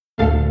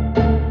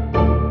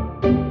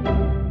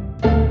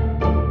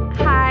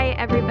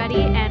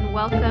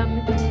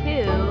welcome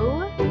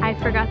to... I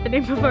forgot the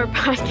name of our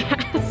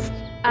podcast.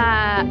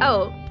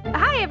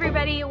 Hi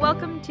everybody.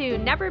 Welcome to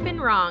Never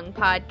Been Wrong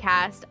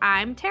podcast.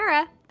 I'm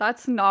Tara.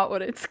 That's not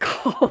what it's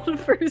called,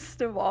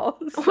 first of all.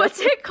 So What's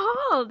it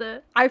called?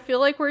 I feel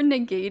like we're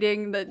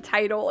negating the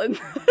title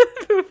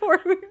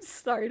before we've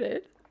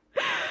started.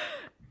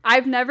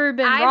 I've never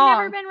been wrong. I've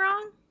never been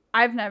wrong?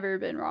 I've never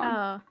been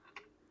wrong.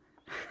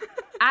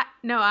 Oh.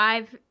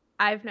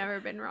 I've never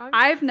been wrong.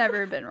 I've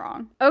never been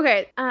wrong.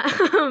 Okay.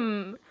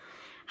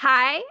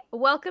 Hi,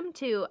 welcome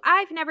to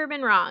I've Never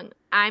Been Wrong.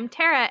 I'm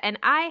Tara, and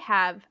I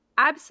have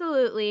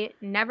absolutely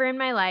never in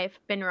my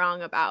life been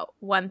wrong about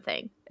one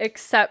thing.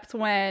 Except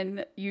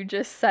when you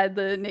just said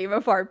the name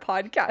of our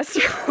podcast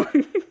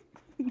wrong.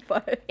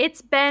 But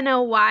it's been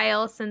a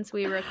while since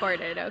we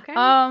recorded, okay?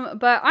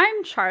 But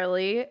I'm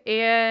Charlie,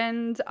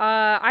 and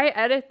I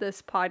edit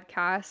this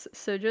podcast,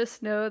 so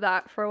just know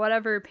that for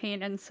whatever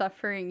pain and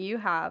suffering you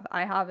have,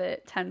 I have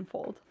it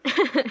tenfold.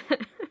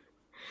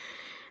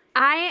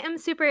 I am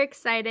super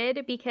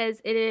excited because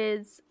it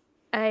is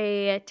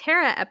a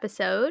Tara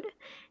episode,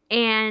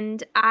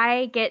 and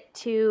I get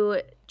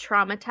to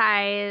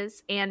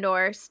traumatize and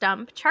or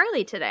stump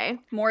Charlie today.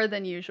 More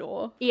than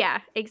usual.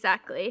 Yeah,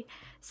 exactly.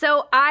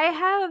 So I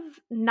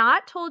have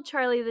not told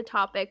Charlie the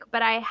topic,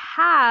 but I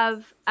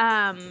have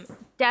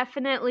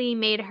definitely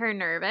made her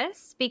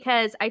nervous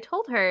because I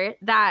told her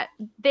that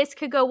this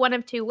could go one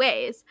of two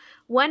ways.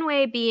 One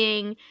way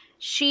being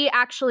she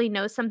actually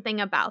knows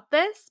something about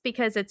this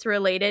because it's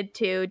related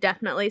to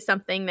definitely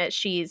something that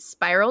she's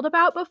spiraled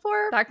about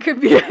before. That could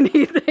be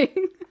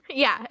anything.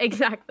 Yeah,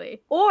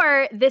 exactly.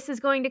 Or this is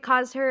going to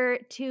cause her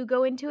to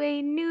go into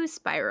a new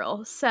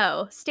spiral.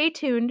 So stay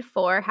tuned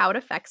for how it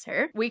affects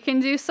her. We can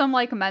do some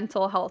like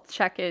mental health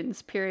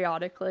check-ins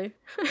periodically.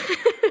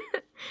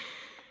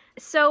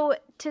 So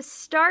to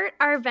start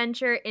our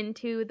venture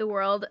into the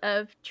world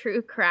of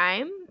true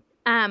crime,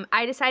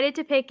 I decided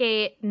to pick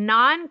a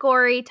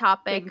non-gory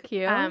topic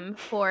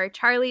for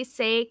Charlie's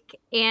sake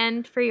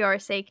and for your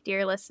sake,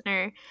 dear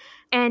listener.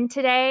 And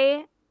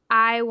today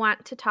I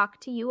want to talk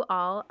to you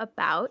all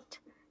about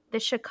the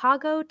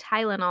Chicago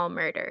Tylenol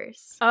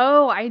murders.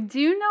 Oh, I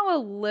do know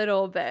a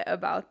little bit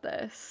about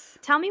this.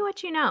 Tell me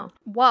what you know.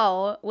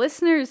 Well,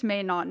 listeners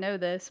may not know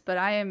this, but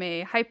I am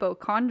a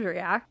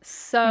hypochondriac.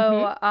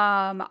 So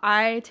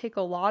I take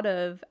a lot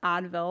of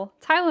Advil.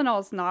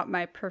 Tylenol's not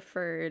my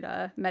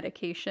preferred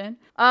medication.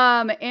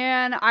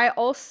 And I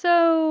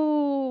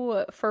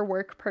also, for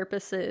work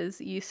purposes,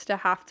 used to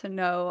have to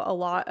know a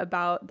lot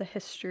about the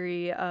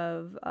history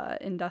of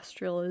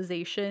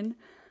industrialization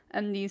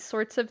and these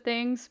sorts of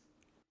things.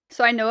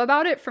 So I know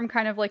about it from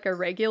kind of like a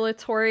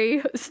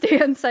regulatory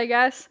stance, I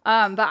guess.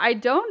 But I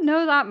don't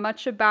know that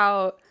much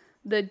about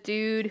the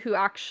dude who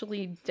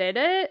actually did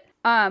it.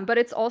 But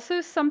it's also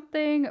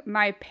something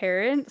my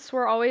parents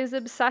were always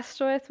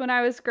obsessed with when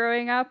I was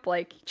growing up.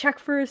 Like, check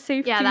for a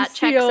safety seal. Yeah, that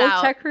checks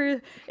out. Check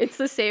for... It's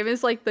the same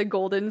as like the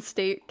Golden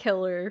State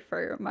Killer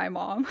for my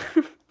mom.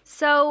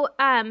 So,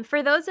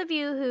 for those of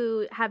you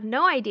who have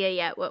no idea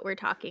yet what we're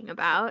talking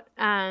about,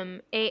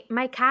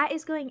 my cat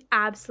is going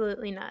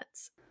absolutely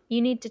nuts.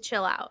 You need to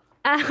chill out.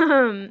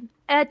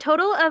 A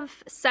total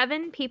of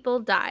 7 people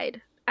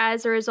died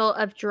as a result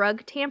of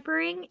drug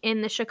tampering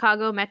in the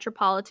Chicago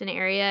metropolitan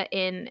area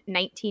in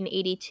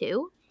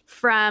 1982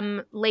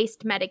 from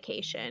laced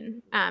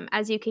medication.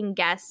 As you can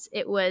guess,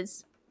 it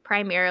was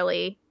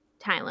primarily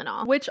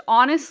Tylenol. Which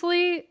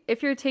honestly,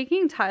 if you're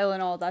taking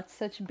Tylenol, that's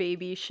such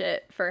baby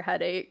shit for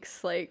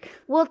headaches.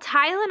 Well,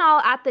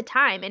 Tylenol at the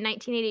time in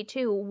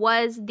 1982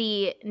 was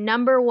the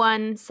number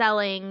one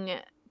selling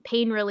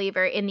pain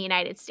reliever in the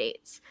United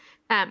States.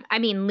 I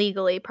mean,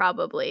 legally,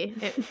 probably,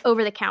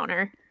 over the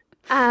counter.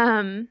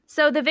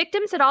 So the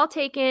victims had all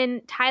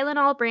taken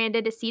Tylenol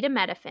branded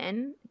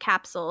acetaminophen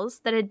capsules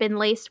that had been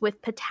laced with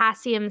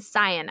potassium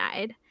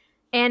cyanide.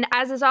 And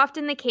as is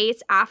often the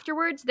case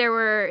afterwards, there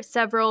were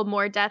several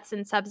more deaths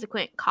and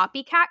subsequent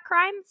copycat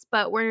crimes,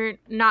 but we're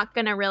not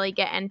going to really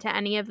get into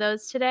any of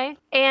those today.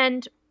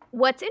 And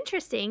what's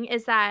interesting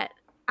is that,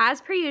 as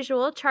per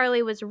usual,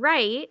 Charlie was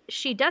right.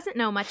 She doesn't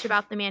know much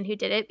about the man who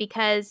did it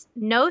because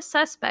no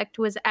suspect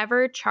was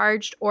ever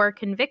charged or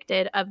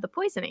convicted of the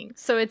poisoning.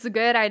 So it's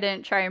good I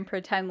didn't try and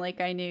pretend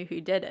like I knew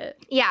who did it.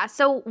 Yeah,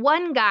 so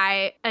one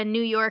guy, a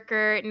New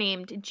Yorker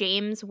named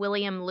James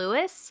William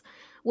Lewis,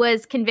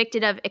 was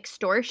convicted of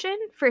extortion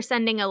for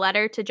sending a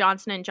letter to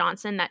Johnson &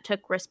 Johnson that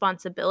took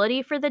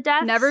responsibility for the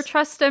deaths. Never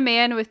trust a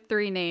man with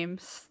 3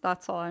 names.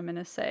 That's all I'm going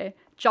to say.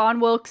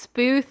 John Wilkes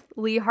Booth,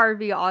 Lee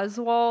Harvey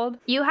Oswald.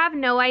 You have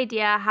no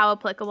idea how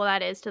applicable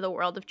that is to the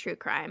world of true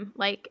crime.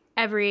 Like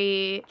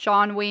every...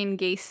 John Wayne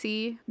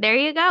Gacy. There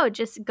you go.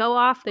 Just go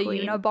off, The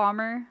queen.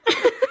 Unabomber.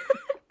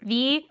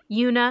 The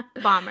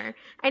Unabomber.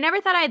 I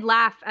never thought I'd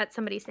laugh at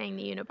somebody saying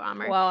the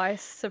Unabomber. Well, I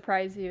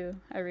surprise you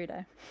every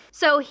day.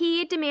 So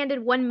he demanded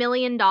 $1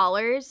 million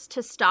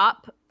to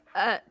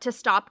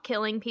stop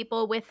killing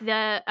people with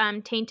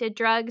the tainted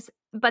drugs.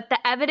 but the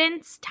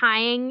evidence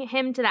tying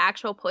him to the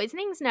actual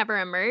poisonings never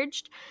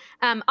emerged.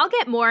 I'll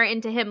get more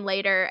into him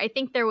later. I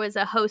think there was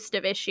a host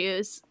of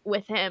issues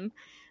with him.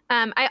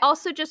 I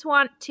also just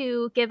want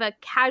to give a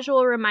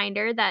casual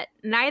reminder that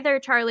neither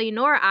Charlie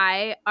nor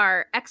I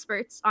are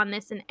experts on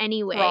this in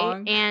any way.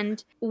 Wrong.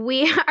 And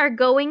we are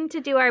going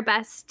to do our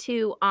best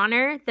to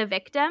honor the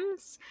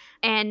victims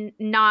and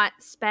not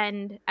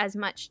spend as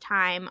much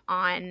time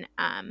on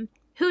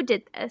who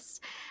did this,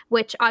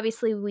 which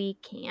obviously we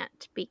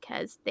can't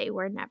because they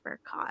were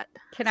never caught.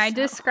 Can I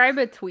describe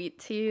a tweet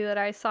to you that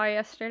I saw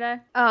yesterday?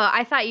 Oh,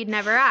 I thought you'd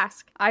never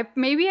ask.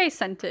 Maybe I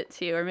sent it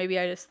to you, or maybe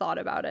I just thought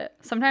about it.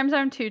 Sometimes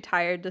I'm too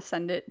tired to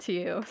send it to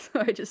you, so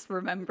I just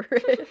remember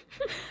it.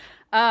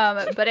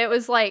 But it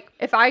was like,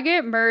 if I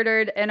get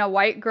murdered and a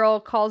white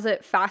girl calls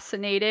it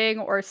fascinating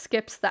or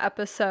skips the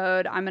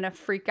episode, I'm gonna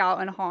freak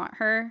out and haunt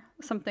her.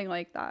 Something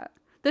like that.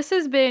 This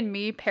has been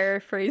me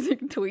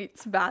paraphrasing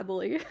tweets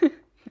badly.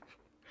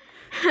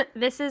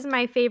 This is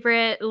my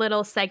favorite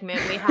little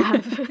segment we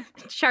have.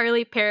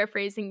 Charlie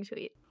paraphrasing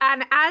tweet.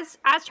 And as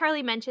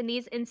Charlie mentioned,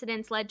 these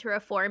incidents led to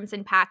reforms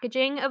in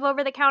packaging of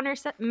over-the-counter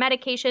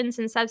medications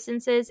and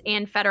substances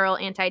and federal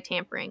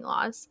anti-tampering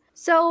laws.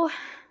 So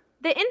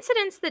the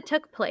incidents that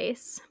took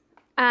place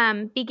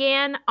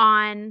began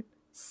on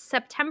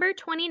September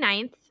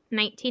 29th,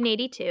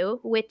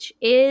 1982, which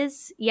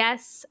is,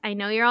 yes, I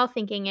know you're all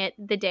thinking it,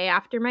 the day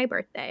after my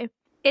birthday.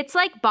 It's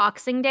like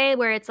Boxing Day,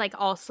 where it's like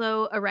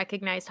also a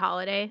recognized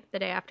holiday the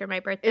day after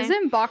my birthday.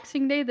 Isn't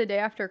Boxing Day the day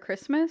after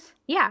Christmas?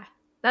 Yeah,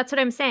 that's what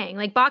I'm saying.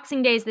 Like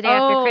Boxing Day is the day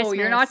after Christmas.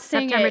 You're not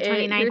saying September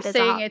it. 29th You're is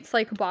saying off. it's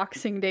like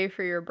Boxing Day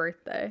for your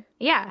birthday.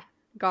 Yeah.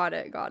 Got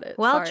it.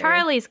 Well, Sorry.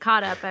 Charlie's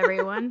caught up,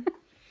 everyone.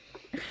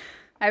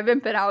 I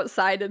haven't been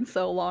outside in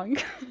so long.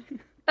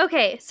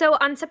 Okay, so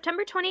on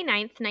September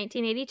 29th,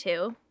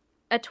 1982,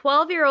 a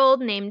 12-year-old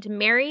named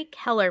Mary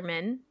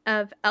Kellerman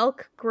of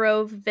Elk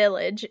Grove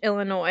Village,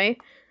 Illinois,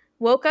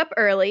 woke up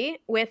early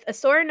with a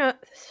sore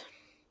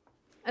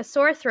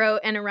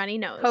throat and a runny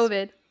nose.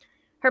 COVID.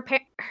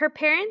 Her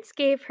parents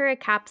gave her a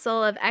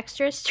capsule of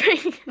extra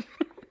strength.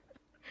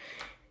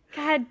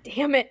 God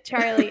damn it,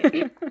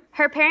 Charlie.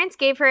 Her parents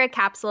gave her a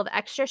capsule of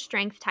extra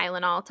strength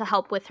Tylenol to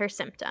help with her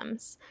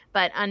symptoms.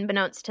 But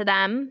unbeknownst to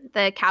them,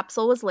 the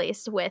capsule was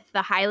laced with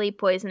the highly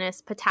poisonous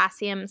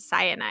potassium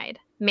cyanide.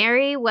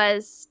 Mary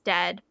was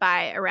dead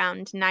by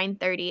around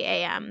 9:30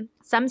 a.m.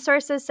 Some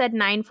sources said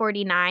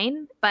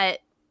 9:49, but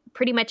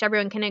pretty much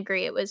everyone can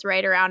agree it was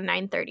right around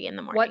 9:30 in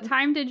the morning. What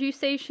time did you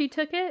say she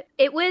took it?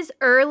 It was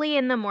early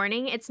in the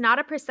morning. It's not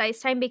a precise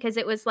time because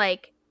it was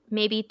like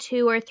maybe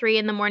 2 or 3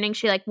 in the morning.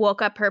 She like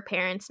woke up her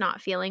parents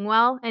not feeling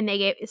well, and they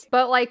gave.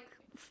 But like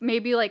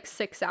maybe like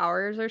 6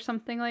 hours or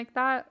something like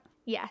that.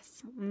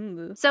 Yes.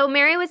 Mm. So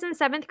Mary was in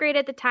 7th grade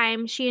at the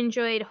time. She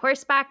enjoyed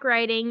horseback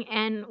riding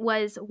and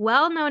was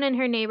well known in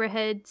her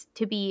neighborhood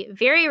to be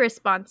very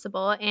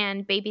responsible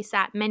and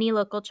babysat many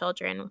local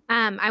children.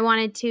 I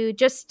wanted to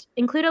just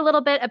include a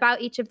little bit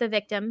about each of the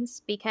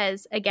victims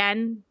because,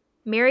 again,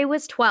 Mary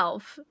was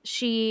 12.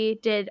 She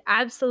did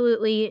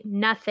absolutely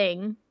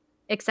nothing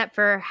except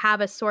for have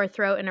a sore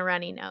throat and a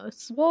runny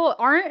nose. Well,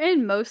 aren't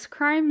in most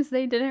crimes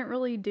they didn't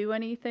really do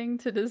anything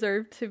to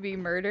deserve to be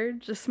murdered?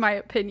 Just my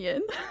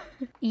opinion.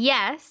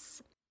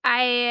 Yes,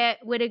 I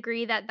would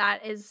agree that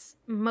that is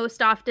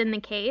most often the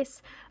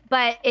case,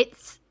 but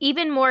it's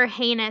even more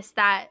heinous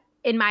that,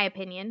 in my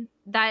opinion,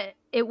 that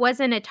it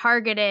wasn't a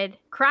targeted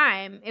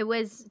crime. It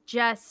was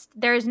just,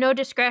 there's no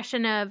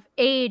discretion of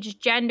age,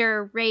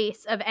 gender,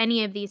 race of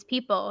any of these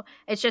people.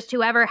 It's just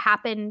whoever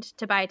happened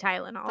to buy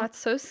Tylenol. That's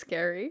so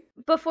scary.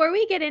 Before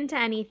we get into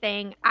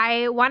anything,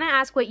 I want to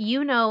ask what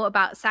you know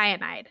about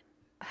cyanide.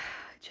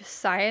 Just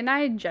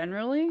cyanide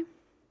generally?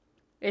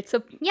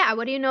 Yeah,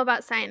 what do you know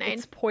about cyanide?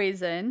 It's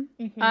poison.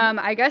 Mm-hmm.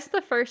 I guess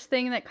the first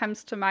thing that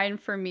comes to mind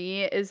for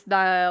me is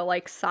the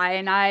like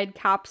cyanide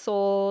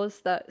capsules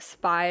that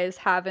spies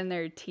have in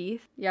their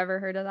teeth. You ever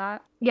heard of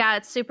that? Yeah,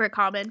 it's super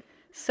common.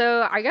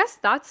 So I guess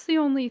that's the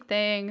only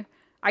thing.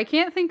 I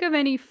can't think of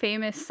any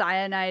famous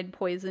cyanide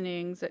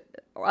poisonings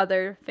or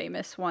other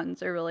famous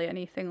ones or really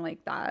anything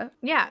like that.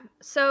 Yeah.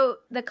 So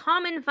the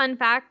common fun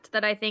fact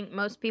that I think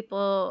most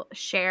people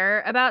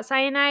share about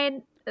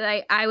cyanide,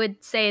 I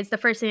would say is the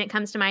first thing that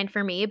comes to mind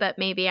for me, but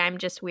maybe I'm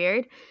just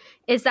weird,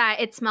 is that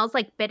it smells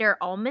like bitter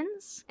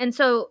almonds. And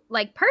so,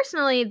 like,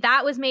 personally,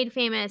 that was made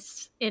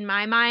famous in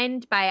my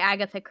mind by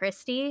Agatha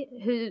Christie,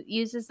 who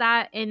uses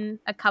that in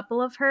a couple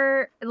of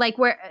her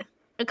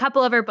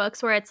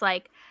books where it's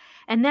like,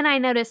 and then I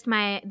noticed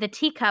the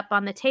teacup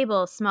on the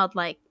table smelled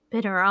like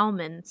bitter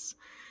almonds.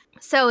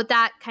 So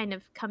that kind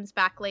of comes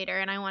back later,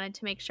 and I wanted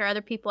to make sure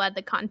other people had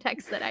the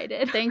context that I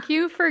did. Thank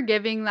you for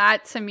giving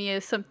that to me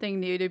as something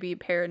new to be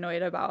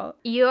paranoid about.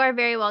 You are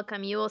very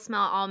welcome. You will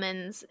smell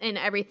almonds in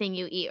everything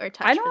you eat or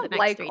touch for the next 3 days.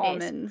 I don't like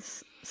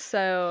almonds,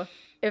 so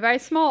if I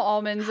smell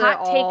almonds Hot at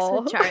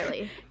all... takes with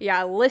Charlie.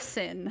 Yeah,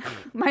 listen.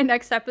 My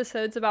next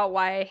episode's about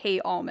why I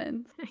hate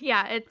almonds.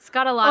 Yeah, it's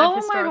got a lot of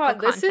historical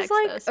context. This is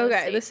like, though, so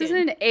okay, this is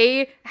an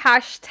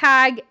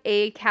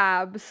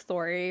 #ACAB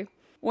story.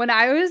 When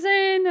I was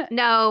in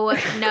No.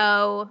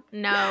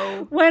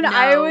 when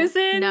I no, was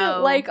in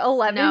no, like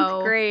 11th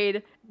no.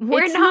 grade,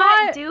 We're it's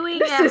not doing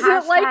this a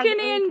isn't like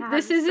hashtag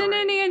this ACAB isn't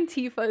an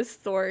story. Antifa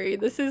story.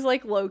 This is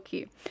like low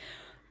key.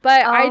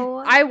 But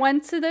Oh. I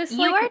went to this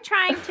You like are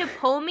trying to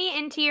pull me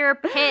into your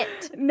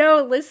pit.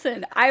 No,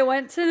 listen. I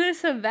went to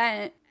this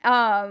event.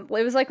 It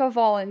was like a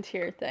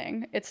volunteer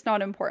thing. It's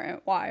not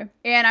important why.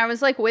 And I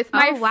was like with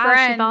my Oh, wow,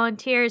 friend. she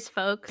volunteers,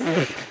 folks.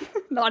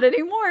 Not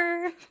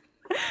anymore.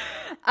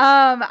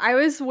 I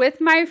was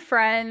with my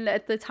friend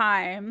at the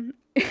time.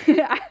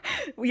 Yeah,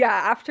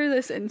 after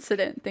this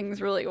incident,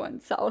 things really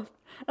went south.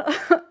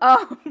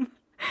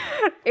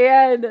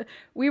 And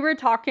we were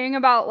talking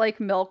about like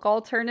milk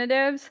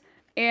alternatives.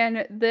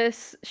 And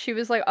she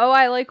was like, oh,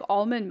 I like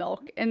almond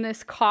milk. And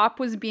this cop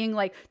was being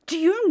like, do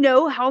you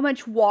know how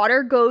much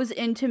water goes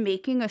into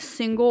making a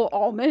single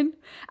almond?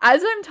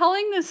 As I'm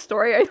telling this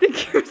story, I think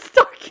he was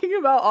talking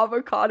about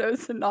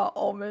avocados and not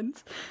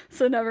almonds.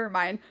 So never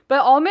mind.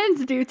 But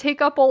almonds do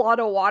take up a lot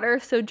of water,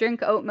 so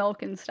drink oat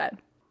milk instead.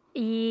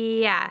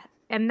 Yeah.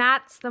 And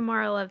that's the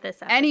moral of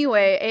this episode.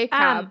 Anyway,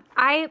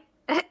 ACAB.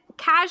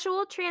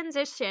 Casual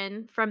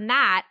transition from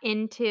that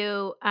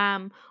into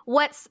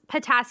what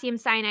potassium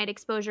cyanide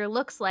exposure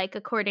looks like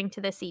according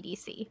to the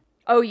CDC.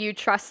 Oh, you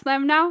trust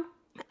them now?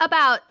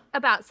 About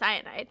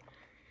cyanide.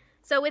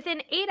 So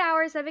within 8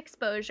 hours of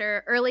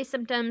exposure, early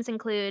symptoms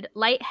include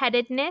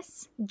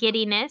lightheadedness,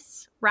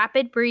 giddiness,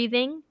 rapid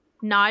breathing,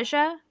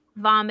 nausea,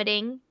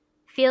 vomiting,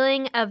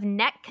 feeling of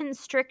neck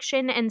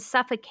constriction and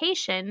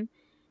suffocation,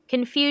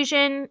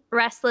 confusion,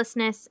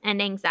 restlessness,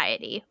 and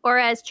anxiety, or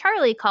as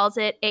Charlie calls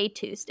it, a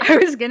Tuesday. I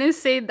was going to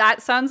say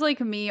that sounds like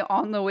me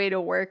on the way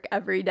to work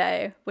every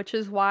day, which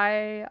is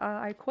why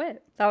I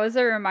quit. That was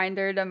a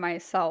reminder to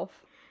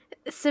myself.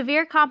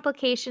 Severe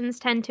complications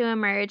tend to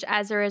emerge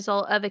as a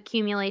result of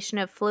accumulation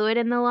of fluid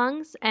in the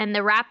lungs, and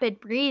the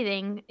rapid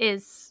breathing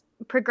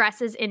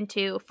progresses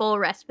into full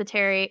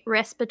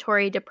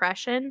respiratory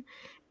depression,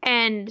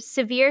 and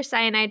severe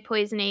cyanide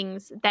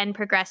poisonings then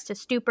progress to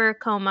stupor,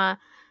 coma,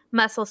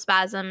 muscle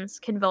spasms,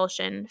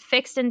 convulsion,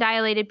 fixed and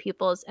dilated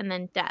pupils, and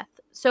then death.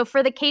 So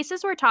for the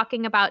cases we're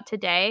talking about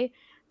today,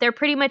 they're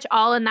pretty much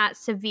all in that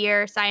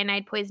severe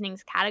cyanide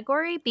poisonings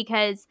category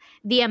because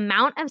the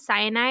amount of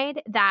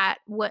cyanide that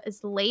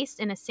was laced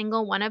in a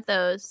single one of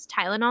those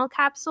Tylenol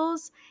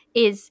capsules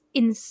is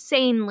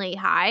insanely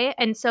high.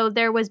 And so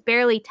there was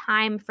barely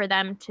time for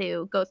them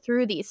to go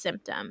through these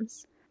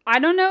symptoms. I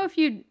don't know if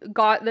you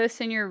got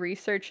this in your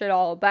research at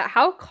all, but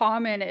how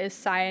common is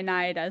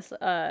cyanide as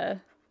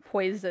a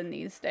poison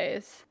these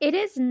days? It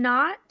is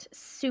not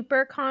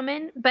super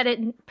common, but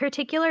in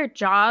particular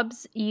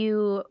jobs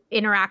you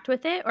interact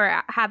with it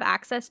or have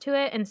access to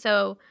it. And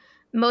so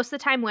most of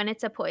the time when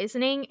it's a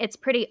poisoning, it's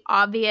pretty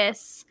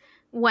obvious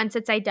once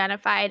it's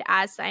identified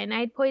as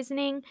cyanide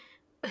poisoning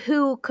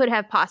who could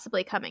have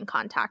possibly come in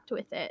contact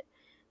with it.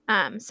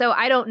 So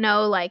I don't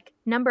know like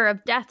number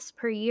of deaths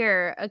per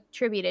year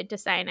attributed to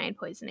cyanide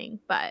poisoning,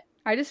 but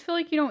I just feel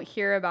like you don't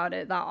hear about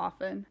it that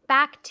often.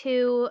 Back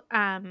to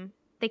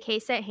the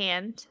case at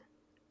hand.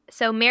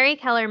 So Mary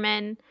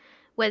Kellerman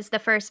was the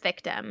first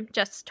victim,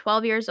 just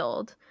 12 years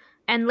old.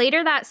 And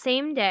later that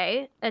same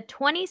day, a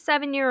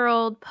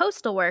 27-year-old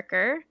postal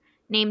worker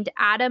named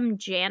Adam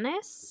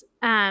Janus,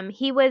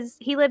 he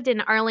lived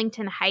in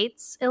Arlington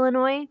Heights,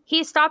 Illinois.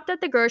 He stopped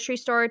at the grocery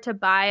store to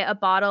buy a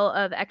bottle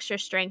of extra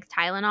strength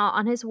Tylenol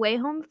on his way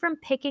home from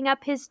picking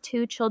up his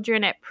 2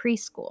 children at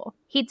preschool.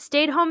 He'd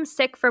stayed home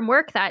sick from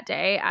work that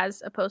day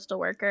as a postal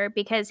worker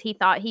because he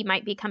thought he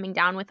might be coming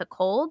down with a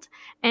cold.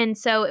 And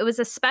so it was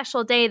a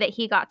special day that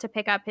he got to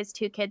pick up his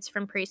 2 kids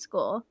from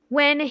preschool.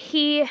 When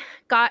he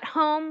got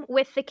home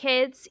with the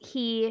kids,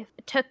 he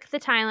took the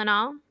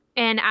Tylenol.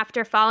 And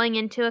after falling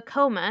into a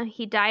coma,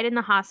 he died in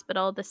the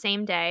hospital the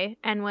same day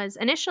and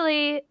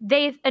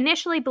they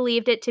initially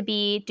believed it to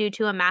be due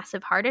to a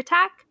massive heart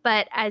attack.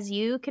 But as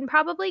you can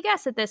probably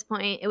guess at this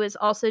point, it was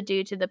also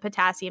due to the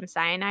potassium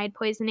cyanide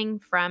poisoning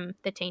from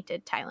the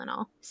tainted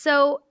Tylenol.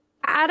 So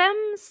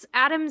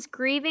Adam's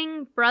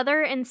grieving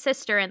brother and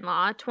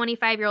sister-in-law,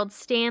 25-year-old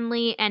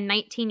Stanley and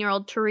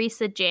 19-year-old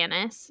Teresa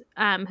Janus,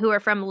 who are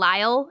from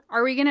Lisle.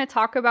 Are we going to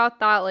talk about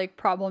that like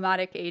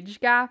problematic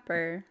age gap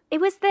or? It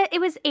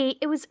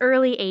was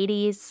early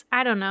 80s.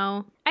 I don't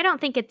know. I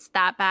don't think it's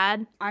that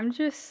bad. I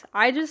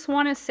just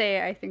want to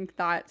say I think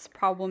that's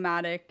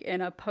problematic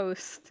in a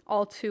post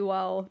all too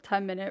well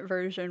 10-minute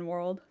version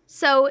world.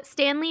 So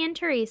Stanley and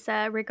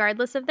Teresa,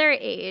 regardless of their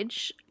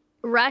age,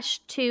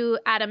 rushed to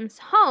Adam's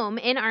home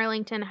in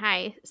Arlington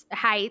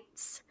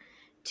Heights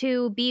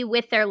to be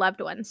with their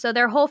loved ones. So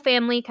their whole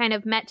family kind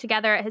of met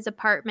together at his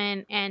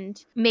apartment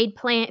and made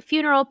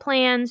funeral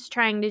plans,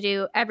 trying to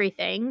do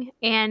everything.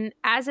 And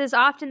as is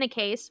often the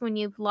case when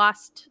you've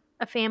lost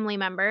a family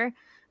member,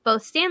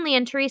 both Stanley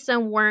and Teresa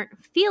weren't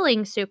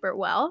feeling super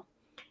well.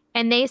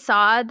 And they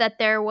saw that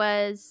there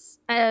was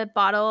a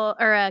bottle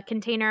or a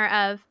container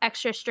of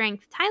extra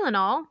strength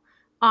Tylenol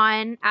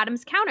on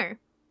Adam's counter.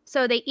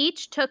 So they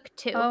each took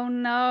 2. Oh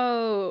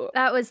no.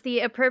 That was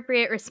the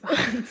appropriate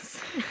response.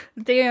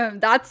 Damn,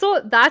 that's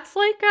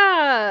like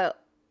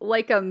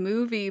a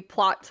movie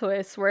plot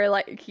twist where,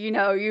 like, you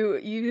know,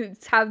 you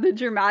have the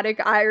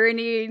dramatic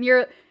irony and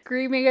you're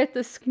screaming at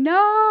the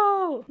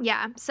no.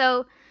 Yeah.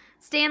 So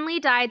Stanley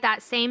died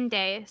that same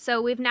day.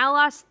 So we've now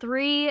lost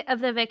 3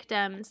 of the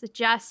victims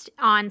just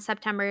on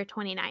September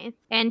 29th.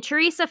 And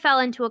Teresa fell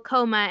into a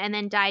coma and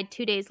then died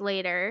 2 days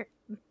later,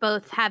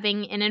 both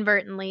having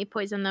inadvertently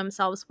poisoned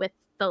themselves with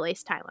the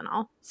laced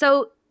Tylenol.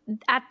 So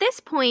at this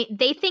point,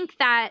 they think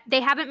that they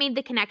haven't made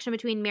the connection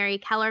between Mary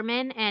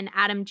Kellerman and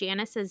Adam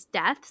Janis's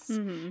deaths.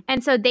 Mm-hmm.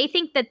 And so they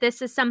think that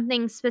this is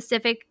something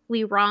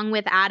specifically wrong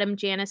with Adam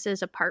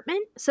Janis's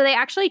apartment. So they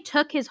actually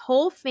took his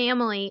whole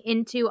family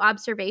into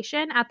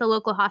observation at the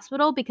local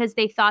hospital because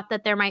they thought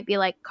that there might be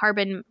like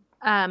carbon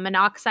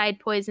monoxide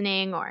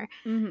poisoning or,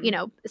 mm-hmm. you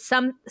know,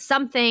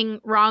 something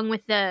wrong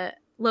with the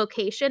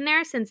location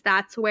there, since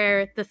that's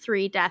where the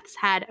 3 deaths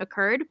had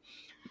occurred.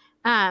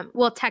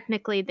 Well,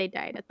 technically they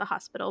died at the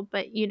hospital,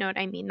 but you know what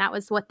I mean? That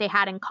was what they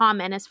had in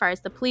common as far as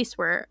the police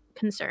were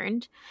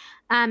concerned.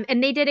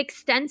 And they did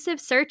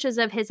extensive searches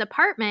of his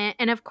apartment.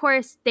 And of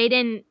course, they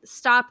didn't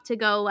stop to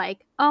go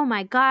like, oh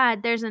my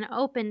God, there's an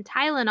open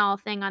Tylenol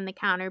thing on the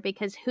counter,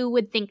 because who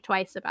would think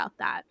twice about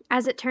that?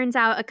 As it turns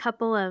out, a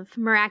couple of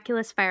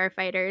miraculous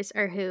firefighters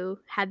are who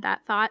had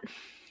that thought.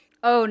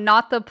 Oh,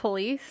 not the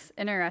police?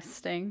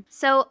 Interesting.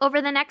 So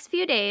over the next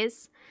few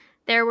days,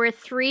 there were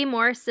 3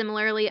 more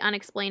similarly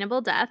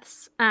unexplainable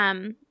deaths.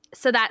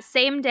 So that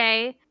same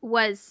day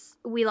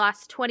we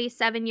lost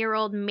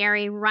 27-year-old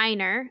Mary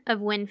Reiner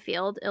of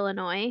Winfield,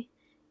 Illinois.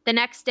 The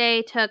next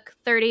day took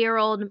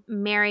 30-year-old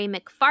Mary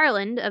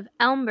McFarland of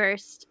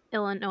Elmhurst,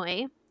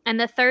 Illinois. And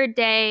the third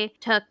day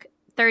took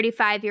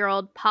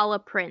 35-year-old Paula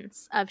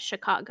Prince of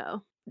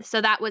Chicago.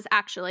 So that was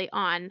actually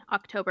on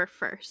October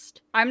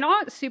 1st. I'm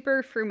not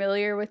super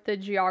familiar with the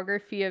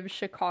geography of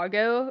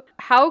Chicago.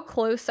 How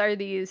close are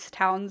these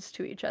towns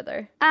to each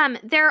other?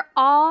 They're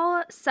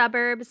all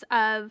suburbs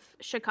of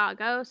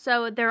Chicago,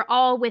 so they're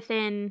all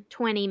within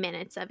 20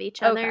 minutes of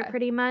each other,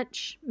 pretty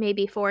much,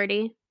 maybe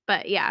 40.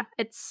 But yeah,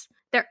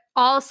 they're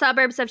all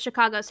suburbs of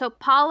Chicago. So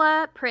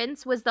Paula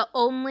Prince was the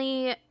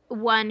only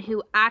one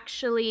who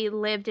actually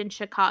lived in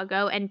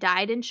Chicago and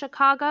died in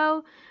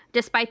Chicago,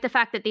 despite the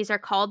fact that these are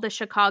called the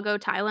Chicago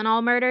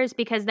Tylenol murders,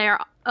 because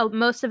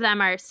most of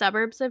them are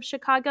suburbs of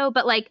Chicago.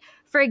 But like,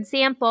 for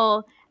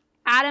example,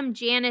 Adam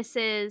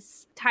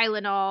Janis's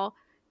Tylenol,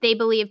 they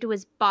believed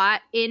was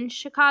bought in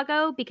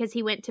Chicago because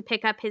he went to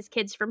pick up his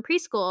kids from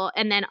preschool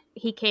and then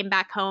he came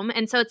back home.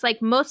 And so it's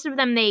like most of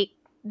them,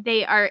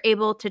 they are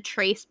able to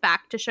trace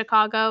back to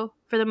Chicago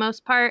for the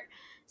most part.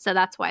 So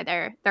that's why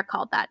they're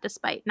called that,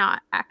 despite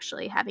not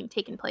actually having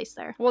taken place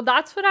there. Well,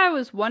 that's what I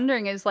was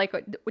wondering is, like,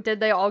 did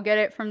they all get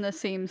it from the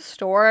same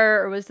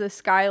store, or was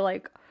this guy,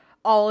 like,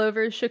 all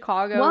over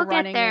Chicago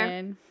running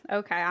in?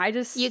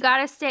 Okay, you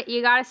gotta stay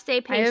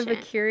patient. I have a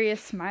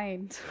curious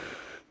mind.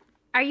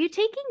 Are you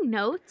taking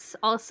notes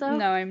also?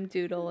 No, I'm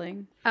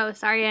doodling. Oh,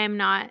 sorry, I'm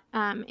not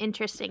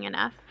interesting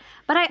enough.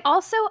 But I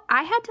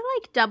had to,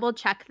 like, double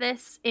check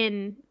this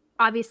in...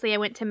 Obviously, I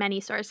went to many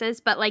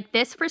sources, but like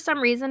this for some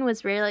reason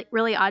was really,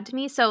 really odd to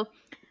me. So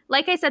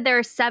like I said, there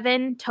are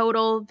 7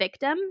 total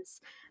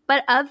victims,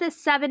 but of the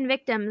 7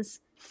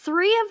 victims,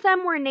 3 of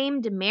them were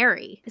named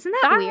Mary. Isn't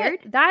that weird?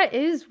 That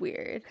is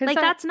weird. Like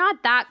that's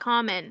not that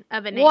common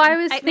of a name. Well, I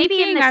was thinking,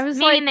 maybe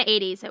in the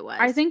 80s it was.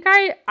 I think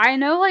I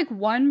know like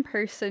one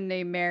person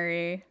named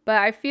Mary, but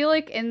I feel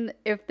like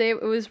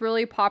it was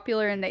really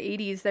popular in the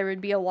 80s, there would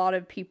be a lot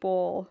of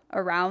people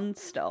around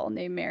still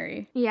named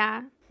Mary.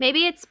 Yeah.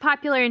 Maybe it's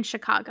popular in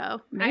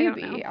Chicago.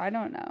 Maybe. I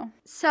don't know.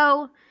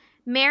 So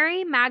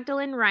Mary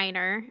Magdalene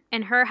Reiner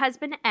and her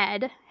husband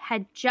Ed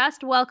had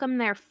just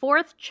welcomed their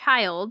 4th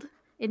child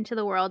into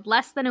the world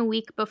less than a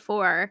week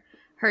before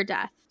her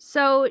death.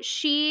 So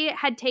she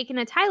had taken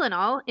a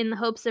Tylenol in the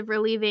hopes of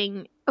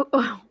relieving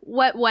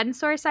what one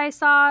source I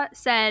saw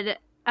said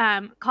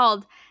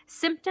called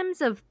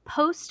symptoms of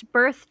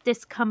post-birth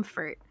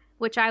discomfort,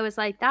 which I was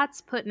like, that's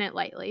putting it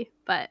lightly,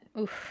 but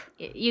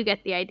you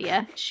get the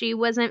idea. She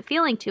wasn't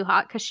feeling too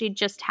hot because she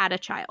just had a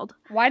child.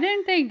 Why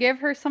didn't they give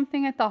her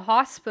something at the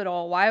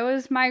hospital? Why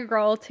was my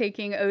girl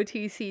taking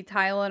OTC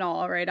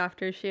Tylenol right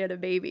after she had a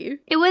baby?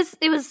 It was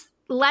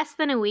less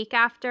than a week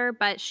after,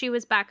 but she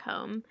was back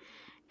home.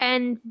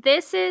 And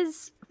this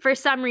is, for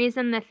some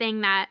reason, the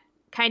thing that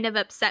kind of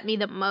upset me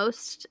the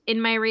most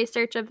in my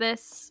research of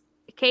this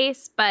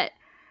case. But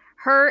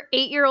her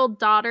 8-year-old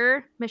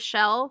daughter,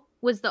 Michelle,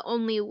 was the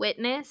only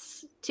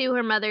witness to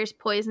her mother's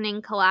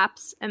poisoning,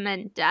 collapse, and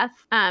then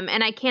death.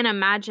 And I can't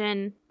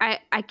imagine,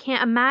 I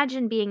can't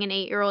imagine being an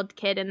 8-year-old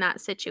kid in that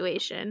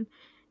situation.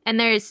 And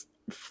there's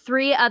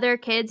 3 other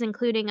kids,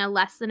 including a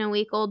less than a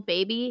week old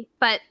baby.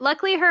 But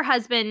luckily her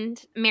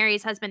husband,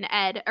 Mary's husband,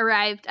 Ed,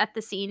 arrived at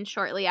the scene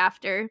shortly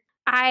after.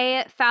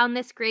 I found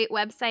this great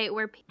website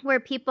where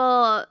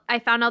people, I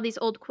found all these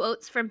old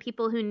quotes from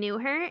people who knew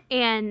her,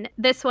 and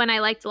this one I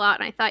liked a lot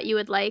and I thought you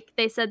would like.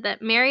 They said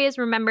that Mary is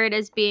remembered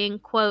as being,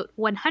 quote,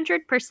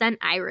 100%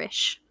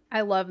 Irish.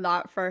 I love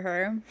that for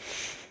her.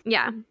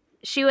 Yeah.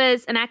 She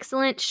was an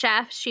excellent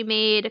chef. She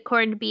made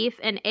corned beef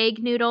and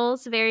egg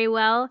noodles very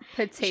well.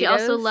 Potatoes. She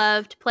also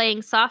loved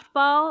playing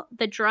softball,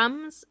 the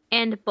drums,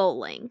 and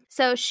bowling.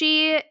 So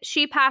she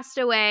passed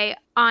away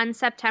on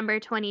September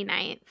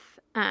 29th,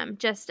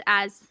 just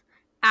as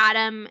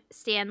Adam,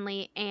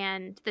 Stanley,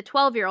 and the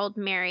 12-year-old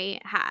Mary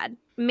had.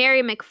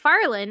 Mary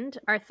McFarland,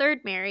 our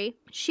third Mary,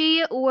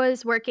 she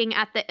was working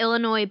at the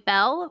Illinois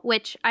Bell,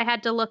 which I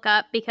had to look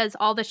up because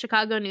all the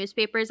Chicago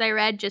newspapers I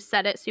read just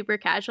said it super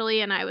casually,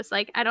 and I was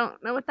like, I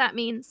don't know what that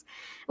means,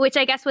 which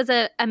I guess was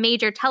a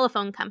major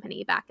telephone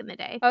company back in the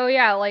day. Oh,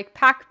 yeah, like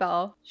Pac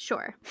Bell.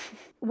 Sure.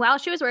 While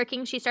she was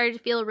working, she started to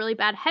feel a really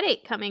bad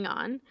headache coming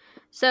on.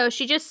 So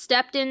she just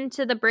stepped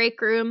into the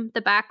break room,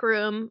 the back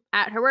room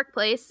at her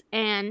workplace,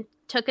 and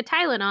took a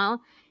Tylenol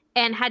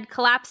and had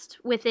collapsed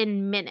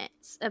within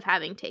minutes of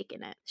having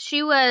taken it.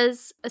 She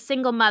was a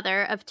single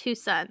mother of 2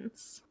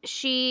 sons.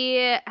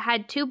 She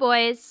had 2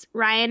 boys,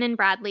 Ryan and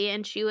Bradley,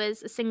 and she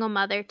was a single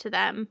mother to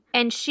them.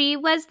 And she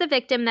was the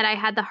victim that I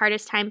had the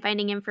hardest time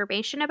finding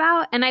information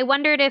about. And I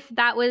wondered if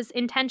that was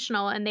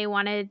intentional and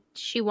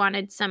she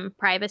wanted some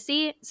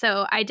privacy.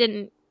 So I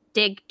didn't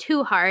dig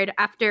too hard.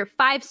 After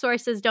 5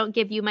 sources don't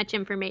give you much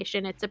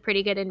information, it's a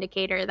pretty good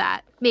indicator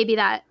that maybe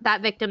that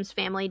victim's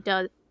family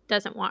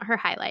doesn't want her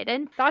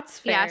highlighted. That's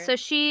fair. Yeah, so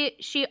she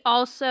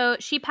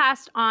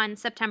passed on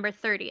September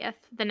 30th,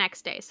 the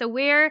next day. So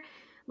we're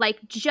like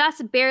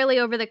just barely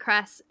over the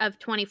crest of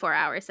 24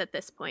 hours at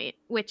this point,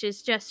 which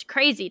is just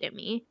crazy to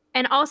me.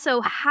 And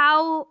also,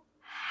 how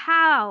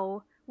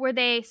were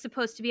they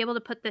supposed to be able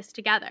to put this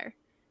together?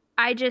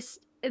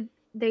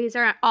 These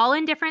are all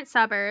in different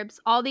suburbs.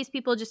 All these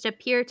people just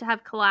appear to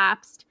have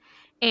collapsed,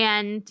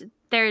 and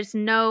there's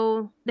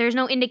no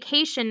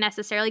indication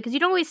necessarily, because you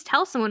don't always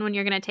tell someone when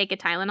you're going to take a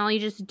Tylenol. You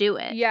just do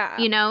it. Yeah.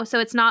 You know, so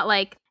it's not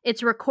like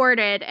it's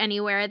recorded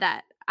anywhere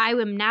that I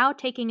am now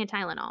taking a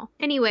Tylenol.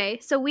 Anyway,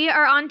 so we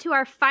are on to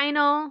our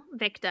final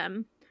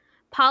victim,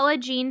 Paula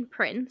Jean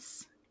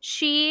Prince.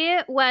 She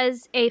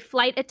was a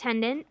flight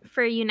attendant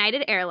for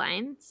United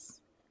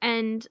Airlines.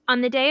 And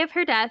on the day of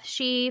her death,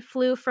 she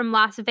flew from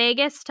Las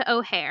Vegas to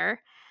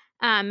O'Hare.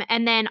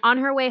 And then on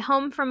her way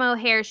home from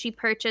O'Hare, she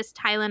purchased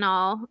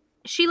Tylenol.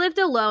 She lived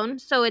alone,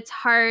 so it's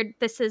hard.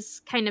 This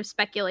is kind of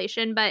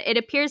speculation, but it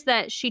appears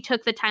that she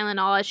took the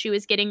Tylenol as she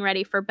was getting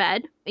ready for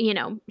bed. You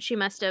know, she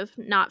must have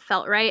not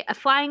felt right.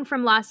 Flying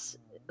from Las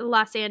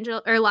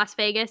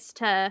Vegas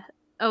to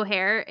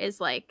O'Hare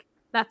is like,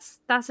 that's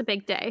a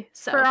big day.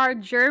 So for our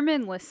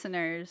German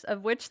listeners,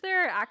 of which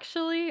there are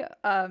actually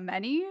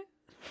many,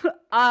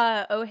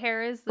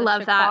 O'Hare is the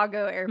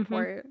Chicago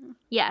airport. Mm-hmm.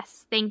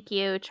 Yes, thank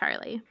you,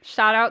 Charlie.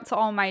 Shout out to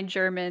all my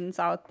Germans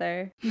out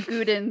there.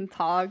 Guten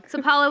Tag.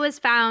 So Paula was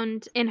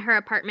found in her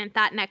apartment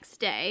that next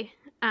day,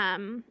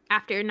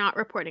 after not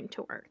reporting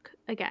to work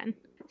again.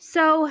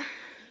 So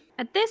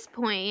at this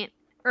point,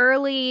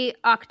 early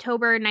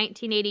October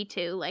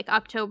 1982, like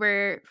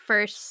October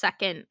 1st,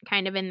 2nd,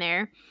 kind of in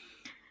there,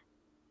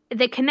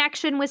 the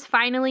connection was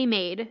finally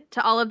made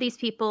to all of these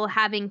people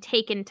having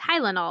taken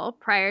Tylenol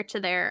prior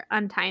to their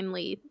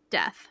untimely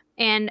death.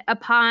 And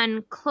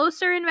upon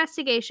closer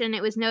investigation,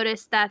 it was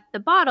noticed that the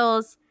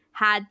bottles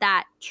had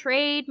that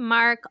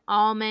trademark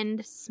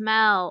almond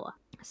smell.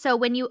 So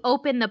when you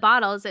open the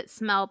bottles, it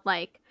smelled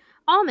like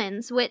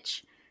almonds,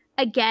 which,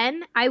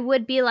 again, I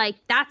would be like,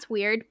 that's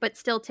weird, but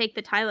still take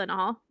the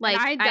Tylenol. Like,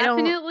 and I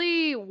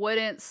definitely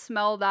wouldn't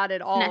smell that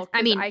at all,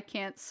 because I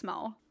can't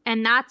smell.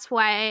 And that's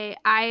why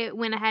I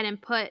went ahead and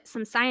put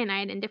some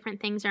cyanide and different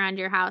things around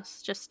your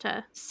house just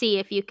to see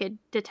if you could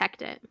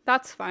detect it.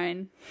 That's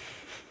fine.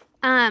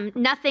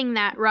 Nothing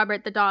that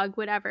Robert the dog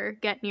would ever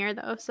get near,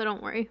 though, so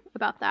don't worry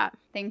about that.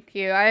 Thank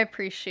you. I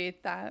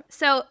appreciate that.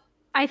 So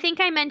I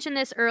think I mentioned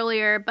this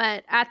earlier,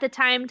 but at the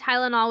time,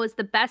 Tylenol was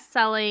the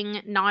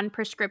best-selling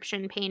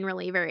non-prescription pain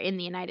reliever in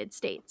the United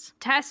States.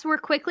 Tests were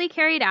quickly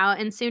carried out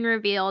and soon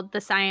revealed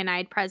the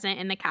cyanide present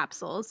in the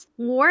capsules.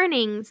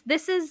 Warnings,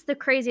 this is the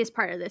craziest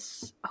part of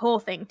this whole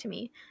thing to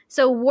me.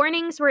 So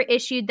warnings were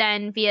issued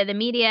then via the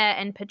media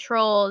and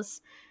patrols,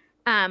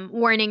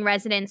 warning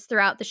residents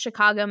throughout the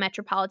Chicago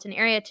metropolitan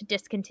area to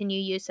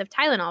discontinue use of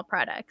Tylenol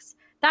products.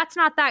 That's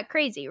not that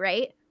crazy,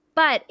 right?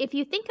 But if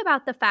you think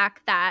about the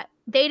fact that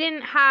they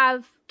didn't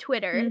have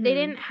Twitter, they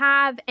didn't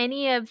have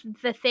any of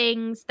the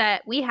things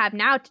that we have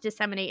now to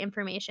disseminate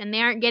information.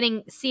 They aren't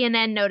getting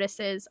CNN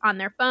notices on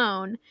their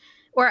phone.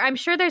 Or I'm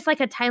sure there's like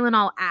a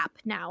Tylenol app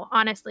now,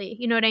 honestly.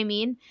 You know what I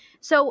mean?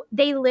 So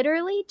they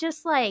literally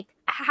just like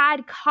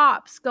had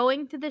cops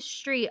going to the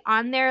street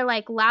on their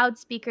like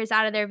loudspeakers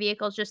out of their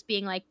vehicles just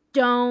being like,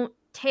 don't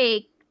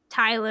take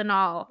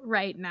Tylenol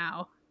right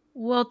now.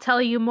 We'll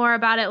tell you more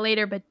about it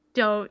later, but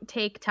don't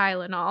take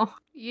Tylenol.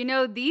 You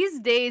know, these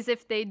days,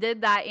 if they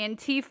did that,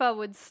 Antifa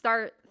would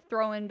start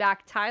throwing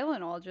back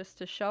Tylenol just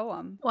to show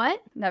them.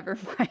 What? Never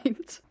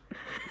mind.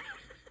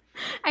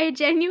 I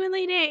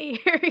genuinely didn't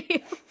hear you.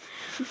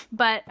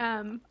 But,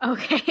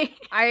 okay.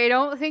 I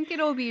don't think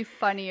it'll be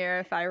funnier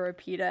if I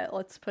repeat it.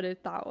 Let's put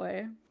it that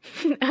way.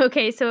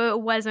 Okay, so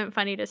it wasn't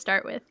funny to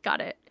start with.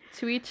 Got it.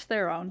 To each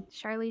their own.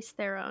 Charlize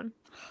Theron.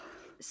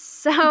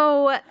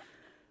 So,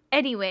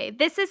 anyway,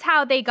 this is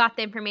how they got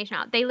the information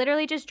out. They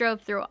literally just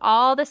drove through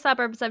all the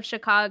suburbs of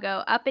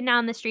Chicago, up and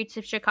down the streets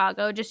of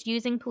Chicago, just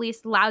using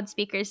police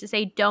loudspeakers to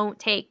say, don't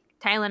take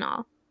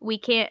Tylenol. We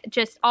can't,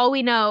 just all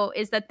we know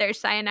is that there's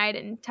cyanide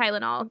in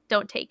Tylenol.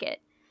 Don't take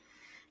it.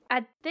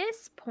 At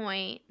this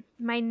point,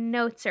 my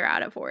notes are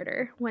out of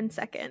order. 1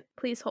 second.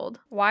 Please hold.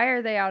 Why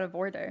are they out of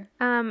order?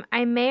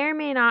 I may or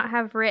may not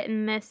have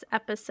written this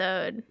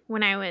episode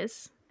when I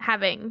was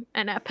having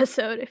an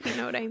episode, if you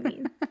know what I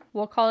mean.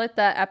 We'll call it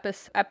the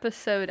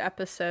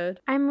episode.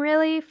 I'm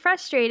really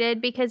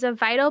frustrated because a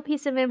vital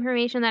piece of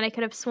information that I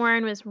could have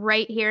sworn was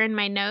right here in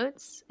my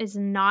notes is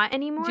not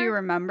anymore. Do you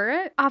remember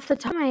it? Off the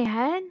top of my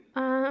head?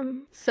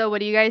 So what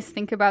do you guys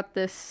think about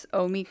this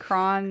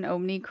Omicron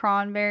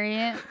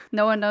variant?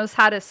 No one knows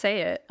how to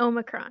say it.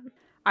 Omicron.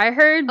 I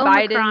heard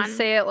Omicron. Biden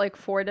say it like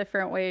 4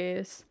 different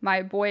ways.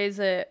 My boys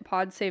at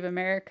Pod Save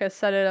America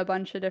said it a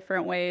bunch of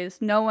different ways.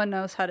 No one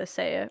knows how to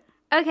say it.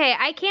 Okay,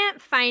 I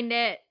can't find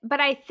it,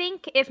 but I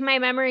think if my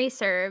memory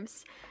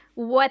serves,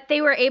 what they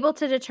were able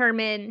to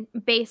determine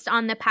based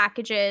on the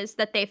packages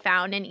that they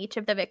found in each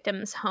of the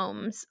victims'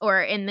 homes,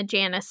 or in the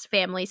Janus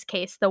family's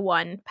case, the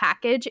one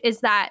package,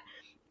 is that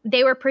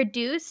they were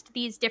produced,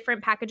 these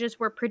different packages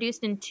were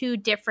produced in 2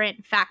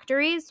 different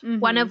factories,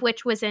 one of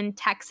which was in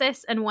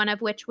Texas and one of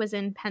which was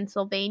in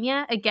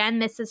Pennsylvania. Again,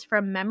 this is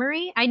from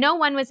memory. I know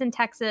one was in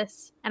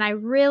Texas, and I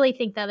really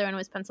think the other one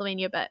was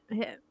Pennsylvania, but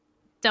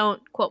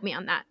don't quote me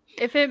on that.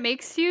 If it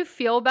makes you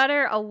feel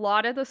better, a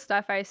lot of the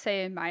stuff I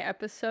say in my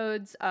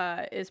episodes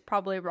is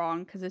probably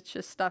wrong because it's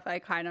just stuff I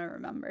kind of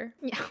remember.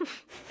 Yeah,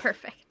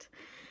 perfect.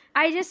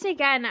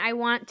 I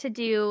want to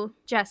do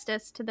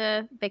justice to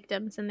the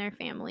victims and their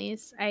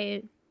families.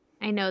 I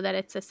know that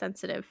it's a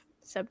sensitive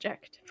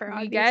subject for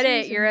obvious You get it.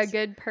 reasons. You're a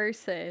good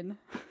person.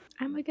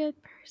 I'm a good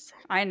person.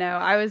 I know.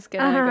 I was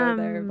going to go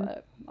there,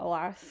 but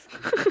alas.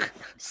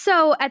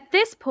 So at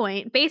this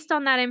point, based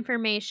on that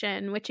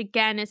information, which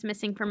again is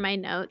missing from my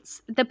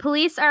notes, the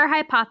police are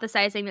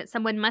hypothesizing that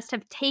someone must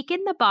have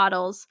taken the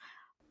bottles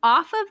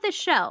off of the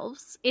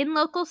shelves in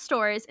local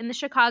stores in the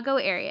Chicago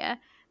area,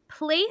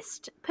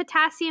 placed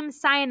potassium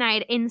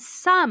cyanide in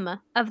some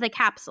of the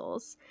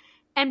capsules,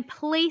 and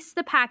placed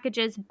the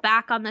packages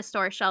back on the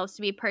store shelves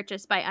to be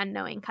purchased by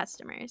unknowing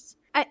customers.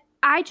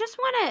 I just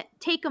want to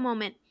take a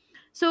moment.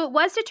 So it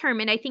was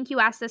determined, I think you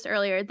asked this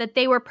earlier, that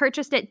they were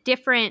purchased at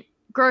different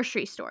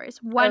grocery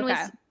stores. One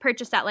was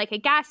purchased at like a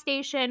gas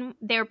station.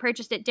 They were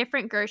purchased at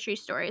different grocery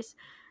stores.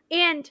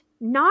 And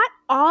not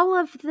all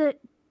of the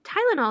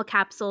Tylenol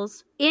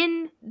capsules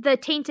in the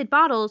tainted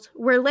bottles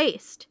were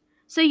laced.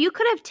 So you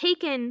could have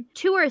taken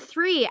 2 or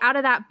 3 out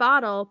of that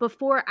bottle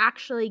before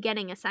actually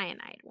getting a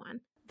cyanide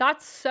one.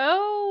 That's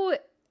so...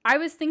 I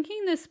was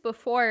thinking this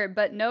before,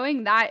 but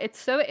knowing that, it's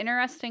so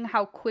interesting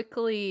how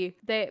quickly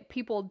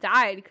people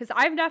died. Because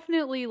I've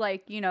definitely,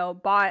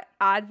 bought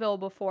Advil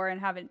before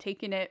and haven't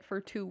taken it for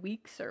 2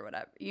 weeks or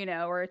whatever,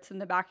 or it's in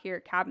the back of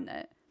your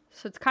cabinet.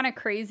 So it's kind of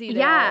crazy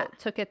they all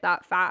took it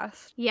that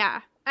fast.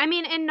 Yeah. I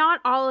mean, and not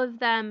all of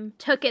them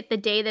took it the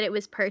day that it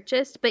was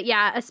purchased. But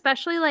yeah,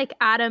 especially like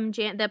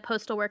the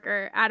postal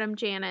worker, Adam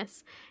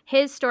Janus,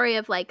 his story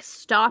of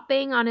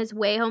stopping on his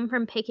way home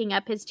from picking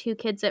up his 2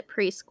 kids at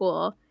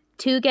preschool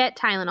to get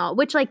Tylenol,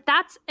 which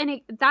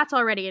that's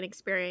already an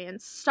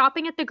experience.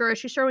 Stopping at the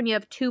grocery store when you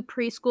have 2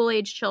 preschool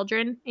age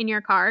children in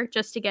your car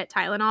just to get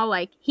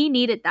Tylenol, he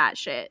needed that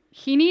shit.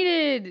 He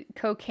needed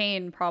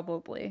cocaine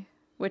probably,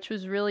 which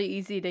was really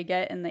easy to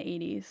get in the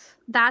 80s.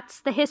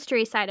 That's the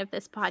history side of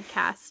this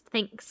podcast.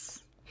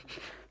 Thanks.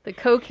 The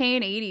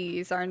cocaine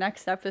 80s, our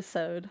next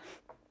episode.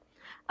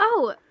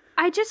 Oh,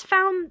 I just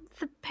found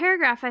the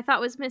paragraph I thought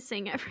was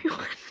missing,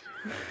 everyone.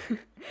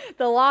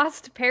 The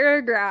lost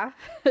paragraph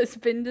has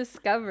been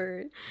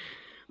discovered.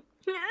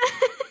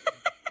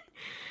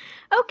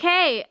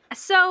 Okay,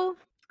 so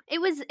it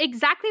was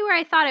exactly where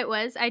I thought it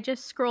was. I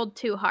just scrolled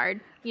too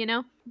hard,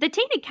 The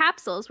tainted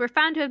capsules were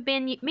found to have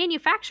been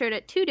manufactured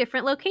at 2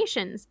 different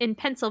locations, in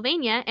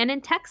Pennsylvania and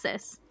in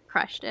Texas.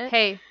 Crushed it.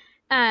 Hey,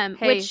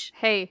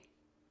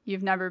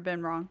 you've never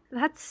been wrong.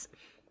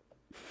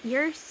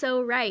 You're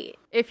so right.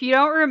 If you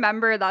don't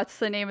remember, that's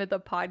the name of the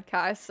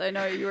podcast. I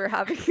know you were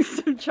having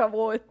some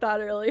trouble with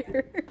that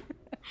earlier.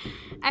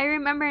 I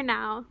remember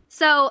now.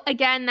 So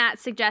again, that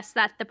suggests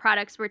that the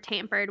products were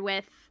tampered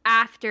with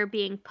after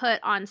being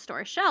put on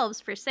store shelves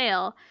for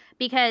sale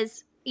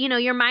because,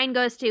 your mind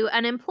goes to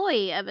an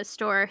employee of a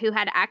store who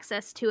had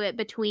access to it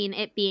between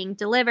it being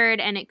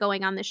delivered and it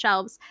going on the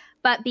shelves.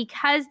 But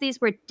because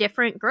these were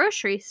different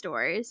grocery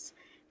stores,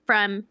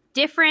 from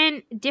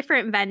different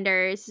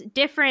vendors,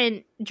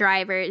 different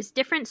drivers,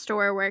 different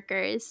store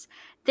workers,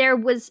 there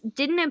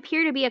didn't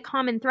appear to be a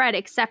common thread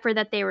except for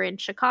that they were in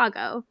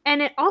Chicago.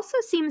 And it also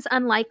seems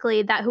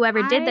unlikely that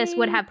whoever did this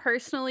would have... I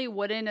personally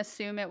wouldn't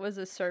assume it was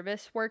a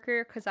service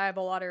worker because I have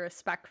a lot of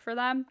respect for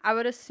them. I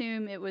would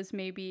assume it was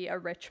maybe a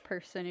rich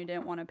person who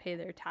didn't want to pay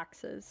their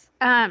taxes.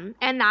 And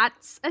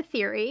that's a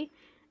theory.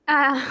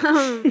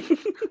 I'm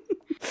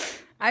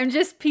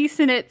just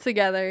piecing it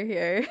together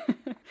here.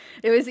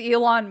 It was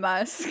Elon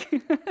Musk.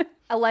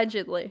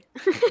 Allegedly.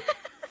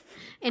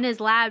 In his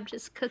lab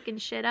just cooking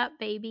shit up,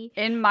 baby.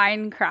 In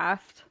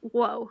Minecraft.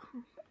 Whoa.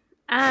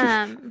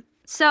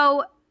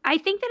 So I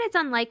think that it's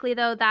unlikely,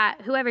 though, that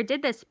whoever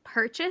did this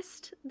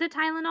purchased the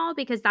Tylenol,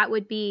 because that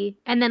would be,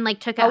 and then like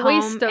took it home. A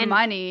waste of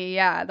money,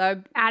 yeah.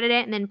 Added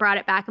it and then brought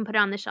it back and put it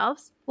on the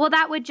shelves. Well,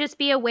 that would just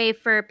be a way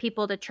for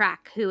people to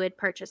track who had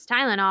purchased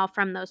Tylenol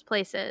from those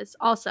places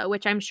also,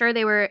 which I'm sure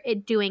they were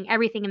doing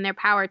everything in their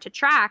power to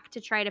track,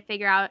 to try to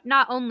figure out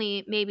not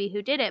only maybe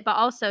who did it, but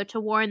also to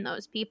warn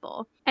those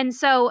people. And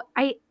so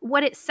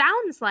what it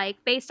sounds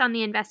like, based on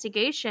the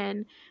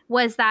investigation,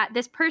 was that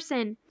this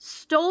person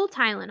stole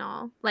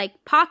Tylenol, like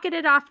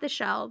pocketed off the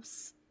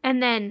shelves,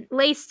 and then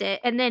laced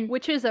it, and then...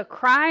 Which is a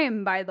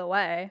crime, by the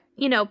way.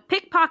 You know,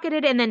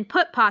 pickpocketed and then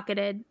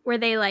pocketed, where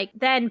they like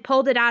then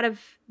pulled it out of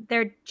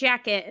their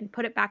jacket and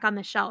put it back on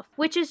the shelf,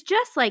 which is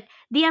just like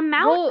the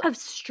amount of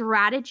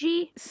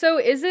strategy. So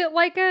is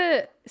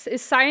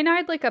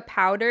cyanide like a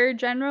powder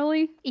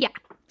generally? Yeah.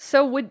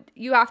 So would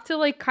you have to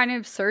like kind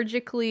of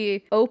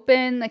surgically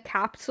open the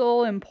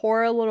capsule and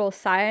pour a little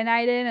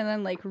cyanide in and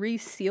then like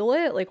reseal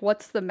it? Like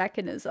what's the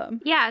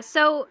mechanism? Yeah,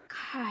 so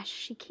gosh,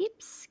 she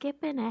keeps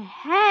skipping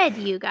ahead,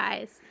 you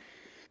guys.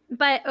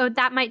 But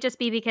that might just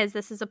be because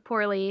this is a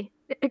poorly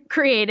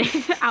created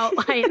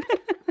outline.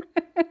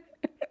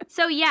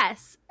 So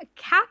yes,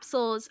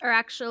 capsules are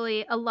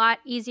actually a lot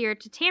easier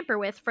to tamper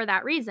with for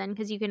that reason,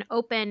 because you can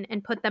open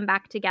and put them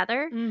back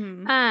together.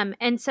 Mm-hmm.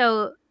 And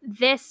so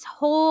this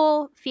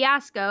whole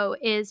fiasco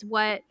is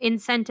what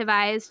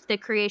incentivized the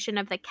creation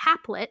of the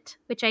caplet,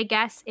 which I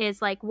guess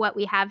is like what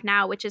we have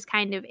now, which is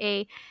kind of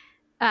a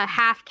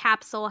half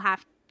capsule,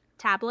 half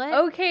tablet.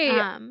 Okay,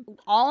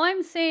 all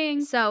I'm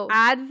saying, so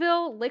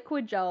Advil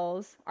liquid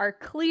gels are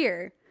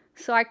clear,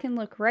 so I can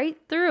look right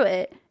through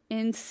it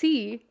and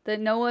see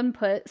that no one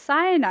put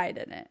cyanide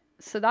in it.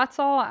 So that's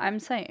all I'm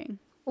saying.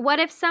 What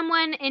if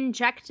someone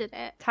injected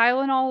it?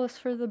 Tylenol is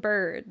for the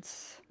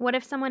birds. What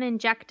if someone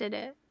injected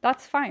it?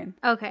 That's fine.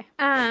 Okay.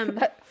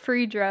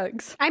 Free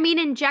drugs. I mean,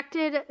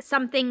 injected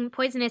something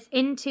poisonous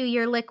into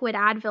your liquid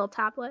Advil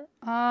tablet.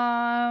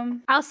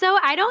 Also,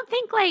 I don't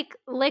think like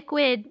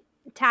liquid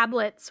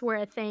tablets were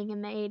a thing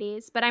in the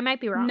 80s, but I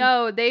might be wrong.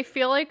 No, they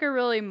feel like a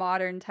really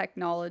modern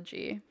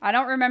technology. I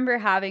don't remember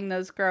having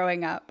those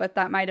growing up, but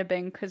that might have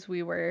been because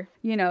we were,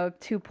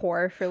 too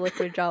poor for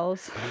liquid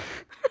gels.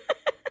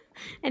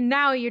 And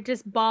now you're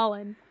just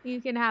balling.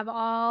 You can have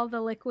all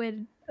the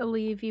liquid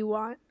Aleve you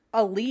want.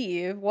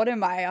 Aleve? What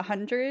am I,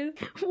 100?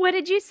 What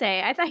did you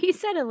say? I thought you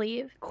said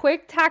Aleve.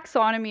 Quick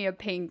taxonomy of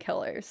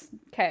painkillers.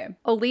 Okay.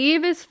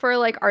 Aleve is for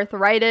like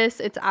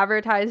arthritis. It's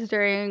advertised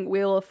during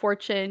Wheel of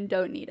Fortune.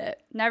 Don't need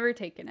it. Never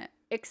taken it.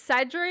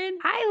 Excedrin.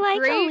 I like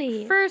great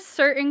Aleve. For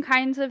certain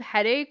kinds of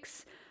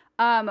headaches.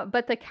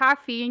 But the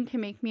caffeine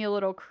can make me a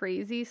little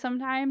crazy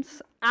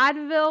sometimes.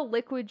 Advil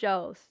liquid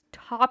gels.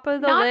 Top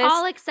of the list. Not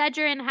all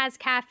Excedrin has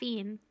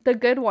caffeine. The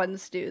good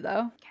ones do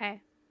though.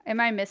 Okay. Am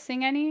I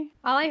missing any?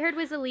 All I heard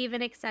was Aleve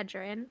and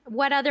Excedrin.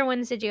 What other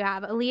ones did you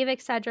have? Aleve,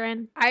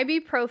 Excedrin?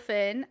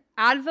 Ibuprofen,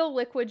 Advil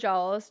liquid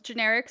gels.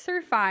 Generics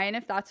are fine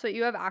if that's what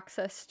you have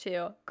access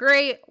to.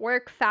 Great,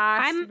 work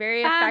fast,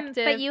 very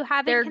effective. But you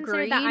haven't They're considered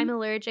green. that I'm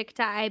allergic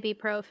to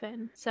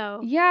ibuprofen,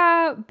 so.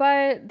 Yeah,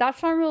 but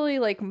that's not really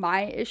like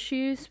my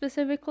issue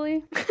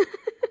specifically.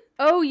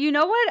 Oh, you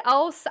know what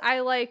else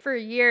I like for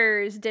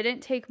years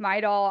didn't take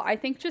Midol? I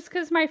think just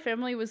because my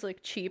family was like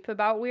cheap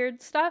about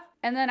weird stuff.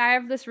 And then I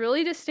have this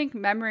really distinct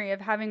memory of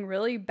having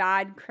really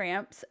bad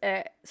cramps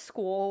at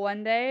school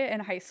one day in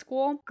high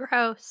school.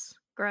 Gross.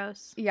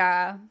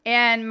 Yeah.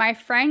 And my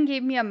friend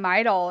gave me a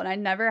Midol and I'd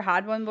never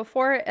had one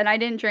before and I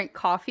didn't drink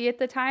coffee at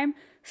the time.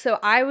 So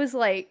I was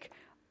like,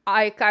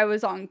 I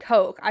was on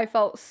Coke. I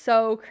felt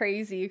so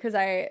crazy because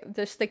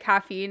just the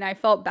caffeine, I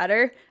felt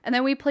better. And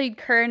then we played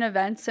current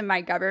events in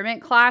my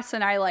government class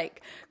and I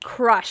like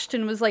crushed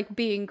and was like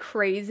being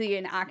crazy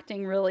and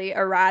acting really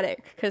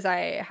erratic because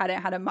I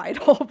hadn't had a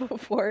Midol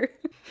before.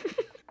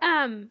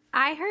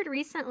 I heard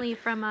recently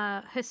from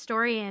a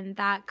historian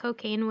that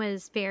cocaine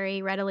was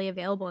very readily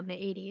available in the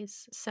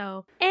 80s.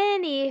 So,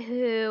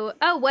 anywho.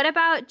 Oh, what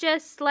about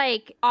just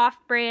like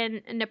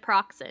off-brand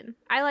naproxen?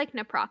 I like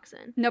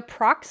naproxen.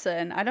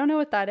 Naproxen? I don't know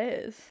what that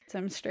is.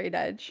 I'm straight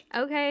edge.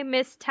 Okay,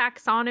 Miss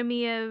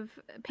Taxonomy of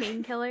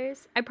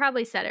painkillers. I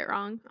probably said it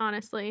wrong,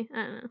 honestly. I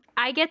don't know.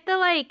 I get the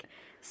like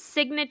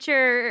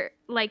signature,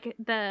 like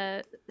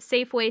the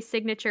Safeway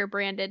signature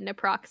branded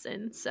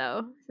naproxen.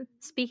 So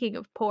speaking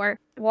of poor.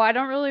 Well, I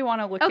don't really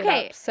want to look it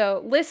up.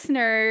 So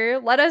listener,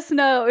 let us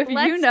know if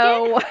you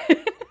know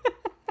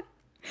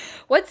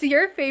what's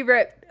your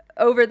favorite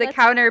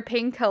over-the-counter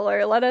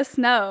painkiller. Let us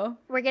know.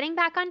 We're getting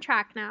back on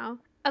track now.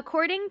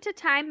 according to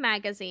Time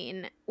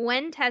magazine,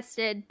 when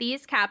tested,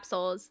 these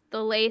capsules,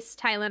 the laced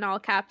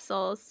Tylenol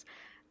capsules,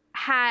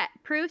 had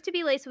proved to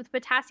be laced with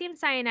potassium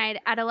cyanide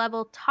at a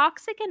level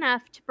toxic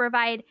enough to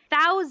provide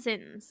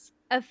thousands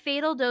of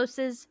fatal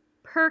doses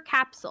per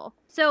capsule.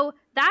 So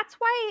that's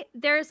why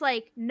there's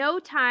like no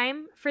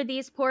time for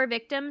these poor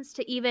victims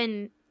to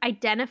even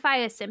identify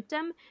a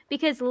symptom,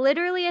 because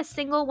literally a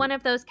single one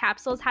of those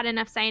capsules had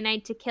enough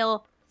cyanide to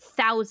kill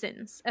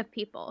thousands of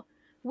people,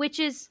 which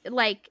is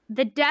like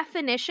the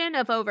definition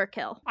of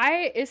overkill.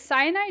 Is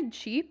cyanide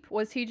cheap?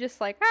 Was he just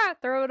like,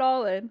 throw it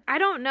all in? I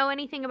don't know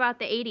anything about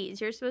the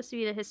 80s. You're supposed to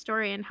be the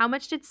historian. How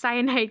much did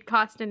cyanide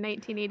cost in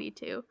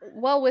 1982?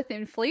 Well, with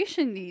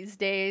inflation these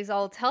days,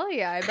 I'll tell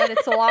you, I bet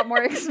it's a lot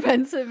more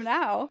expensive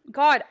now.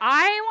 God,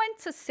 I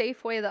went to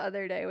Safeway the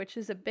other day, which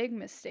is a big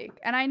mistake.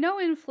 And I know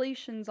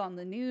inflation's on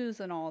the news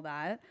and all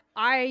that.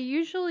 I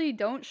usually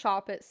don't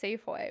shop at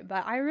Safeway,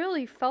 but I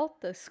really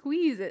felt the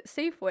squeeze at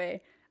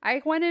Safeway.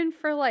 I went in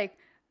for like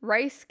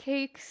rice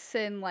cakes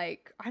and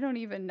like, I don't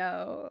even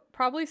know,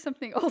 probably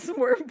something else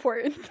more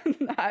important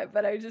than that,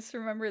 but I just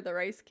remember the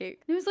rice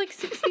cake. It was like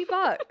 $60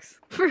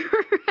 for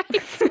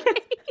rice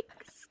cakes.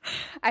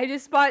 I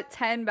just bought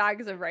 10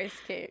 bags of rice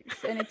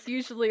cakes, and it's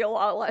usually a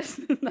lot less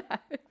than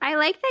that. I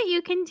like that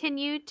you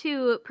continue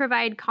to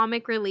provide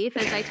comic relief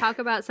as I talk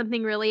about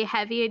something really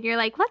heavy, and you're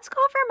like, let's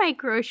go over my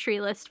grocery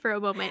list for a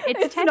moment.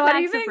 It's 10 not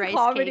bags even of rice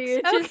comedy.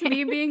 cakes. It's just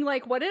me being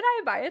like, what did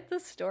I buy at the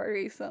store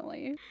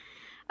recently?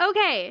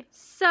 Okay,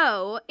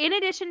 so in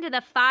addition to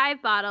the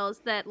 5 bottles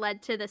that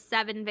led to the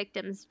 7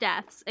 victims'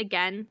 deaths,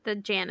 again, the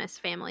Janus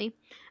family,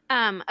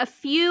 a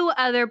few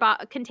other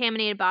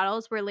contaminated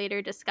bottles were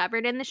later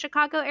discovered in the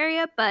Chicago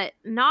area, but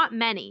not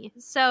many.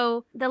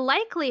 So the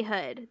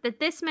likelihood that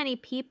this many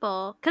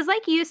people, because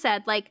like you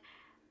said, like,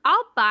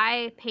 I'll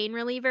buy pain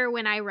reliever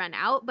when I run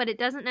out, but it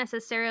doesn't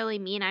necessarily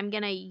mean I'm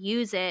going to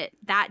use it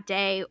that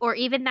day or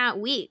even that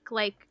week.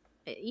 Like,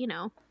 you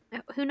know,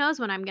 who knows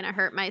when I'm going to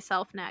hurt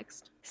myself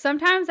next.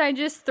 Sometimes I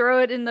just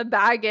throw it in the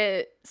bag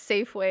at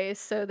Safeway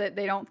so that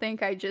they don't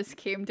think I just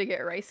came to get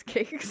rice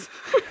cakes.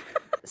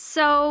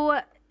 So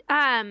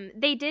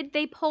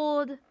they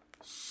pulled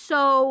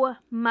so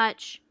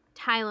much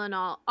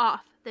Tylenol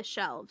off the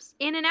shelves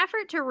in an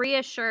effort to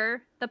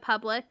reassure the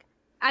public.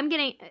 I'm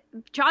getting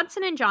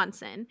Johnson &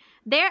 Johnson.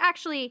 They're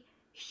actually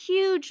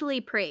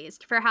hugely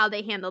praised for how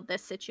they handled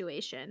this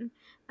situation.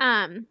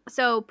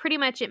 So pretty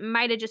much it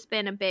might have just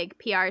been a big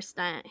PR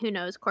stunt. Who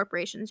knows?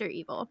 Corporations are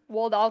evil.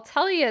 Well, I'll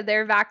tell you,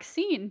 their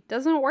vaccine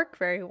doesn't work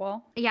very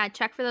well. Yeah,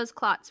 check for those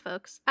clots,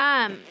 folks.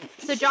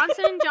 So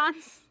Johnson &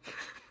 Johnson.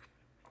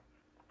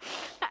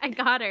 I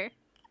got her.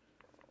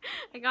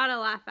 I got a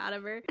laugh out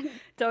of her.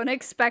 Don't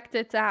expect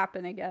it to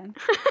happen again.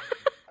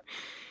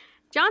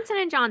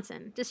 Johnson &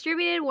 Johnson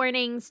distributed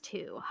warnings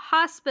to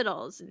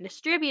hospitals and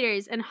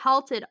distributors and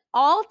halted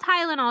all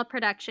Tylenol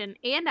production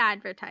and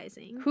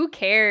advertising. Who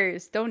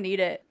cares? Don't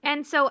need it.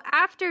 And so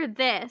after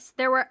this,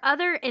 there were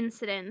other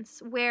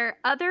incidents where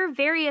other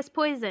various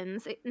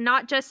poisons,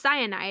 not just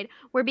cyanide,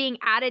 were being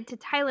added to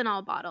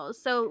Tylenol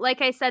bottles. So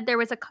like I said, there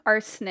was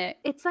arsenic.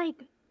 It's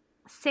like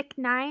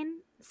Strychnine.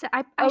 So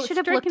I should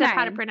have looked up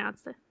how to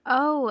pronounce it.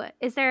 Oh,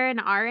 is there an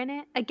R in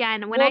it?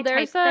 Again, when I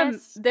typed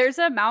this... There's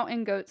a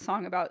Mountain Goat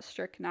song about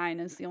strychnine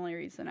is the only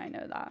reason I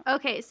know that.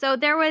 Okay, so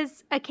there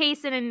was a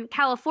case in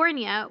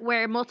California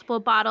where multiple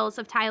bottles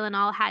of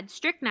Tylenol had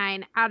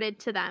strychnine added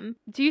to them.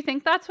 Do you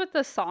think that's what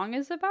the song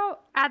is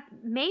about?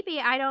 Maybe.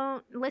 I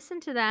don't listen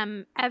to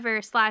them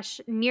ever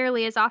 /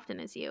 nearly as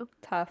often as you.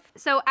 Tough.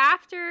 So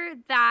after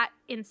that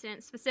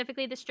incident,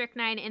 specifically the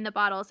strychnine in the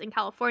bottles in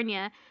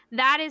California,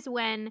 that is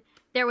when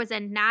there was a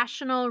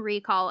national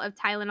recall of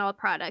Tylenol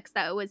products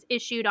that was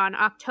issued on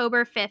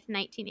October 5th,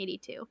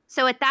 1982.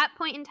 So at that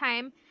point in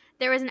time,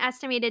 there was an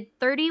estimated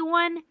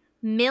 31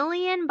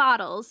 million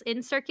bottles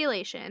in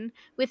circulation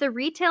with a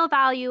retail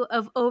value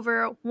of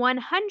over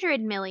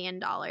 $100 million,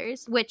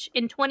 which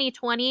in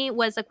 2020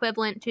 was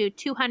equivalent to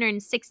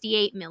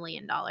 $268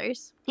 million.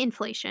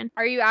 Inflation.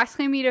 Are you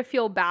asking me to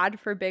feel bad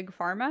for Big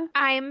Pharma?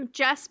 I'm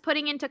just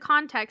putting into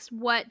context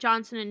what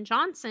Johnson &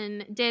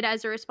 Johnson did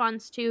as a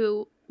response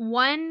to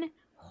one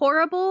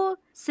horrible,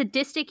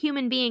 sadistic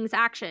human being's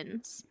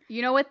actions.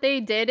 You know what they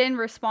did in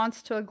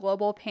response to a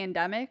global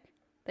pandemic?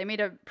 They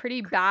made a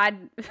pretty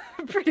bad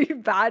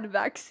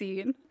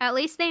vaccine. At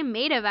least they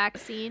made a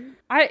vaccine.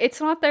 It's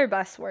not their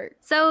best work.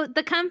 So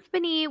the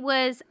company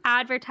was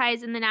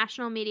advertised in the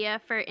national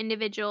media for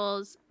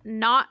individuals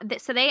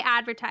so they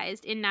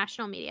advertised in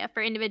national media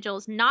for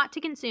individuals not to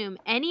consume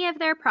any of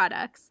their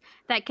products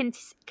that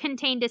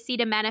contained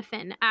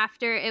acetaminophen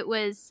after it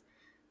was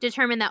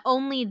determined that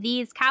only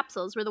these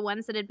capsules were the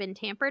ones that had been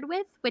tampered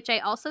with, which I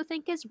also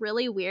think is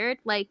really weird.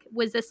 Like,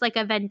 was this like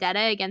a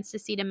vendetta against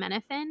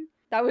acetaminophen?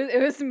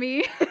 It was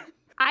me.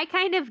 I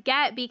kind of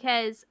get,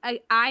 because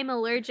I'm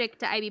allergic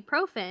to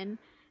ibuprofen,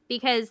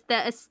 because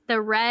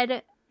the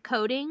red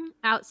coating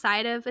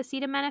outside of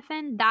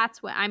acetaminophen,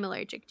 that's what I'm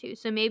allergic to.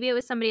 So maybe it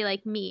was somebody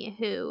like me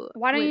who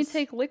Why don't you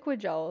take liquid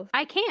gels?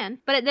 I can,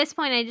 but at this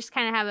point I just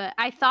kind of have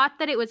I thought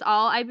that it was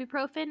all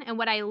ibuprofen, and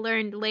what I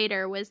learned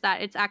later was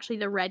that it's actually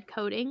the red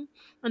coating.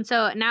 And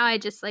so now I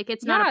just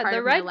it's not a part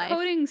of my life. The red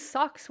coating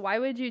sucks. Why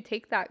would you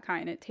take that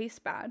kind? It tastes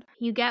bad.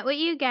 You get what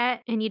you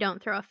get and you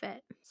don't throw a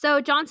fit. So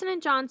Johnson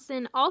 &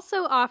 Johnson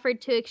also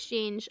offered to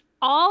exchange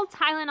all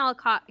Tylenol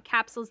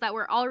capsules that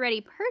were already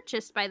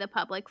purchased by the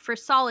public for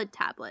solid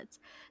tablets.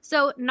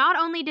 So not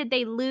only did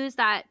they lose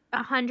that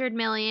 $100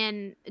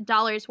 million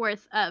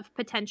worth of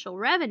potential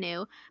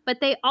revenue,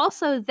 but they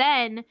also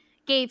then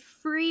gave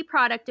free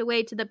product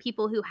away to the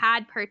people who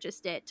had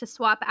purchased it to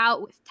swap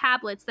out with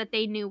tablets that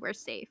they knew were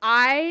safe.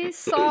 I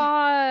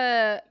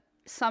saw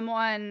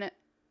someone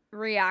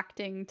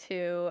reacting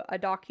to a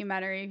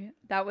documentary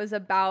that was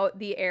about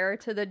the heir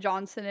to the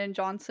Johnson &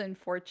 Johnson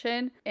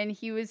fortune, and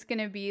he was going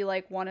to be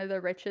like one of the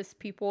richest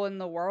people in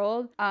the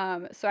world.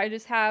 So I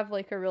just have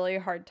like a really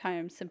hard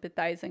time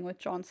sympathizing with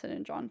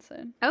Johnson &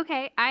 Johnson.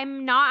 Okay,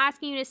 I'm not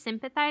asking you to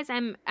sympathize.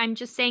 I'm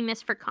just saying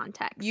this for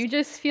context. You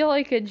just feel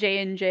like a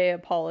J&J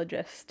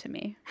apologist to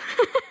me.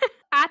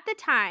 At the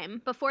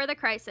time, before the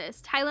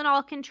crisis,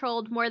 Tylenol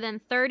controlled more than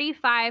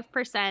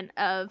 35%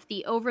 of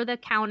the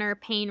over-the-counter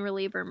pain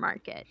reliever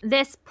market.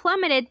 This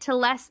plummeted to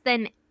less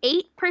than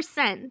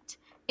 8%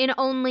 in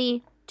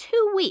only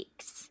 2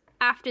 weeks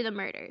after the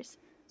murders.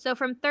 So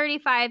from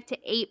 35 to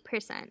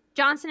 8%.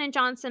 Johnson &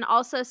 Johnson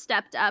also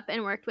stepped up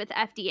and worked with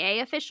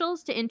FDA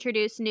officials to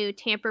introduce new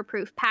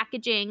tamper-proof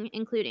packaging,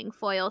 including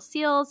foil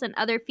seals and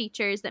other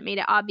features that made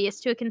it obvious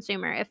to a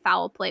consumer if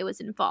foul play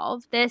was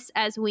involved. This,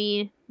 as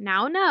we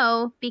now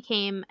know,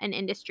 became an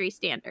industry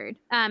standard.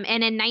 And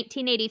in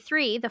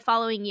 1983, the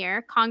following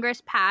year,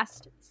 Congress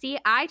passed... See,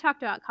 I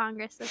talked about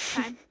Congress this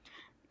time.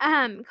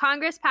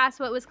 Congress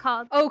passed what was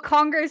called... Oh,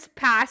 Congress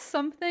passed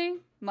something?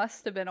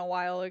 Must have been a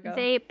while ago.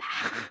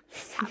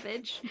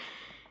 Savage.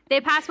 They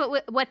passed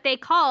what they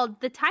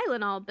called the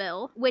Tylenol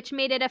bill, which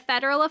made it a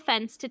federal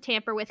offense to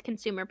tamper with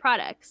consumer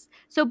products.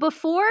 So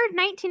before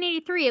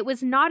 1983, it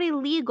was not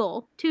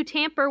illegal to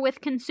tamper with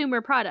consumer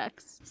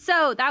products.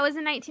 So that was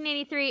in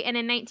 1983, and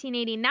in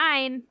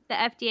 1989, the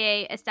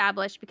FDA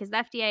established, because the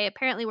FDA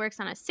apparently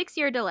works on a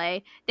 6-year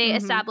delay, they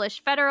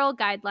established federal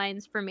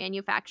guidelines for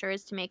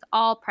manufacturers to make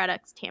all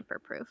products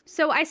tamper-proof.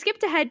 So I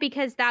skipped ahead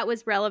because that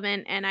was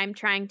relevant, and I'm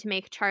trying to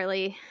make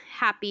Charlie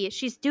happy.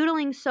 She's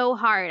doodling so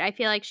hard. I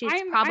feel like she's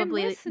probably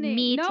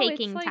me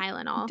taking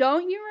Tylenol.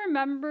 Don't you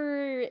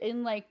remember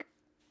in like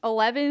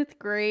 11th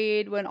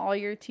grade when all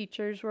your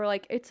teachers were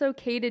like, it's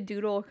okay to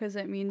doodle because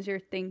it means you're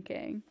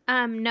thinking?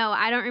 No,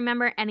 I don't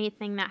remember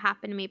anything that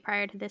happened to me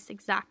prior to this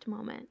exact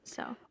moment.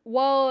 So,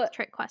 well,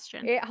 trick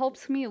question. It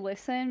helps me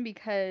listen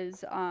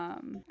because I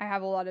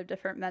have a lot of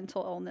different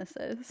mental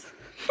illnesses.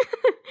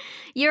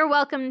 You're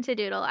welcome to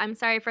doodle. I'm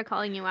sorry for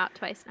calling you out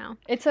twice now.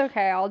 It's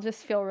okay. I'll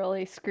just feel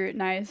really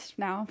scrutinized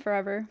now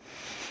forever.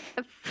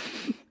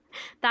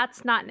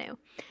 That's not new.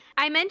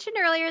 I mentioned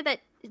earlier that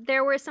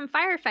there were some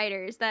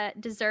firefighters that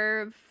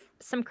deserve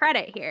some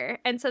credit here.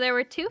 And so there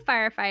were 2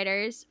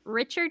 firefighters,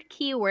 Richard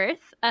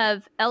Keyworth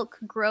of Elk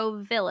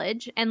Grove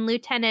Village and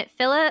Lieutenant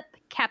Philip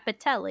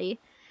Capitelli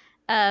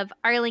of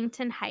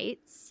Arlington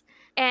Heights.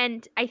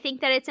 And I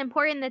think that it's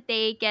important that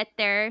they get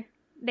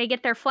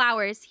their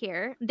flowers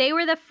here. They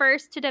were the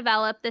first to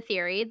develop the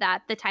theory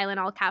that the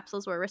Tylenol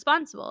capsules were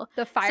responsible.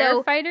 The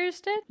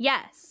firefighters did?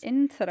 Yes.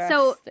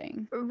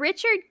 Interesting. So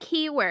Richard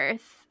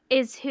Keyworth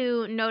is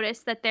who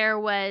noticed that there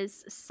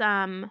was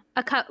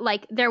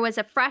there was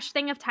a fresh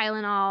thing of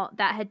Tylenol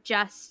that had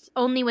just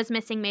only was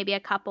missing maybe a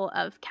couple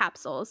of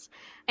capsules.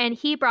 And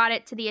he brought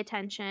it to the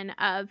attention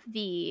of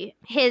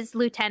his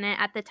lieutenant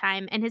at the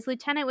time. And his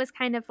lieutenant was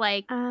kind of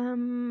like,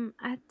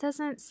 that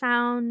doesn't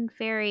sound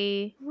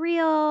very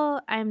real.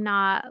 I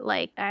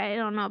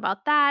don't know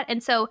about that.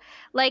 And so,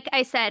 like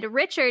I said,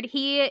 Richard,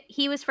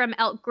 he was from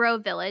Elk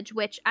Grove Village,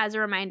 which, as a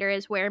reminder,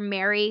 is where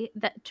Mary,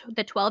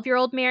 the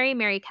 12-year-old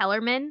Mary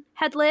Kellerman,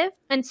 had lived.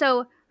 And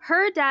so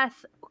her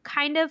death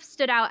kind of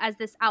stood out as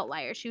this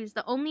outlier. She was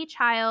the only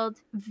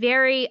child,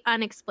 very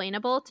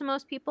unexplainable to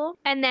most people.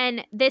 And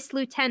then this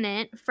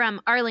lieutenant from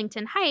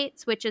Arlington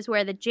Heights, which is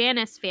where the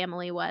Janus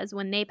family was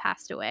when they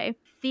passed away,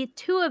 the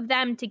 2 of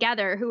them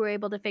together who were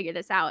able to figure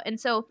this out. And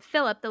so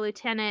Philip, the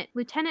Lieutenant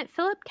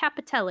Philip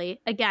Capitelli,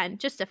 again,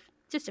 just a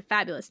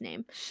fabulous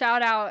name.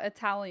 Shout out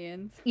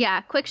Italians. Yeah,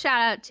 quick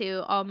shout out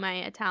to all my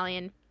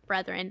Italian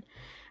brethren.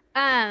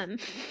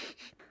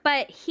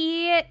 But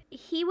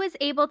he was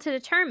able to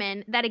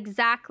determine that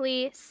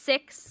exactly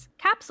 6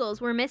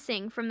 capsules were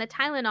missing from the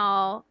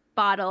Tylenol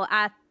bottle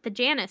at the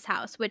Janus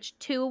house, which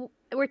 2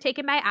 were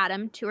taken by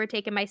Adam, 2 were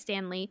taken by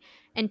Stanley,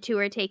 and 2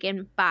 were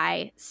taken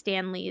by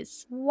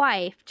Stanley's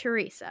wife,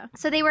 Teresa.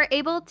 So they were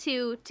able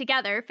to,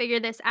 together, figure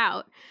this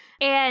out.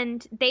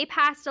 And they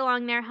passed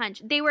along their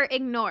hunch. They were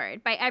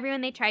ignored by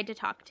everyone they tried to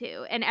talk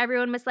to. And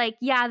everyone was like,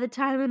 yeah, the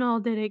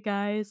Tylenol did it,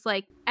 guys.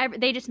 Like,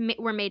 they just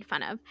were made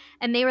fun of.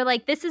 And they were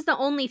like, this is the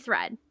only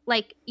thread.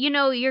 Like,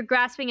 you're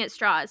grasping at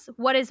straws.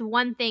 What is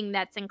one thing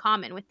that's in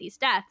common with these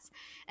deaths?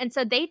 And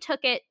so they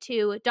took it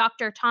to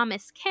Dr.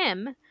 Thomas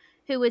Kim,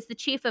 who was the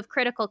chief of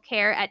critical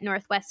care at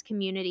Northwest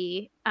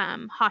Community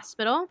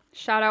Hospital.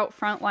 Shout out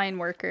frontline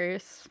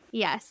workers.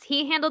 Yes,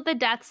 he handled the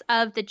deaths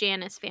of the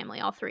Janus family,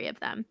 all 3 of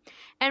them.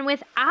 And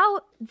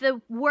without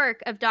the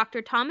work of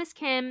Dr. Thomas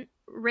Kim,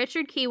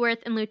 Richard Keyworth,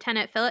 and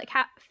Lieutenant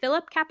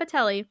Philip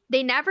Capitelli,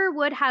 they never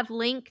would have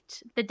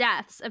linked the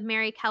deaths of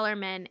Mary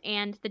Kellerman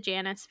and the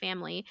Janus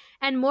family,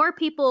 and more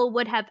people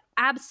would have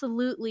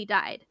absolutely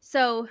died.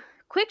 So,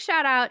 quick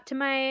shout out to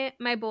my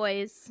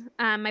boys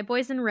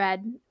in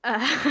red,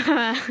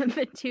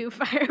 the 2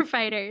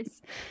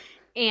 firefighters,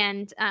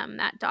 and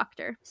that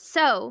doctor.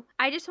 So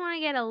I just want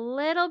to get a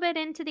little bit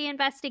into the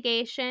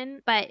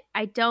investigation, but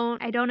I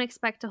don't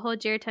expect to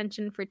hold your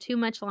attention for too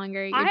much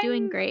longer. You're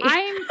doing great.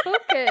 I'm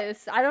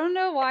focused. I don't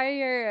know why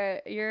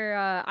you're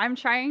I'm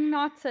trying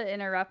not to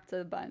interrupt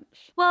a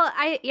bunch. Well,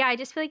 I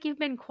just feel like you've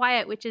been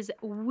quiet, which is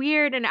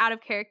weird and out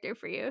of character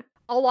for you.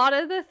 A lot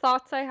of the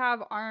thoughts I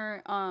have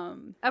aren't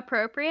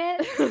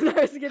appropriate. I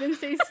was gonna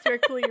say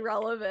strictly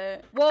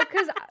relevant. Well,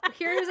 because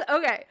here's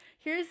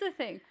the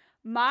thing.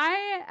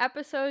 My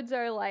episodes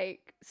are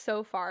like,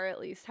 so far at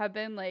least, have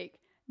been like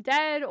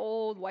dead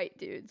old white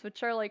dudes,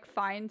 which are like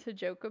fine to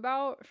joke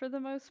about for the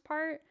most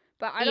part.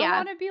 But I don't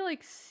want to be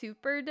like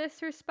super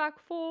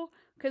disrespectful,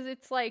 because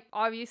it's like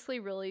obviously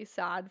really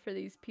sad for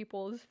these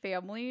people's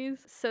families.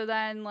 So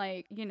then,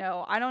 like,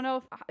 I don't know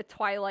if a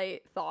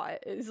Twilight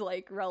thought is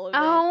like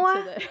relevant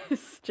to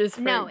this.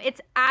 No,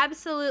 it's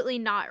absolutely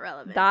not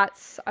relevant.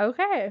 That's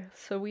okay.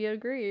 So we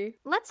agree.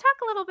 Let's talk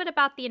a little bit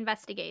about the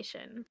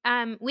investigation.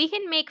 We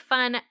can make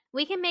fun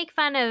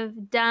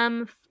of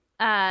dumb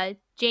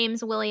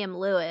James William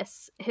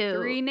Lewis, who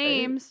 3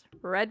 names,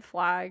 red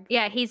flag.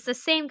 Yeah, he's the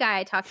same guy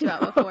I talked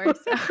about before.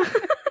 So.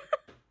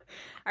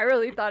 I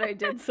really thought I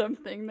did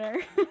something there.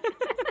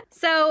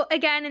 So,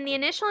 again, in the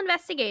initial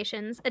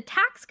investigations, a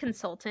tax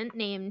consultant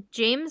named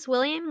James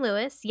William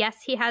Lewis,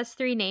 yes, he has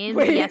 3 names,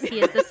 yes, he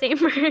is the same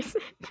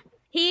person.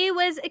 He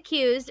was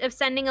accused of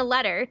sending a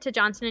letter to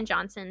Johnson &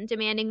 Johnson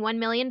demanding $1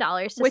 million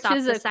to stop the cyanide.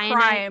 Which is a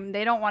crime.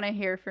 They don't want to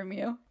hear from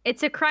you.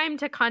 It's a crime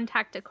to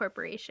contact a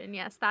corporation.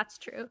 Yes, that's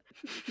true.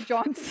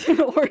 Johnson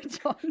or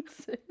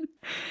Johnson.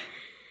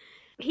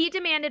 He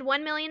demanded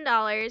 $1 million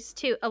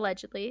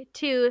allegedly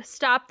to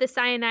stop the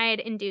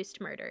cyanide-induced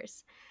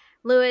murders.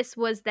 Lewis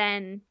was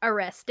then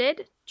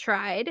arrested,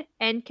 tried,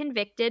 and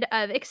convicted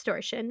of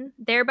extortion,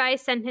 thereby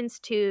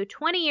sentenced to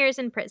 20 years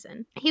in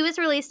prison. He was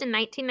released in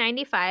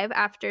 1995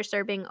 after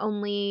serving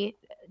only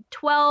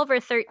 12 or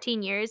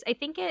 13 years. I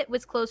think it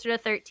was closer to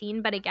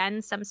 13, but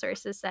again, some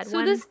sources said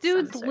so this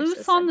dude's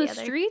loose on the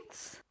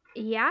streets?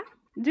 Yeah.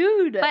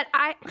 Dude. But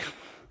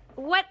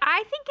what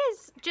I think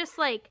is just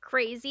like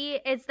crazy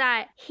is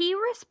that he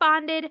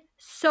responded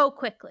so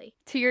quickly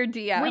to your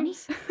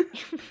DMs.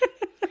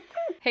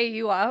 Hey,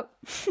 you up?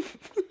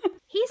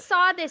 He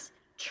saw this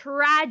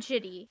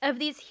tragedy of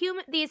these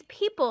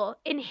people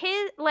in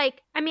his,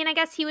 like, I mean, I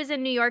guess he was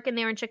in New York and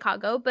they were in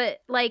Chicago, but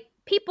like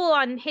people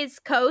on his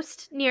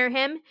coast near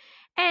him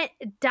and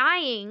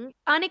dying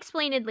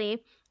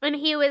unexplainedly. And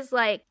he was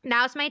like,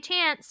 now's my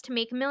chance to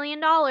make $1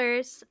 million.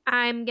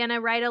 I'm going to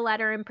write a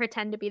letter and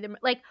pretend to be the...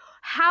 Like,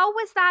 how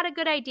was that a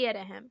good idea to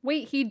him?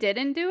 Wait, he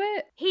didn't do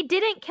it? He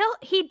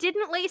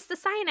didn't lace the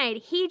cyanide.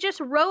 He just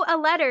wrote a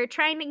letter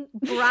trying to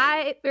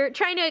bribe or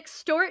trying to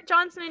extort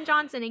Johnson &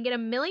 Johnson and get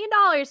 $1 million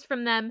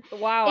from them.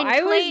 Wow,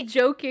 I was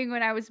joking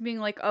when I was being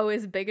like, oh,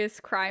 his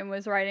biggest crime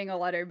was writing a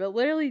letter. But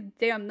literally,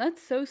 damn,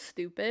 that's so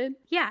stupid.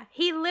 Yeah,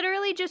 he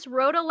literally just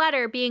wrote a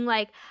letter being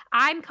like,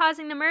 I'm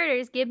causing the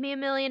murders. Give me $1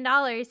 million.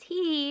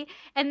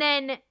 And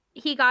then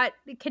he got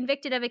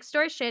convicted of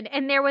extortion,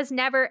 and there was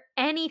never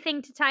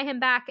anything to tie him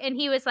back. And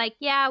he was like,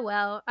 yeah,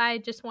 well, I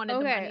just wanted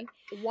the money.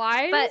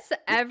 Why does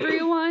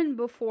everyone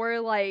before,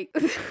 like,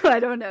 I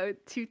don't know,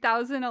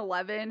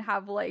 2011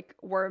 have, like,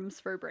 worms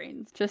for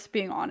brains? Just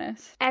being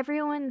honest.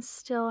 Everyone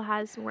still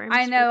has worms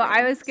I know, for brains.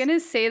 I was gonna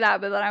say that,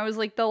 but then I was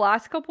like, the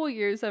last couple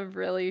years have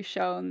really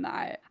shown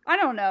that, I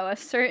don't know, a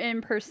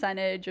certain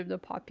percentage of the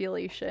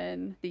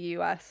population, the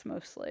US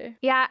mostly.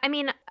 Yeah, I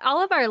mean,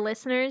 all of our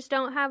listeners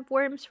don't have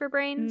worms for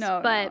brains,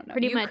 but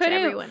pretty much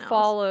everyone else. You couldn't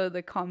follow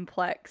the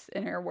complex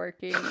inner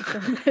workings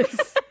of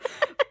this.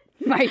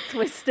 My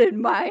twisted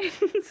mind.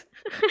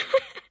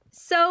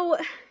 So,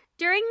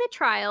 during the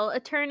trial,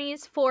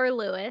 attorneys for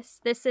Lewis,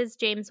 this is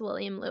James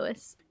William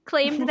Lewis,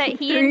 claimed that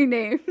he... 3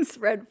 names,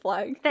 red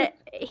flag. That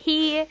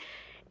he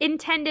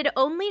intended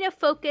only to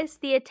focus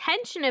the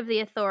attention of the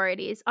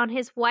authorities on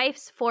his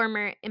wife's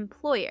former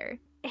employer.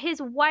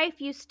 his wife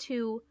used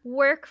to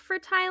work for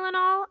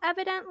Tylenol,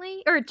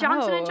 evidently, or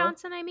Johnson and Oh.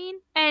 Johnson, I mean.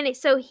 And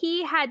so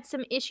he had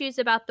some issues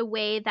about the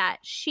way that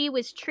she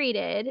was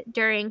treated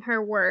during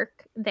her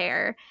work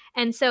there.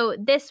 And so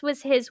this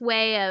was his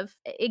way of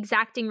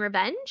exacting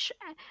revenge.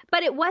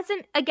 But it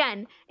wasn't,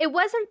 again, it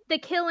wasn't the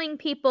killing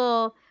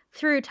people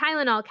through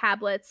Tylenol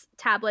tablets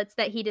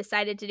that he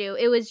decided to do.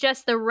 It was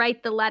just the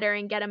write the letter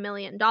and get $1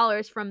 million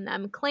from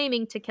them,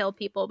 claiming to kill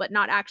people but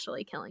not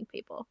actually killing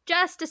people,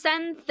 just to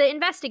send the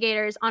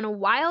investigators on a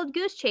wild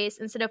goose chase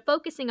instead of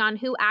focusing on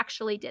who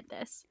actually did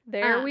this.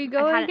 There we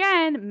go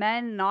again,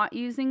 men not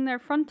using their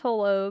frontal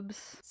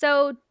lobes.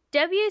 So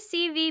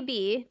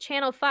WCVB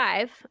Channel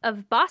 5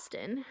 of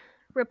Boston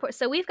report.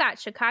 So we've got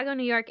Chicago,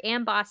 New York,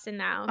 and Boston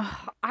now.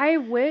 I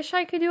wish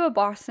I could do a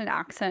Boston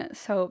accent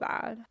so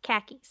bad.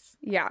 Khakis.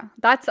 Yeah,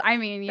 that's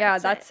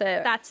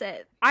it. That's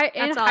it.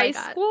 In high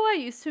school, I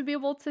used to be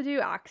able to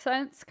do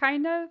accents,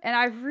 kind of, and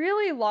I've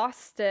really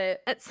lost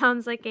it. That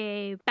sounds like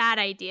a bad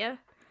idea.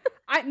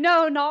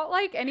 No, not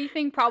like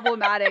anything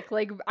problematic.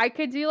 Like, I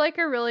could do like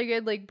a really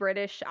good like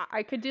British,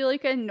 I could do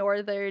like a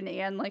northern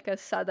and like a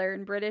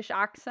southern British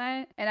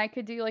accent, and I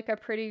could do like a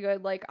pretty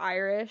good like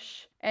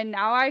Irish, and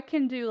now I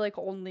can do like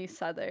only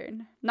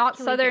southern. Not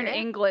southern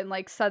England,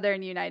 like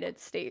southern United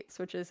States,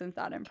 which isn't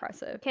that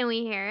impressive. Can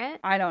we hear it?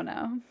 I don't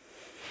know.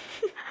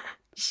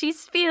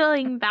 She's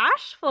feeling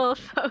bashful,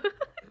 folks.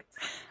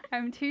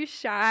 I'm too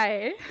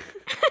shy.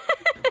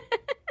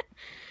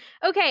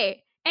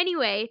 Okay,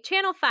 anyway,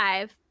 Channel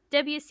 5,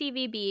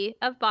 WCVB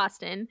of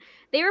Boston,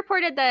 they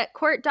reported that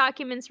court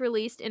documents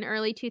released in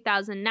early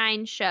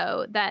 2009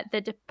 show that the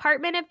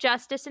Department of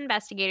Justice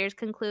investigators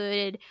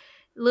concluded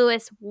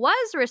Lewis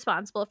was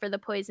responsible for the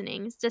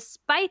poisonings,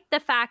 despite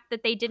the fact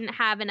that they didn't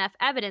have enough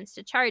evidence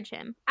to charge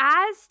him.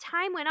 As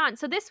time went on,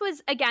 so this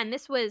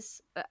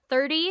was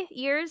 30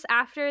 years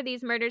after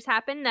these murders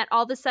happened, that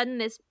all of a sudden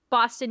this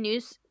Boston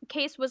news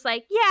case was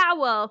like, yeah,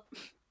 well,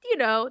 you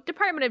know,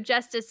 Department of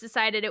Justice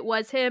decided it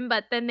was him,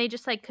 but then they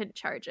just like couldn't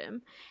charge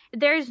him.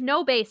 There's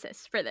no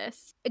basis for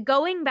this.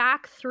 Going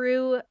back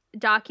through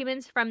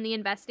documents from the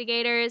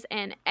investigators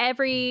and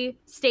every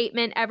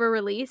statement ever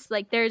released,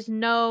 like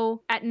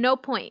at no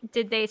point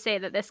did they say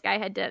that this guy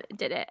had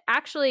did it.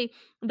 Actually,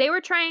 they were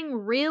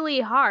trying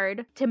really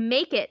hard to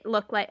make it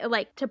look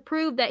like to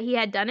prove that he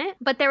had done it,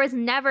 but there was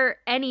never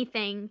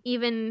anything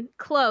even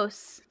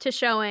close to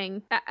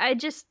showing.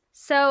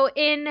 So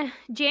in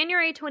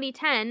January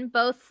 2010,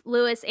 both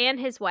Lewis and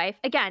his wife,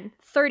 again,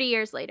 30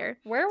 years later,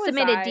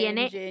 submitted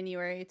DNA. In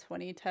January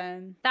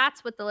 2010?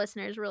 That's what the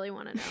listeners really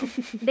want to know.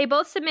 They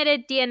both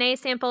submitted DNA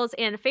samples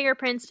and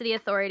fingerprints to the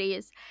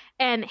authorities.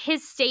 And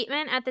his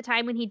statement at the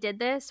time when he did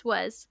this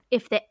was,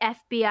 if the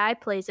FBI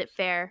plays it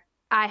fair,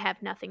 I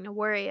have nothing to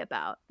worry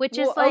about. Which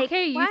is like,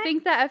 okay, what? You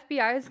think the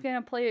FBI is going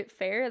to play it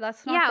fair?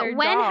 That's not their job.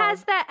 When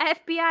has the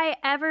FBI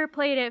ever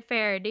played it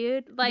fair,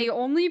 dude? Like, the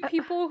only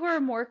people who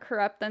are more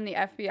corrupt than the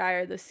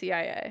FBI are the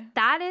CIA.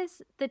 That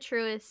is the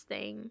truest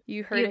thing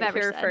you heard it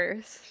here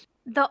first.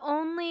 The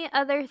only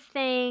other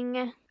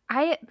thing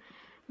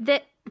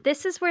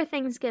this is where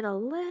things get a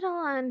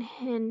little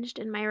unhinged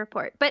in my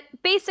report. But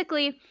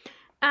basically,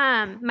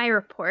 my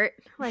report,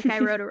 like I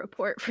wrote a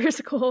report for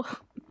school.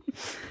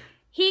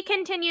 He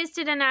continues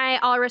to deny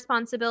all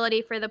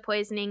responsibility for the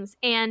poisonings,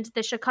 and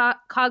the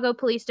Chicago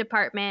Police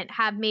Department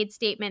have made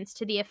statements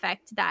to the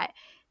effect that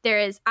there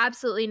is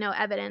absolutely no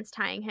evidence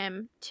tying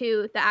him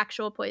to the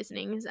actual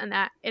poisonings, and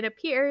that it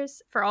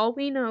appears, for all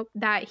we know,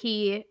 that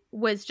he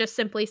was just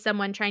simply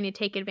someone trying to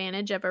take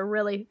advantage of a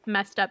really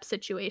messed up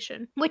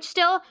situation. Which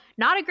still,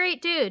 not a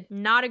great dude,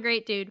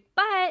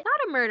 but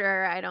not a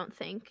murderer, I don't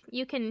think.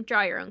 You can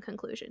draw your own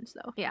conclusions,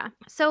 though. Yeah.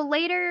 So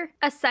later,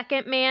 a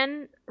second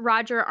man,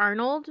 Roger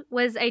Arnold,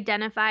 was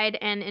identified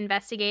and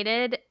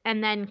investigated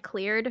and then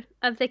cleared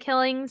of the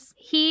killings.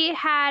 He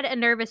had a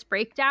nervous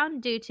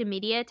breakdown due to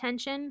media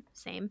attention.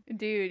 Same.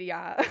 Dude,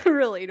 yeah.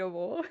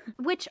 Relatable.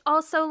 Which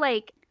also,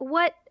 like,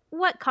 what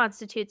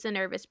constitutes a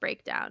nervous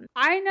breakdown?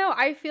 I know.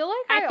 I feel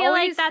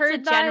like that's a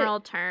general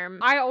term.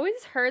 I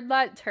always heard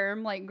that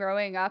term like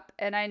growing up,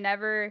 and I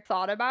never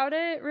thought about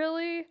it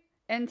really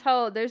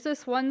until there's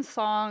this one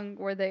song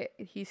where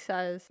he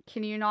says,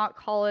 "Can you not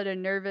call it a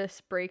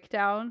nervous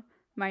breakdown?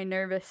 My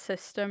nervous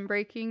system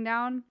breaking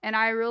down." And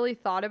I really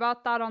thought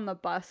about that on the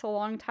bus a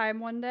long time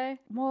one day.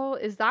 Well,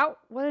 is that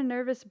what a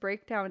nervous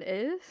breakdown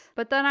is?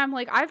 But then I'm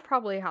like, I've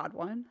probably had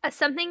one.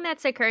 Something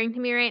that's occurring to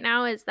me right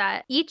now is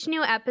that each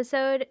new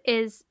episode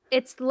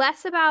it's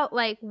less about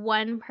like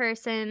one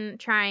person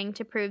trying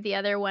to prove the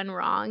other one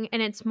wrong, and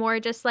it's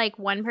more just like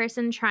one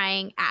person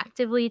trying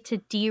actively to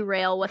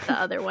derail what the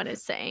other one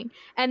is saying.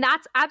 And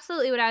that's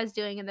absolutely what I was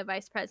doing in the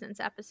Vice President's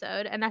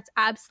episode, and that's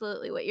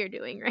absolutely what you're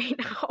doing right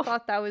now. I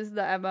thought that was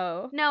the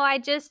MO. No,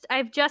 I've just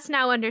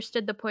now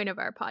understood the point of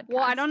our podcast.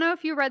 Well, I don't know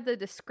if you read the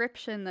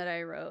description that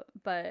I wrote,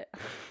 but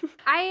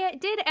I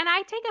did, and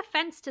I take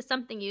offense to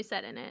something you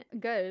said in it.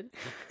 Good.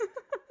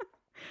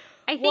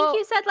 I think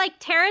you said like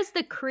Tara's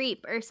the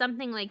creep or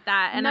something like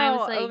that. And I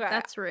was like,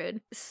 that's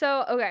rude.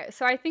 So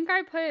I think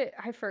I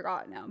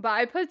forgot now, but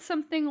I put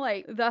something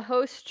like the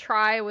hosts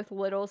try with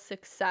little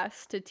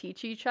success to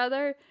teach each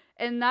other.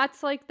 And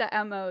that's like the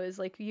MO is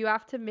like,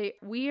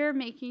 we are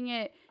making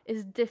it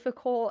as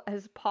difficult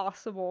as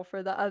possible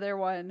for the other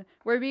one.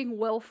 We're being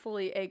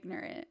willfully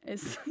ignorant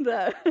is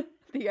the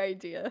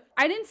idea.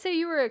 I didn't say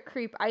you were a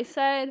creep. I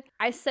said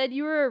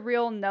you were a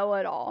real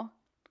know-it-all.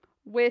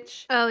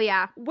 Which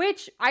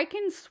I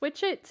can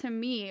switch it to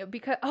me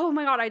because, oh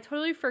my god, I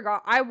totally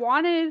forgot.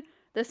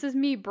 This is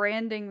me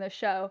branding the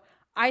show.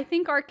 I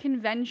think our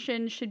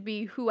convention should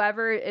be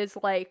whoever is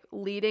like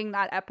leading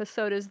that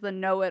episode is the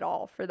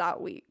know-it-all for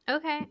that week.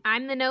 Okay,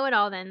 I'm the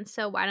know-it-all then,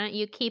 so why don't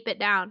you keep it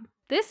down?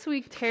 This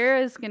week,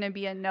 Tara is going to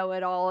be a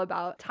know-it-all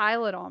about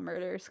Tylenol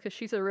murders because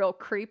she's a real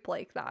creep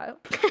like that.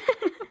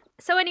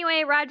 So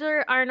anyway,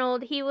 Roger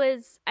Arnold, he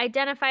was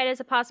identified as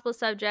a possible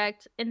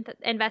subject,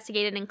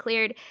 investigated and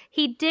cleared.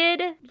 He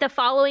did the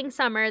following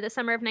summer, the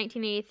summer of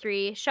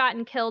 1983, shot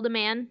and killed a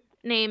man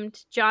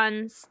named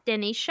John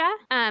Stanisha.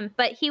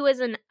 But he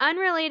was an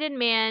unrelated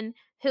man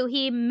who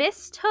he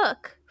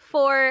mistook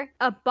for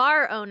a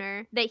bar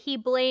owner that he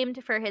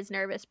blamed for his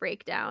nervous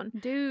breakdown.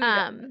 Dude,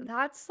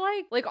 that's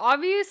like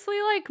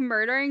obviously like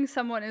murdering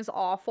someone is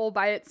awful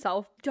by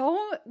itself.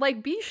 Don't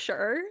like be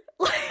sure.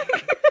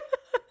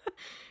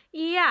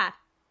 Yeah.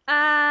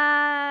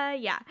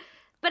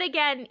 But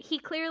again, he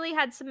clearly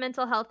had some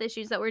mental health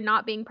issues that were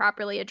not being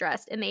properly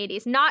addressed in the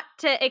 80s. Not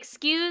to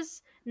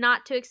excuse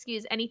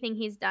anything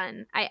he's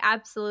done. I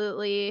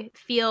absolutely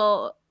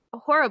feel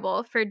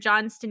horrible for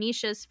John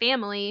Stanisha's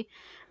family.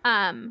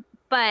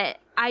 But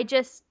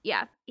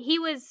he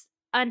was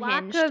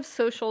unhinged. Lack of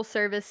social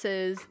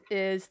services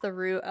is the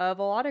root of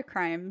a lot of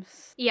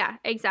crimes. Yeah,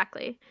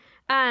 exactly.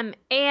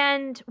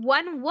 And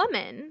one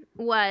woman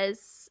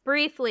was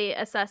briefly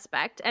a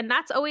suspect, and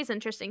that's always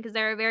interesting because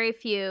there are very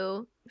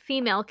few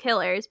female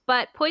killers,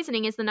 but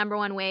poisoning is the number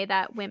one way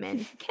that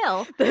women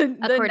kill. the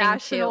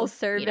National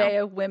Survey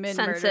of Women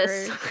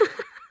census. Murderers.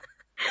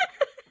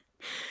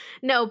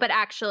 No, but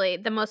actually,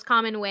 the most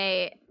common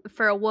way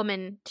for a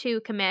woman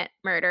to commit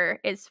murder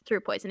is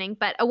through poisoning.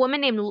 But a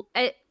woman named...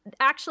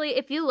 Actually,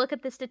 if you look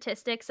at the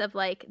statistics of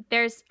I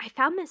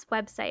found this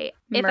website.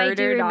 If I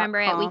do remember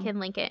it, we can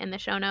link it in the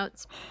show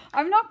notes.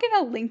 I'm not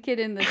going to link it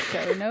in the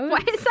show notes.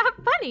 Why is that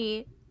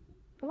funny?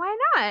 Why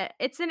not?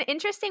 It's an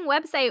interesting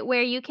website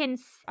where you can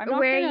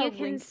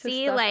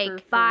see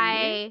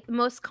by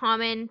most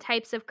common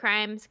types of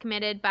crimes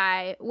committed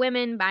by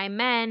women, by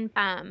men,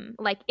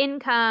 like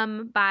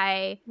income,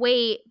 by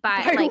weight,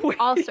 by weight.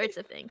 All sorts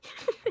of things.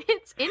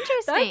 It's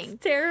interesting.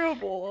 That's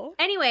terrible.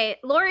 Anyway,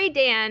 Lori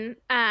Dan,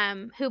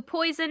 who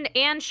poisoned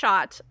and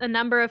shot a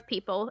number of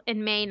people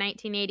in May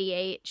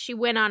 1988, she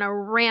went on a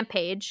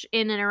rampage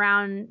in and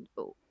around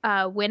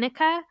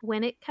Winnetka,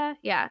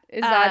 yeah.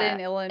 Is that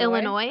in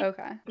Illinois?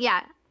 Okay.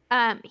 Yeah.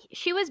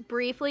 She was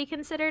briefly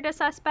considered a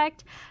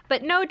suspect,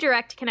 but no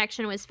direct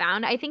connection was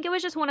found. I think it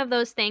was just one of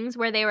those things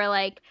where they were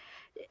like,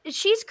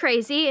 she's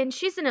crazy and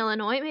she's in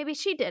Illinois, maybe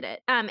she did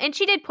it. And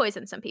she did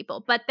poison some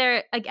people, but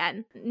there,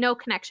 again, no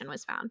connection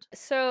was found.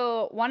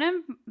 So one of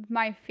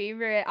my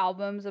favorite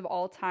albums of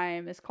all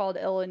time is called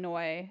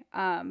Illinois,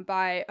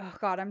 by, oh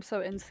God, I'm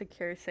so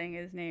insecure saying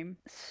his name.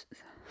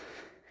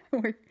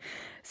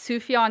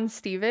 Sufjan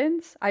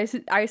Stevens.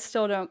 I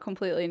still don't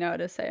completely know how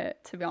to say it,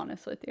 to be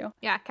honest with you.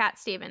 Yeah, Cat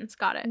Stevens.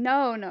 Got it.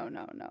 No.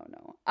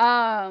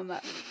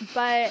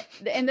 But,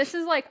 and this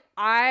is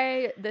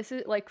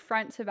like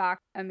front to back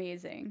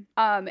amazing.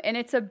 And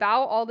it's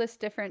about all this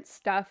different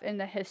stuff in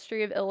the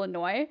history of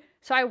Illinois.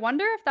 So I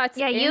wonder if that's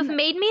you've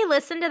made me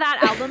listen to that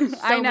album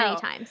so many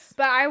times.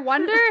 But I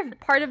wonder if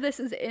part of this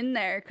is in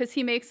there because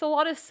he makes a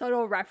lot of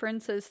subtle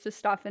references to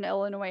stuff in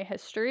Illinois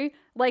history.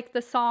 Like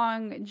the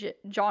song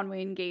John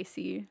Wayne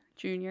Gacy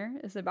Jr.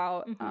 is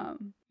about.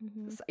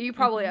 You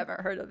probably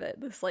haven't heard of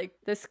it.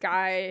 This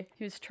guy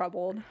who's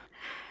troubled.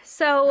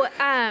 So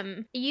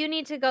you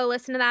need to go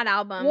listen to that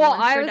album. Well,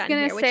 I was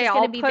gonna say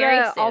I'll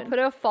put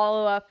a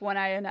follow up when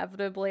I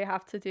inevitably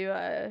have to do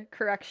a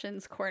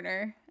corrections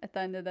corner at the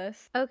end of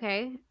this.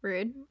 Okay,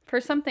 rude. For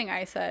something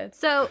I said.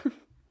 So.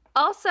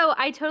 Also,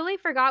 I totally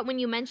forgot when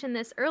you mentioned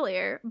this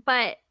earlier,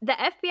 but the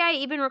FBI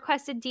even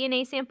requested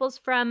DNA samples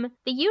from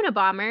the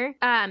Unabomber.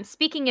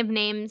 Speaking of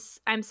names,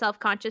 I'm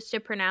self-conscious to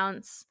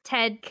pronounce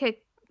Ted Kaczynski.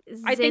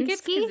 I think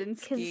it's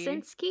Kaczynski.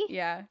 Kaczynski?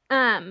 Yeah.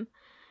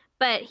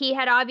 But he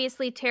had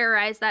obviously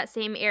terrorized that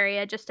same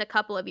area just a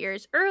couple of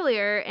years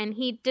earlier, and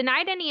he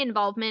denied any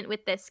involvement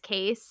with this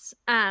case,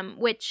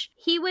 which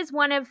he was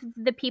one of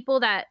the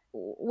people that,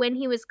 when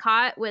he was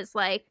caught, was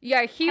like...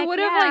 Yeah, he would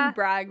have,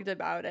 bragged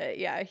about it.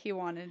 Yeah, he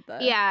wanted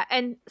that. Yeah,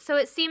 and so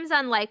it seems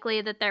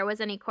unlikely that there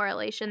was any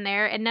correlation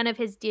there, and none of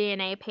his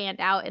DNA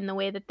panned out in the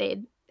way that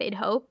they'd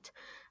hoped.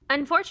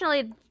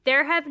 Unfortunately,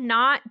 there have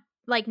not...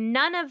 like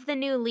none of the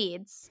new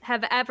leads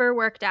have ever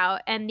worked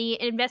out, and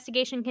the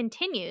investigation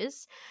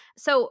continues.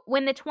 So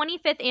when the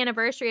 25th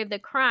anniversary of the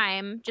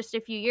crime just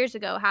a few years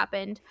ago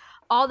happened,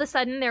 all of a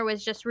sudden there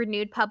was just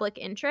renewed public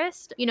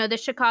interest. You know, the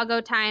Chicago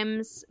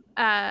Times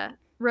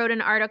wrote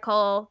an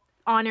article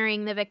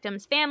honoring the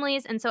victims'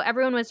 families, and so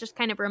everyone was just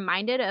kind of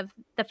reminded of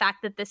the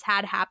fact that this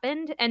had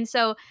happened. And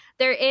so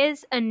there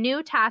is a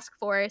new task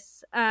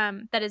force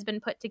that has been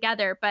put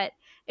together, but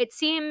it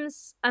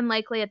seems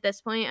unlikely at this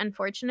point,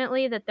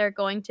 unfortunately, that they're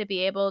going to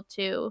be able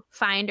to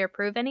find or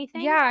prove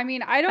anything. Yeah, I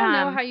mean, I don't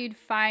know how you'd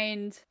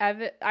find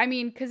I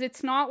mean, because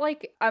it's not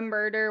like a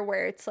murder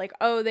where it's like,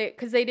 oh,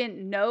 because they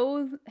didn't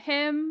know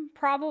him,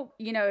 probably,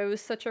 you know, it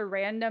was such a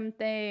random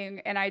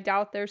thing, and I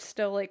doubt there's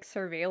still like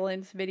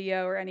surveillance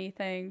video or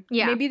anything.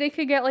 Yeah. Maybe they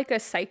could get like a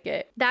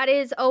psychic. That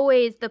is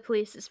always the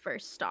police's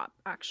first stop,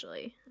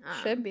 actually.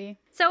 Should be.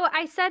 So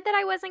I said that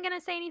I wasn't going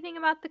to say anything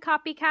about the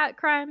copycat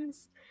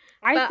crimes.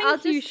 I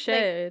think you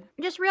should. Like,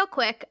 just real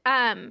quick,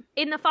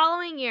 in the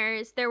following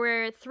years, there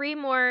were 3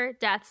 more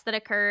deaths that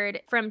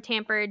occurred from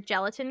tampered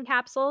gelatin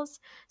capsules.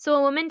 So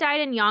a woman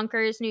died in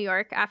Yonkers, New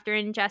York, after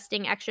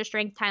ingesting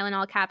extra-strength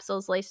Tylenol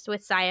capsules laced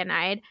with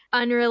cyanide,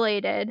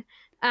 unrelated,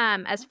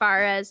 as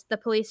far as the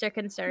police are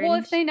concerned. Well,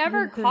 if they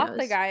never who caught knows?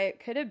 the guy,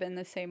 it could have been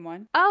the same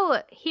one. Oh,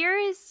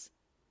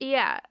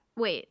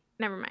 wait.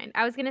 Never mind.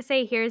 I was going to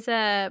say here's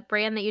a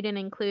brand that you didn't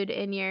include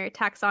in your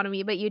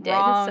taxonomy, but you did,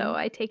 Wrong. So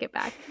I take it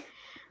back.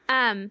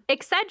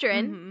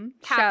 Excedrin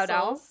Shout out.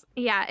 capsules.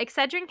 Yeah,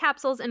 Excedrin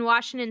capsules in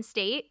Washington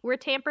State were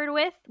tampered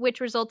with, which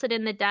resulted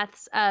in the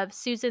deaths of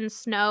Susan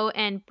Snow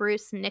and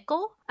Bruce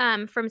Nickel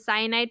from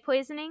cyanide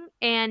poisoning,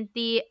 and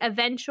the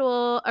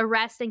eventual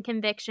arrest and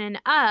conviction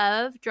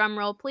of,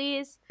 drumroll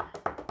please,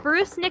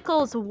 Bruce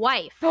Nickel's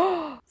wife,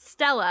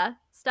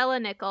 Stella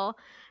Nickel,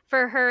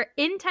 for her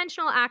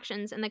intentional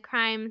actions in the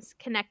crimes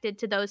connected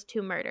to those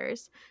 2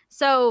 murders.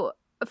 So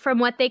from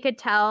what they could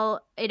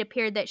tell, it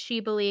appeared that she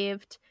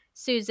believed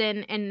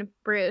Susan and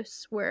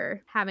Bruce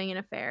were having an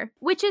affair,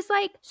 which is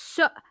like,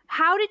 so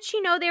how did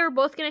she know they were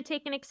both going to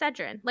take an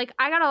Excedrin? Like,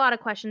 I got a lot of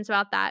questions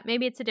about that.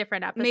 Maybe it's a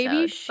different episode.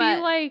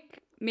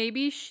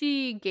 Maybe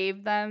she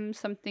gave them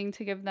something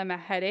to give them a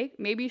headache.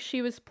 Maybe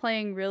she was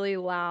playing really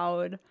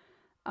loud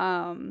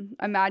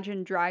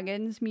Imagine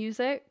Dragons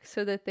music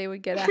so that they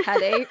would get a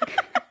headache.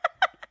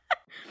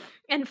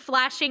 And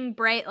flashing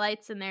bright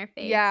lights in their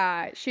face.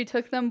 Yeah, she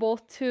took them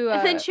both to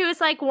and then she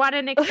was like, want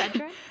an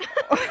Excedrin?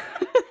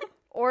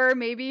 Or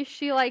maybe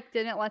she like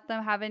didn't let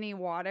them have any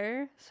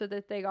water so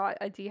that they got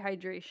a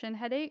dehydration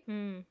headache.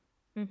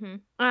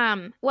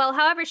 Well,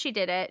 however she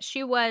did it,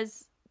 she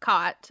was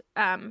caught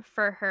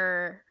for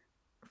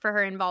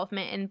her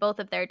involvement in both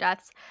of their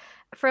deaths.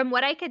 From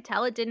what I could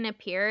tell, it didn't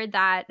appear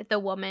that the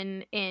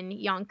woman in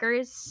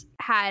Yonkers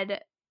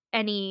had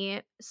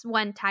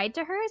anyone tied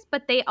to hers,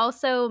 but they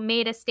also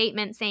made a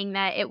statement saying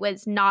that it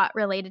was not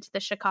related to the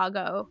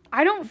Chicago.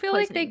 I don't feel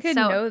like they poisoning.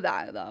 could know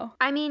that though.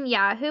 I mean,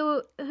 yeah,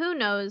 who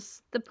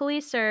knows? The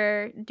police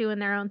are doing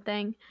their own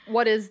thing.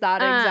 What is that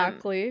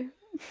exactly?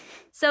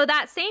 So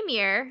that same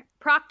year,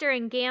 Procter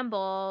 &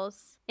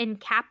 Gamble's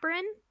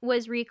Encaprin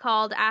was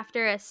recalled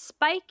after a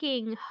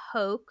spiking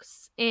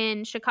hoax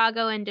in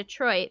Chicago and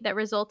Detroit that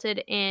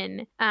resulted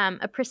in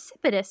a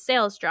precipitous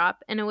sales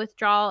drop and a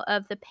withdrawal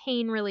of the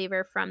pain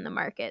reliever from the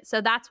market.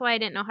 So that's why I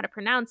didn't know how to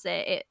pronounce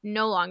it. It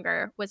no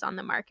longer was on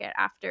the market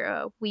after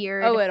a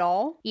weird... Oh, at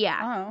all?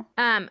 Yeah.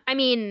 Oh. I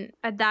mean,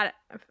 that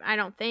I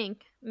don't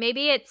think.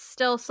 Maybe it's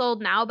still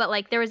sold now, but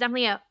like there was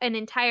definitely an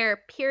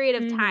entire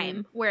period of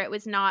time where it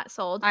was not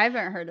sold. I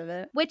haven't heard of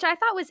it. Which I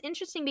thought was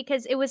interesting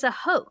because it was a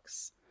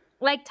hoax.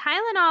 Like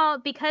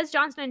Tylenol, because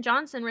Johnson &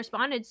 Johnson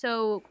responded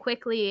so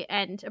quickly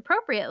and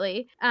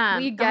appropriately.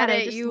 We get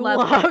it. You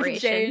love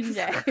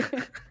J&J.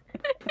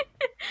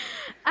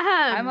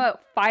 I'm a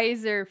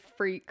Pfizer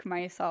freak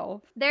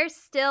myself. They're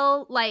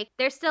still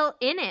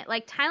in it.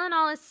 Like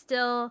Tylenol is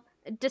still,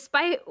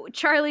 despite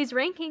Charlie's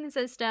ranking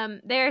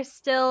system, they're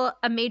still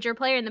a major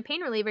player in the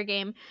pain reliever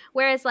game.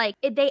 Whereas like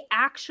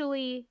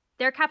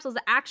their capsules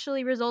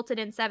actually resulted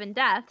in 7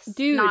 deaths.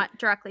 Dude, not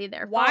directly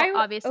their fault,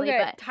 obviously,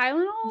 but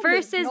Tylenol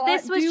versus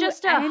this was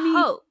just a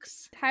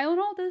hoax.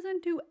 Tylenol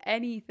doesn't do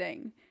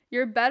anything.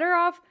 You're better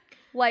off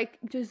like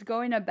just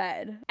going to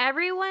bed.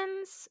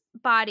 Everyone's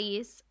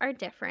bodies are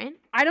different.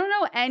 I don't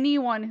know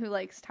anyone who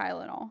likes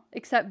Tylenol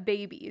except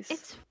babies.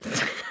 It's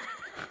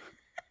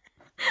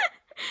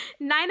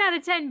 9 out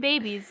of 10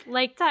 babies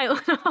like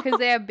Tylenol because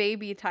they have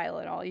baby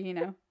Tylenol, you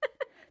know.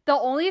 The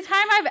only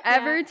time I've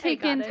ever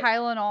taken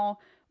Tylenol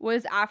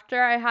was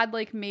after I had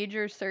like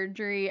major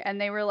surgery,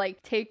 and they were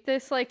like, take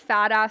this like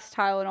fat ass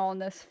Tylenol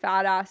and this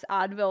fat ass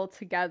Advil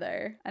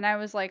together. And I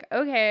was like,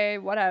 okay,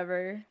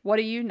 whatever. What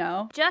do you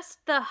know?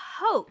 Just the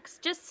hoax,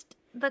 just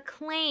the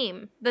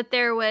claim that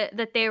there were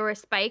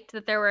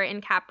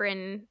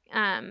Encaprin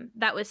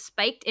that was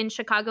spiked in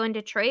Chicago and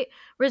Detroit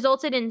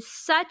resulted in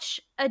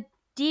such a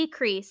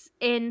decrease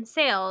in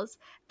sales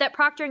that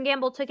Procter &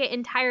 Gamble took it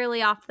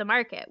entirely off the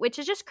market, which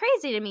is just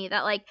crazy to me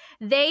that like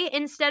they,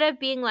 instead of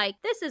being like,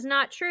 this is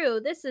not true,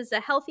 this is a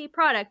healthy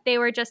product, they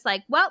were just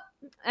like, well,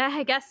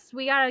 I guess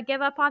we gotta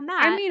give up on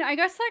that. I mean, I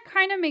guess that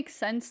kind of makes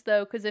sense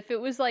though, because if it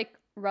was like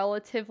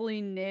relatively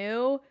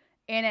new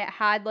and it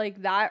had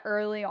like that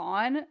early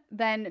on,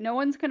 then no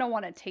one's gonna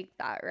want to take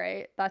that,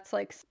 right?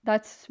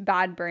 That's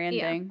bad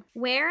branding. Yeah.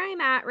 Where I'm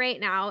at right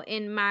now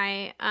in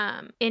my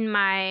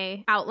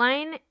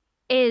outline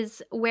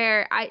is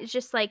where I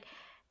just like,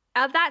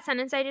 of that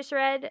sentence I just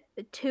read,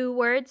 2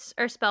 words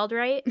are spelled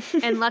right,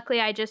 and luckily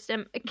I just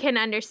can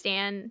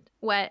understand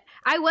what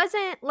I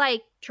wasn't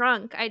like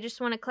drunk. I just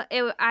want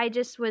to. I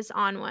just was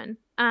on one.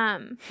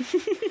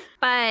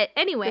 But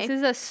anyway, this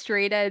is a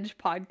straight edge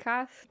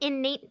podcast.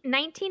 In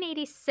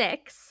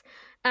 1986,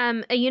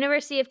 a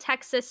University of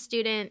Texas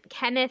student,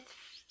 Kenneth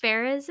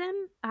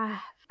Farazan,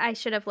 I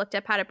should have looked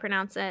up how to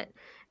pronounce it.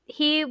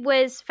 He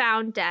was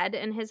found dead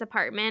in his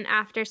apartment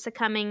after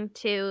succumbing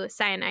to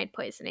cyanide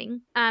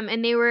poisoning.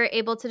 And they were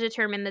able to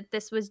determine that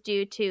this was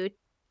due to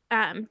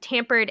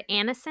tampered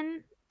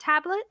Anacin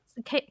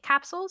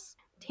capsules.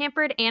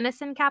 Tampered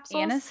Anacin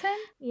capsules. Anacin?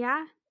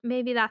 Yeah,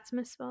 maybe that's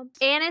misspelled.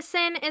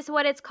 Anacin is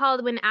what it's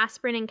called when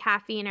aspirin and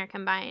caffeine are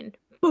combined.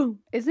 Boom.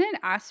 Isn't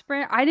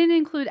aspirin? I didn't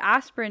include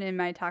aspirin in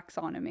my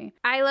taxonomy.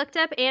 I looked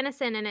up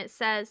Anacin and it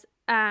says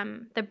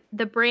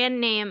the brand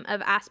name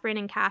of aspirin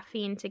and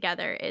caffeine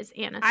together is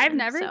Anacin. I've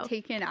never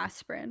taken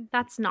aspirin.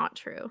 That's not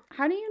true.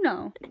 How do you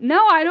know?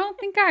 No, I don't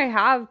think I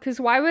have, because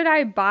why would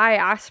I buy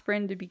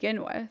aspirin to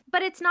begin with?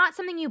 But it's not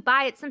something you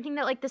buy. It's something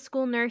that like the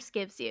school nurse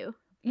gives you.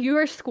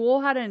 Your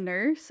school had a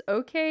nurse?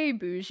 Okay,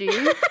 bougie.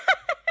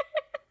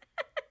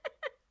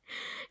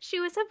 She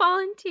was a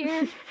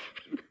volunteer.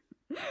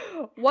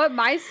 What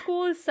my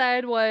school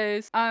said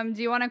was,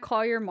 do you want to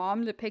call your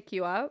mom to pick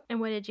you up? And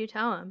what did you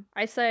tell him?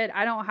 I said,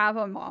 I don't have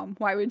a mom.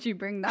 Why would you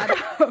bring that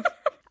up?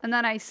 And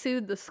then I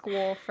sued the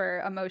school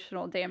for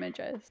emotional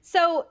damages.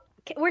 So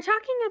we're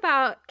talking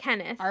about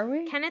Kenneth. Are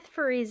we? Kenneth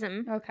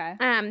Farazan. Okay.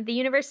 The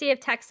University of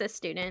Texas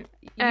student.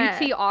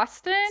 UT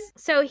Austin?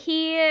 So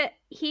he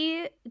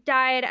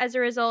died as a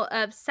result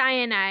of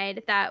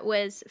cyanide that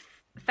was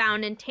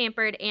found in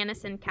tampered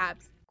Anacin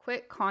caps.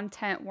 Quick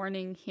content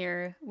warning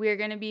here. We are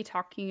going to be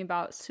talking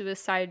about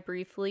suicide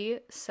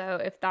briefly.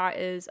 So if that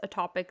is a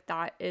topic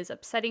that is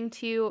upsetting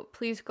to you,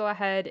 please go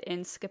ahead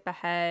and skip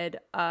ahead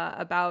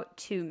about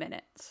 2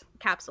 minutes.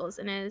 Capsules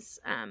in his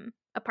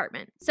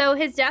apartment. So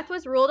his death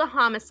was ruled a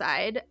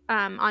homicide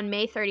on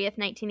May 30th,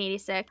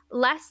 1986.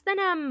 Less than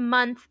a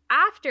month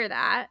after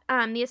that,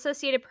 the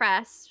Associated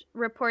Press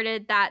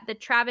reported that the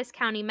Travis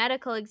County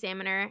Medical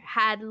Examiner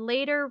had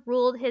later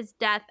ruled his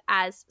death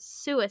as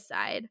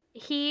suicide.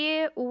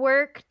 He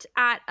worked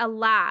at a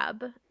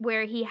lab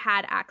where he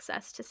had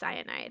access to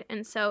cyanide,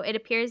 and so it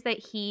appears that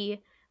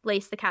he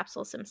laced the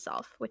capsules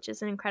himself, which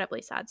is an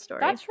incredibly sad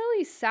story. That's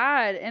really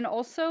sad. And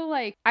also,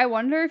 like, I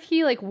wonder if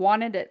he, like,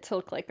 wanted it to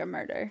look like a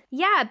murder.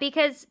 Yeah,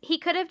 because he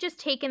could have just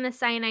taken the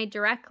cyanide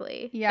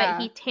directly. Yeah.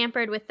 But he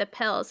tampered with the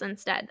pills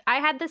instead. I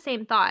had the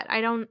same thought.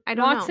 I don't know.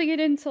 Not to get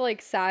into,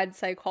 like, sad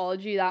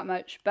psychology that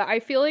much, but I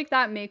feel like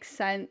that makes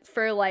sense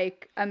for,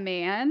 like, a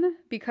man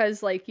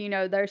because, like, you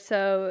know, they're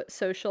so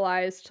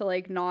socialized to,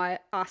 like,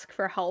 not ask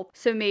for help.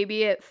 So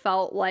maybe it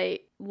felt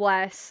like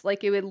less,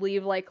 like, it would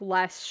leave, like,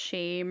 less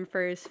shame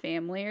for his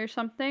family or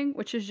something,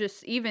 which is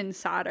just even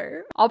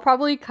sadder. I'll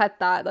probably cut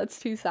that. That's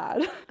too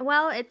sad.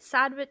 Well, it's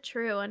sad but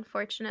true,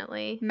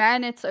 unfortunately.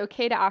 Men, it's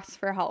okay to ask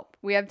for help.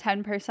 We have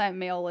 10%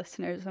 male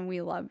listeners and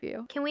we love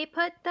you. Can we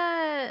put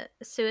the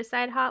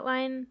suicide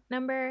hotline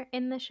number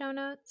in the show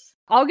notes?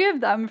 I'll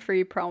give them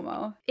free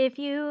promo. If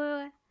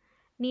you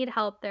need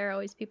help, there are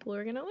always people who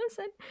are gonna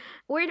listen.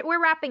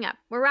 We're wrapping up.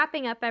 We're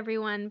wrapping up,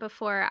 everyone,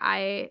 before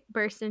I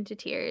burst into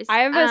tears. I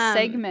have a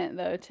segment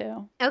though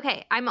too.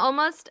 Okay, I'm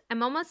almost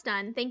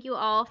done. Thank you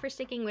all for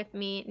sticking with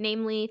me,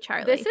 namely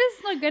Charlie. This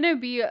is like gonna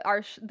be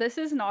this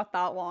is not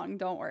that long,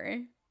 don't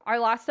worry. Our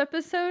last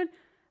episode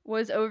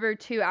was over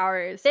 2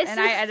 hours and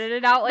I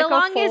edited out like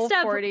a full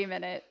 40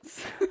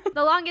 minutes.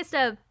 The longest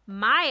of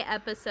my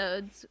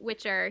episodes,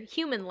 which are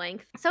human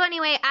length. So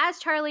anyway, as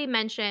Charlie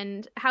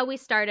mentioned, how we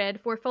started,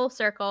 we're full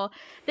circle.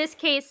 This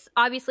case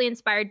obviously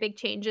inspired big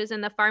changes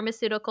in the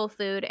pharmaceutical,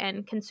 food,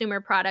 and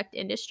consumer product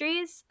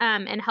industries,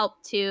 and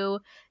helped to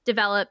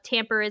develop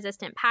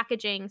tamper-resistant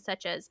packaging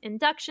such as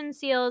induction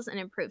seals and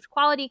improved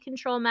quality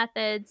control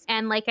methods.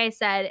 And like I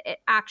said, it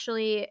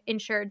actually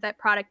ensured that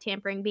product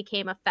tampering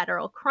became a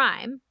federal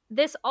crime.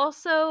 This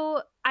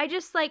also, I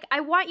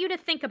want you to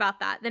think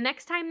about that. The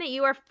next time that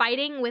you are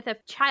fighting with a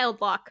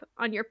child lock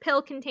on your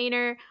pill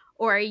container,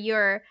 or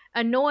you're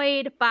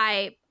annoyed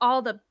by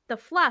all the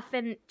fluff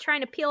and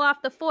trying to peel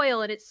off the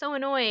foil and it's so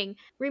annoying,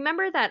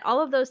 remember that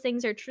all of those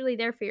things are truly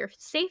there for your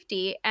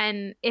safety.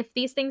 And if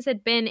these things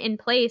had been in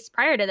place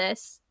prior to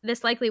this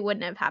likely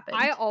wouldn't have happened.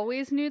 I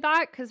always knew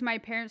that because my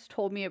parents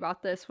told me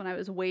about this when I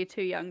was way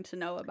too young to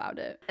know about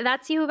it.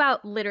 That's you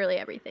about literally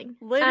everything.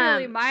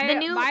 Literally,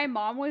 my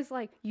mom was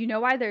like, you know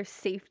why there's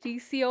safety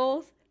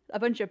seals? a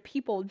bunch of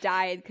people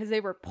died because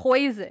they were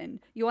poisoned.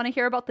 You want to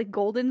hear about the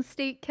Golden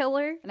State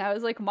Killer? And I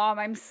was like, Mom,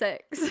 I'm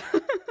 6.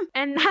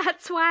 And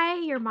that's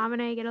why your mom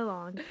and I get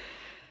along.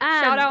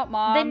 Shout out,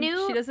 Mom.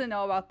 She doesn't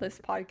know about this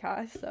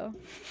podcast, so.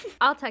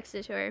 I'll text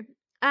it to her.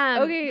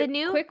 Okay,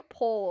 quick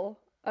poll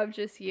of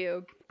just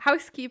you.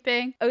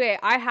 Housekeeping. Okay,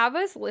 I have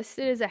us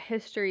listed as a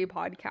history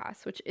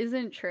podcast, which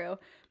isn't true.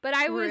 But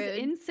I was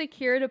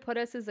insecure to put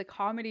us as a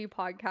comedy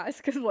podcast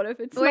because what if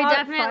it's not funny? We're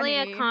definitely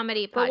a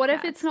comedy podcast. But what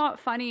if it's not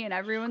funny and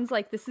everyone's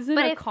like, this isn't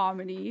a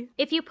comedy?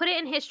 If you put it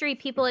in history,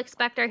 people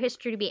expect our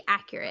history to be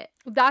accurate.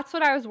 That's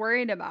what I was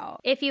worried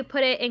about. If you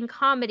put it in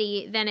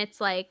comedy, then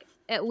it's like,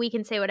 we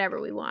can say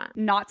whatever we want.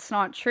 That's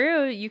not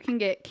true. You can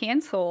get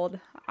canceled.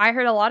 I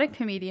heard a lot of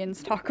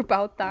comedians talk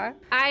about that.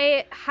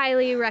 I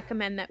highly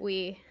recommend that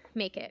we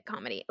make it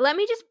comedy. Let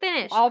me just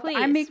finish, please.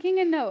 I'm making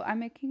a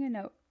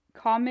note.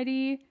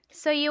 Comedy.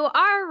 So you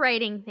are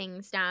writing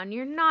things down.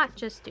 You're not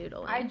just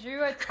doodling. I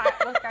drew a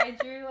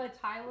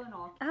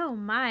Tylenol. Oh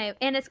my.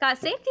 And it's got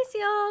safety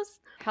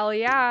seals. Hell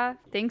yeah.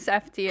 Thanks,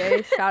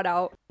 FDA. Shout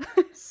out.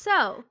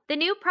 So the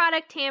new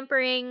product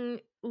tampering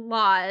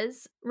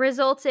laws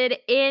resulted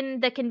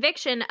in the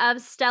conviction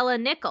of Stella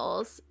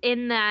Nichols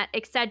in that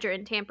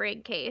Excedrin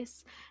tampering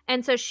case.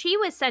 And so she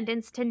was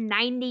sentenced to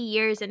 90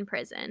 years in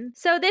prison.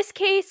 So this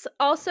case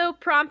also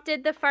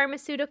prompted the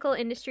pharmaceutical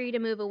industry to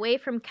move away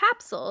from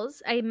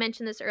capsules. I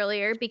mentioned this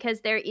earlier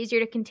because they're easier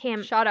to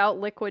contaminate. Shout out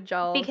liquid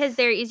gels. Because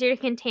they're easier to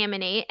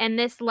contaminate. And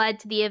this led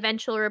to the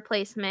eventual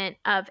replacement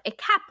of a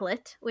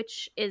caplet,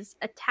 which is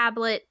a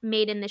tablet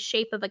made in the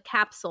shape of a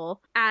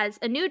capsule, as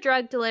a new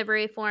drug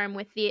delivery form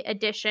with the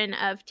addition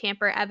of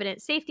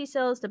tamper-evident safety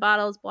seals to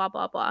bottles, blah,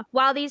 blah, blah.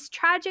 While these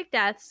tragic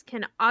deaths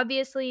can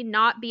obviously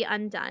not be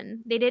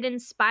undone, they did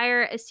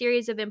inspire a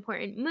series of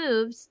important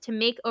moves to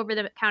make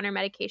over-the-counter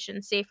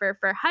medications safer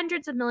for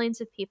hundreds of millions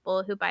of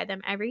people who buy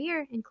them every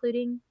year,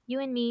 including you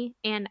and me,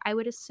 and I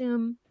would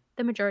assume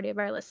the majority of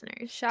our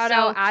listeners. Shout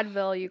out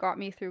Advil, you got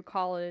me through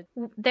college.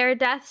 Their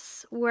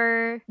deaths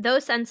were, though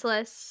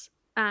senseless,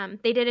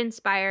 they did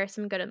inspire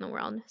some good in the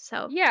world.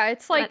 So yeah,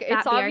 it's like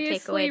it's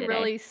obviously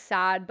really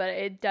sad, but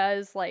it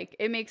does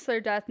it makes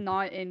their death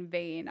not in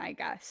vain, I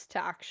guess,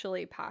 to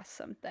actually pass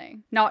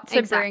something. Not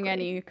to bring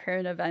any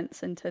current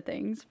events into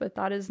things, but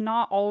that is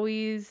not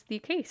always the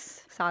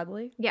case,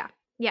 sadly. Yeah.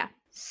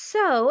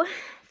 So,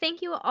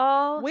 thank you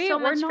all so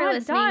much for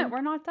listening.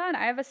 We're not done.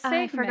 I have a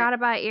segment. I forgot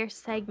about your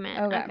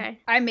segment. Okay.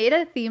 I made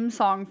a theme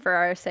song for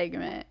our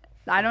segment.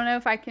 I don't know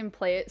if I can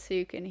play it so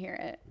you can hear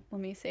it. Let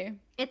me see.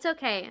 It's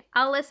okay.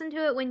 I'll listen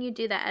to it when you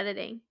do the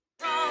editing.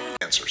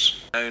 Answers.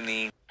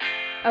 Only.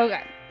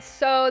 Okay.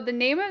 So the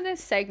name of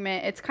this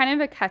segment, it's kind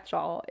of a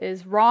catch-all,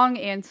 is Wrong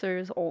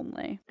Answers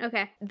Only.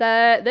 Okay.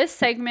 This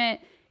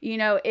segment,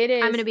 it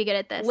is... I'm going to be good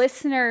at this.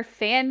 Listener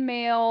fan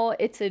mail,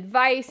 it's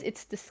advice,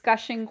 it's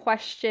discussion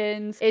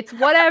questions, it's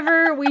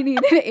whatever we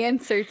need an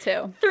answer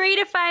to. 3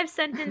 to 5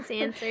 sentence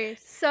answers.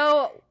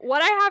 So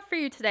what I have for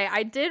you today,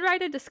 I did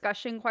write a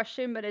discussion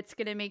question, but it's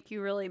going to make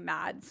you really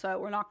mad, so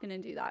we're not going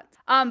to do that.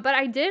 But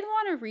I did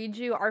want to read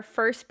you our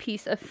first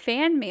piece of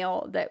fan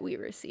mail that we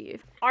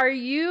received. Are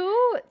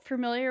you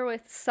familiar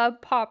with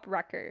Sub Pop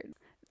Records?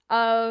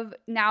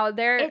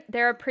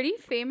 They're a pretty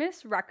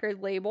famous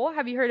record label.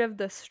 Have you heard of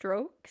The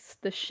Strokes,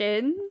 The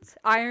Shins,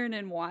 Iron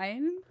and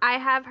Wine? I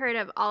have heard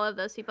of all of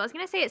those people. I was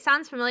going to say it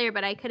sounds familiar,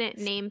 but I couldn't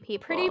name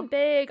people. Pretty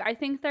big. I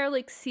think they're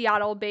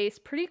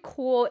Seattle-based, pretty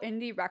cool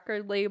indie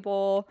record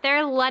label.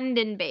 They're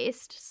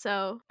London-based,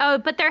 so... Oh,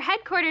 but their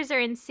headquarters are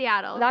in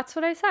Seattle. That's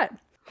what I said.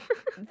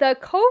 The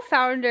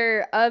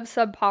co-founder of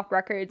Sub Pop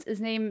Records is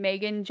named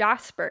Megan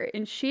Jasper,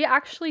 and she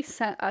actually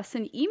sent us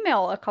an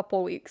email a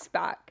couple weeks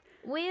back.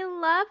 We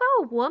love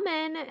a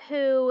woman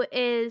who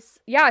is...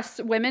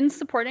 Yes, women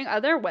supporting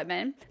other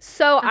women.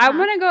 So I'm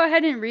going to go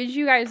ahead and read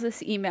you guys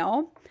this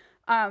email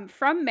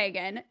from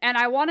Megan. And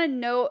I want to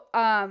note,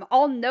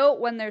 I'll note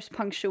when there's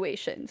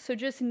punctuation. So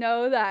just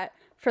know that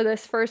for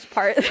this first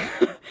part,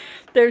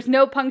 there's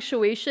no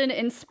punctuation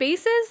in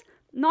spaces,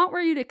 not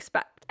where you'd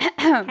expect.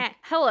 Okay.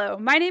 Hello,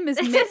 my name is...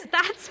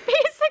 That's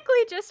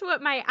basically just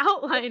what my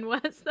outline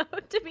was, though,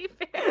 to be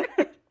fair.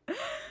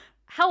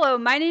 Hello,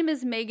 my name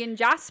is Megan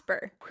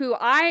Jasper, who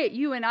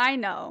you and I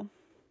know,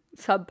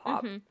 Sub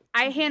Pop. Mm-hmm.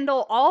 I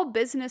handle all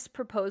business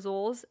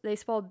proposals, they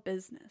spelled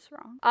business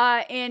wrong,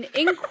 and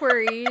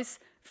inquiries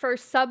for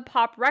Sub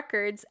Pop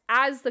Records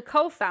as the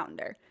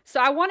co-founder. So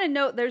I want to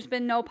note there's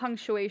been no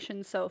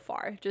punctuation so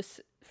far, just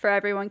for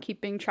everyone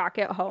keeping track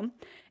at home.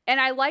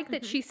 And I like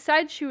that she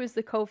said she was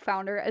the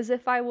co-founder as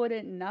if I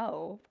wouldn't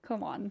know.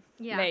 Come on,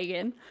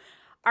 Megan.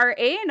 Our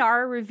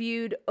A&R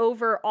reviewed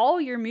over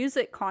all your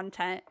music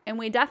content, and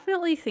we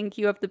definitely think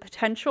you have the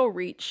potential to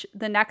reach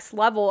the next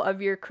level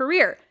of your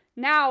career.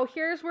 Now,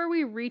 here's where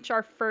we reach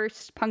our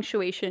first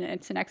punctuation, and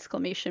it's an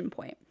exclamation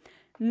point.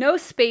 No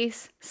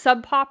space,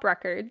 Sub Pop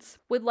Records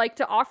would like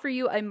to offer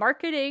you a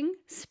marketing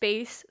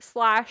space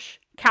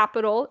 /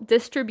 capital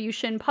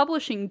distribution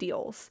publishing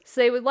deals. So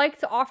they would like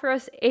to offer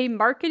us a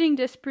marketing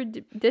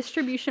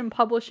distribution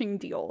publishing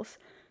deals.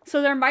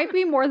 So there might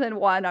be more than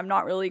one. I'm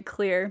not really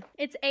clear.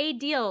 It's A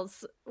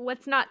deals.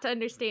 What's not to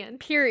understand?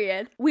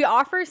 Period. We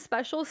offer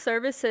special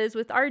services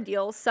with our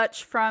deals,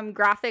 such from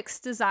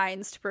graphics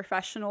designs to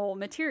professional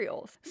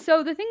materials.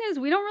 So the thing is,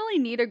 we don't really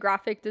need a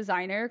graphic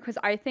designer because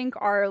I think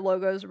our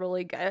logo is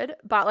really good.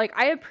 But like,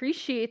 I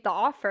appreciate the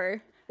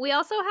offer. We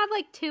also have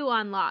like 2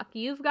 on lock.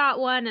 You've got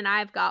one and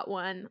I've got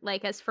one,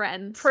 like as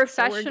friends.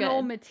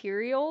 Professional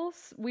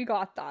materials. We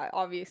got that.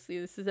 Obviously,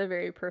 this is a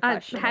very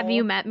professional have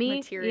you met me?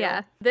 material.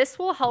 Yeah. This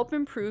will help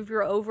improve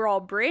your overall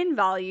brand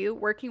value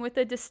working with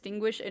a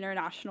distinguished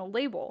international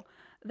label.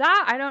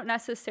 That I don't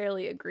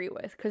necessarily agree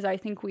with because I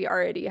think we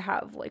already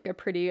have like a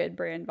pretty good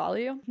brand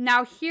value.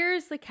 Now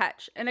here's the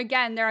catch. And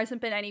again, there hasn't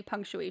been any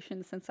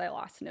punctuation since I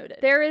last noted.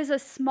 There is a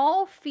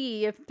small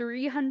fee of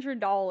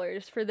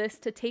 $300 for this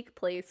to take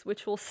place,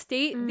 which will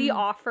state the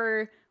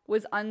offer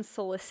was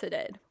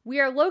unsolicited. We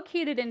are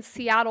located in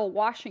Seattle,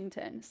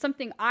 Washington,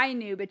 something I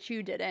knew but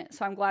you didn't,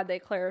 so I'm glad they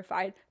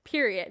clarified,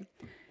 period.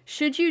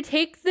 Should you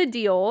take the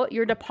deal,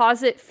 your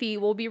deposit fee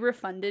will be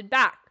refunded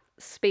back.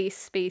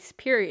 Space,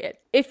 period.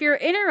 If you're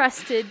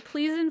interested,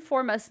 please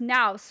inform us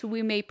now so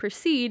we may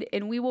proceed,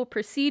 and we will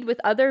proceed with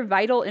other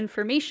vital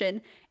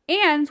information.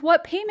 And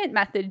what payment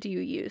method do you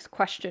use? ?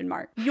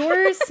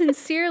 Yours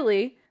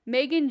sincerely,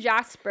 Megan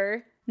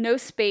Jasper, no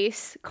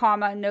space,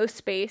 no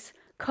space,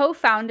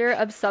 co-founder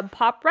of Sub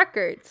Pop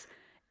Records.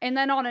 And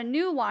then on a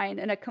new line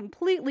in a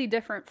completely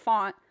different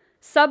font,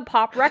 Sub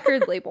Pop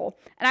record label.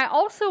 And I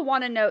also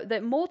want to note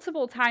that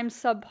multiple times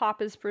Sub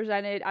Pop is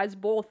presented as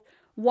both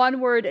one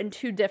word and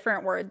 2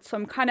 different words, so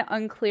I'm kind of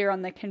unclear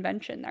on the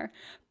convention there.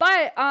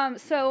 But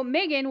so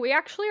Megan, we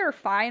actually are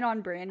fine on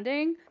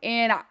branding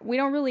and we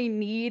don't really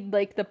need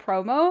like the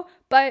promo,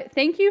 but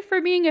thank you for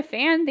being a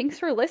fan. Thanks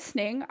for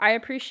listening. I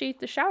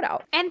appreciate the shout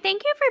out. And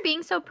thank you for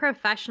being so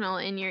professional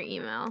in your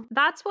email.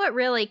 That's what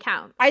really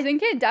counts. I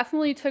think it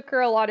definitely took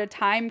her a lot of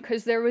time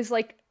because there was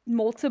like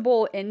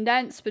multiple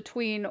indents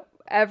between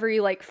every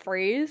like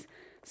phrase.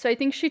 So I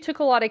think she took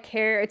a lot of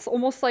care. It's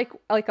almost like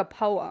a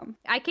poem.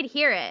 I could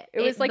hear it.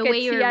 It was like the a way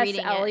you were T.S.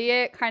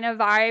 Eliot kind of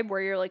vibe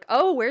where you're like,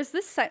 oh, where's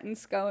this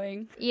sentence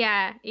going?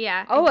 Yeah.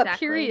 Oh, exactly. A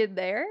period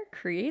there?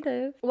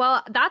 Creative.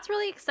 Well, that's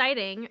really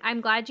exciting. I'm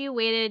glad you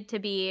waited to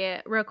be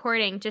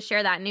recording to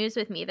share that news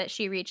with me that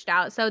she reached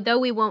out. So though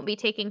we won't be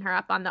taking her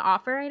up on the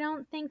offer, I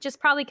don't think, just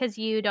probably because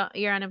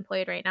you're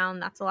unemployed right now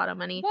and that's a lot of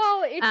money.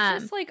 Well,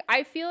 it's just like,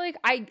 I feel like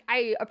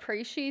I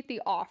appreciate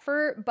the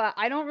offer, but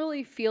I don't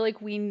really feel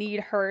like we need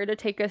her to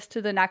take us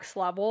to the next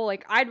level.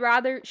 Like, I'd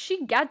rather,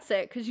 she gets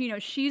it because, you know,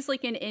 she's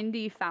like an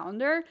indie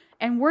founder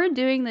and we're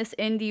doing this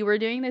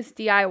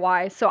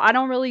DIY. So I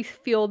don't really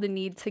feel the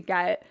need to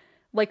get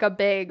like a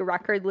big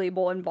record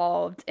label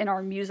involved in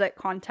our music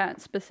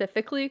content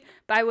specifically,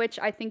 by which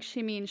I think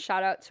she means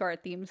shout out to our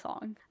theme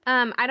song.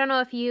 I don't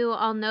know if you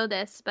all know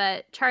this,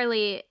 but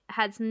Charlie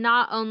has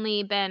not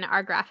only been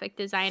our graphic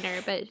designer,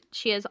 but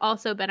she has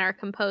also been our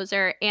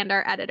composer and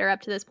our editor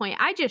up to this point.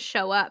 I just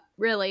show up,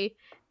 really.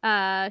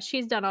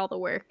 She's done all the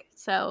work.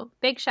 So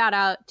big shout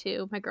out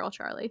to my girl,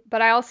 Charlie.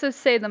 But I also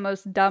say the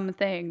most dumb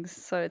things,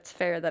 so it's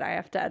fair that I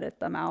have to edit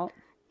them out.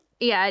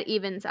 Yeah, it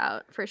evens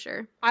out for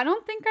sure. I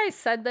don't think I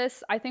said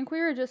this. I think we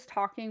were just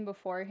talking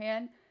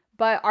beforehand,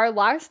 but our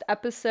last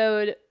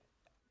episode,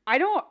 I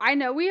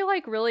know we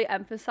like really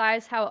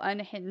emphasized how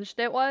unhinged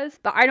it was,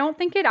 but I don't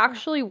think it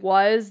actually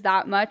was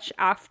that much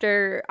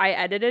after I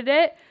edited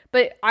it.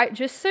 But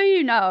just so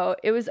you know,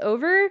 it was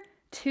over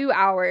 2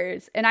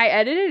 hours and I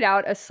edited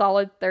out a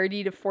solid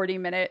 30 to 40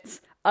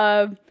 minutes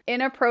of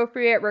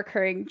inappropriate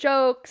recurring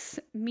jokes,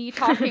 me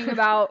talking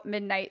about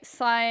Midnight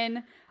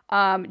Sun,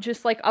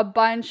 just like a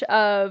bunch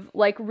of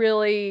like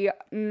really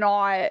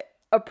not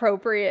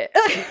appropriate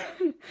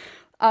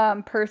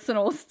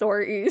personal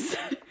stories.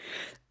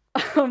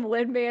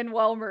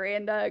 Lin-Manuel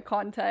Miranda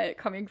content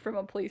coming from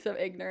a place of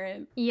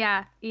ignorance.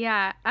 Yeah.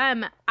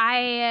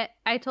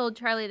 I told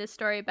Charlie this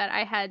story, but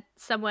I had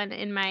someone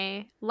in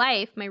my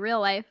real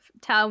life,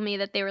 tell me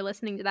that they were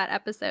listening to that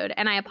episode,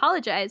 and I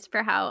apologized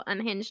for how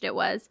unhinged it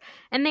was.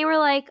 And they were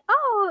like,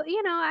 oh,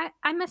 you know,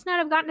 I must not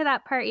have gotten to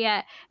that part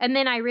yet. And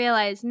then I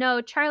realized,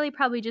 no, Charlie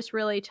probably just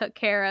really took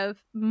care of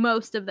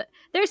most of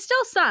there's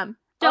still some.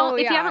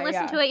 If you haven't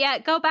listened to it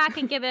yet, go back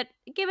and give it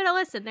a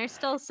listen. There's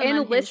still some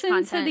and listen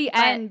content, to the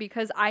end,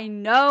 because I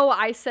know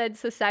I said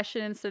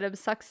secession instead of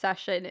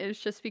succession. It's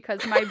just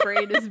because my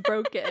brain is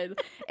broken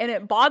and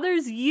it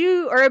bothers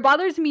you, or it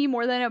bothers me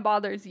more than it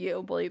bothers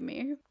you. Believe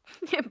me,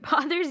 it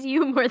bothers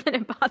you more than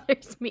it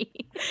bothers me.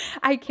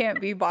 I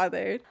can't be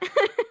bothered.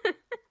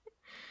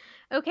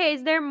 Okay,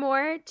 is there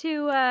more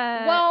to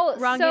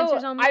wrong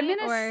answers only? I'm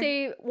gonna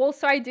say,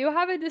 so I do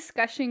have a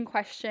discussion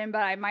question,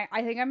 but I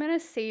think I'm gonna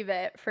save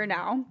it for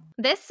now.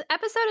 This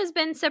episode has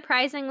been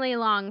surprisingly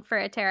long for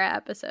a Tara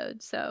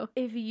episode, so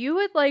if you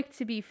would like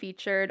to be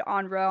featured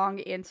on Wrong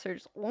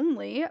Answers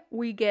Only,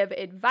 we give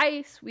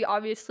advice. We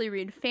obviously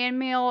read fan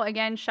mail.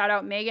 Again, shout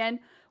out Megan.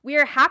 We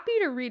are happy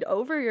to read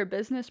over your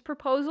business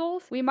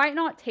proposals. We might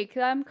not take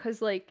them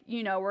because, like,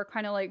 you know, we're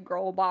kind of like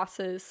girl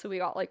bosses, so we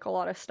got like a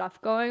lot of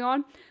stuff going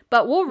on.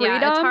 But we'll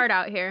read them. It's hard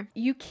out here.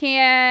 You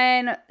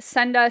can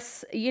send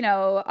us, you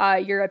know,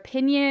 your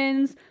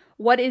opinions.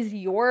 What is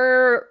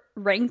your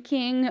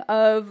ranking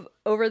of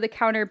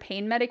over-the-counter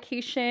pain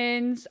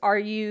medications? Are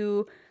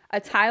you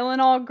a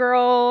Tylenol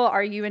girl?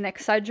 Are you an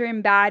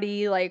Excedrin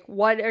baddie? Like,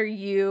 what are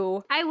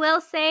you? I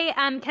will say,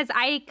 because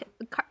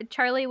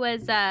Charlie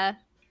was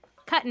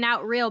cutting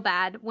out real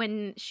bad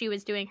when she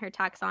was doing her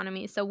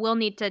taxonomy, so we'll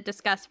need to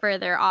discuss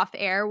further off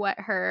air what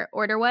her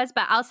order was.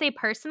 But I'll say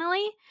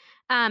personally,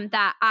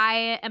 that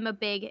I am a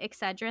big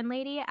Excedrin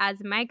lady. As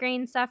a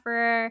migraine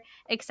sufferer,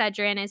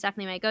 Excedrin is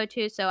definitely my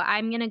go-to. So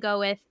I'm going to go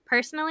with,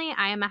 personally,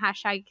 I am a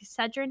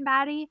 #Excedrin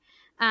baddie.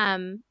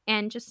 And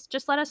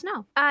just let us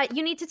know.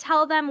 You need to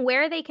tell them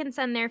where they can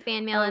send their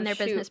fan mail and their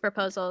business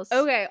proposals.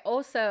 Okay,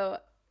 also,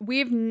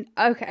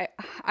 okay,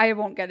 I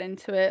won't get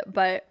into it,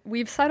 but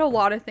we've said a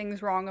lot of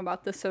things wrong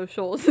about the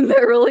socials and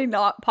they're really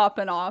not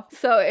popping off.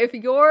 So if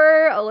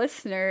you're a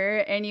listener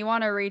and you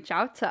want to reach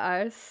out to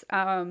us,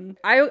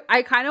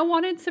 I kind of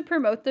wanted to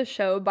promote the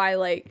show by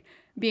like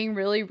being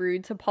really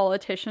rude to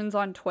politicians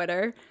on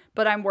Twitter,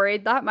 but I'm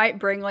worried that might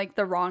bring like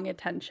the wrong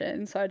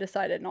attention, so I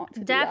decided not to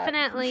do that.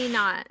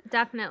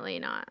 Definitely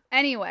not.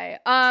 Anyway,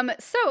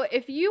 so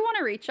if you want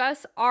to reach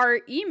us,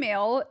 our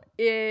email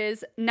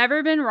is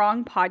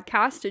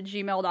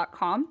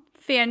neverbeenwrongpodcast@gmail.com.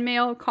 Fan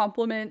mail,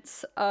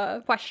 compliments,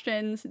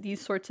 questions, these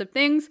sorts of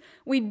things.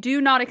 We do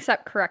not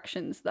accept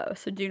corrections though,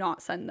 so do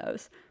not send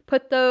those.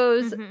 Put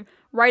those,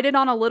 write it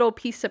on a little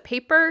piece of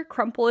paper,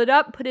 crumple it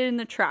up, put it in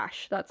the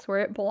trash. That's where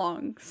it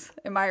belongs.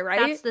 Am I right?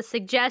 That's the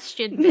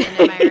suggestion bin,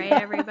 am I right,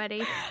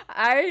 everybody?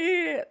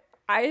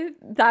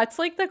 That's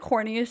like the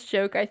corniest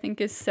joke I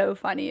think is so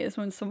funny is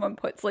when someone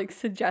puts like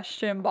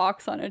suggestion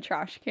box on a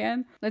trash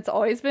can. It's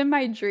always been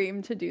my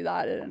dream to do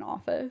that at an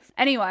office.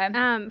 Anyway.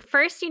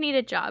 First you need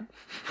a job.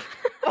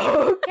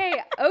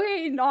 Okay,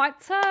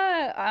 not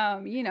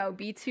to,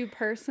 be too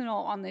personal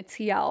on the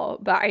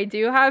TL, but I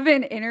do have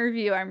an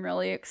interview I'm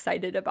really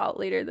excited about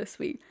later this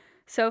week.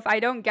 So if I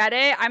don't get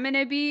it, I'm going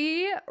to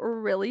be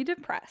really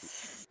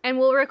depressed. And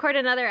we'll record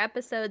another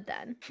episode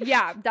then.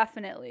 Yeah,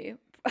 definitely.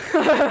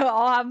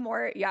 I'll have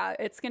more. Yeah,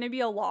 it's going to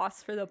be a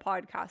loss for the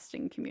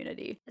podcasting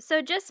community.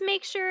 So just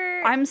make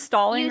sure. I'm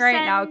stalling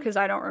right now because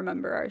I don't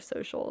remember our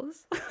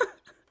socials.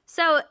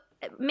 So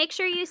make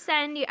sure you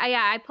send.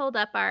 I pulled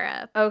up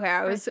our. Okay,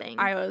 I was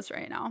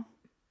right now.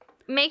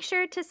 Make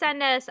sure to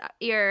send us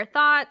your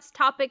thoughts,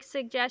 topic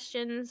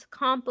suggestions,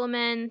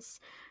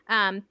 compliments,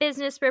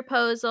 business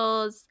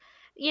proposals.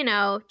 You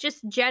know,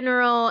 just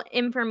general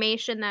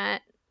information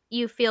that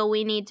you feel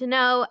we need to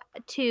know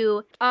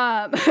to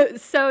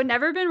so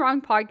Never Been Wrong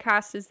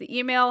Podcast is the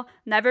email.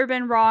 Never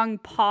Been Wrong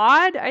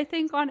Pod, I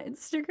think, on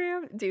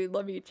Instagram. Dude,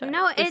 let me check.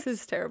 No, this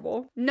is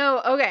terrible.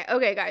 No,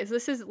 okay guys,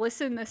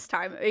 listen this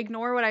time,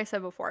 ignore what I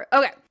said before.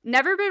 Okay,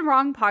 Never Been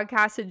Wrong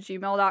Podcast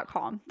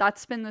 @gmail.com.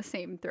 That's been the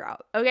same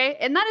throughout. Okay,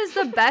 and that is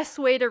the best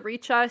way to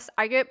reach us.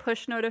 I get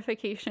push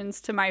notifications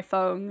to my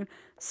phone.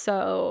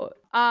 So,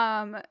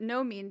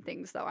 no mean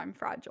things though. I'm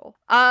fragile.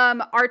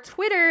 Our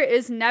Twitter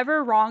is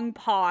Never Wrong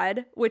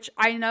Pod, which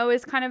I know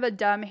is kind of a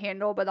dumb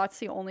handle, but that's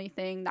the only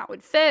thing that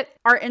would fit.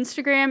 Our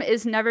Instagram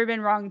is Never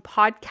Been Wrong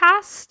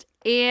Podcast.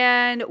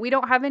 And we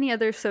don't have any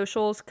other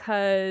socials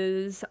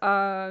because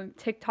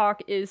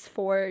TikTok is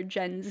for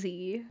Gen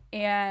Z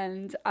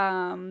and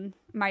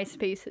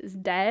MySpace is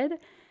dead.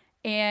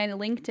 And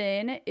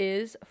LinkedIn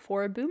is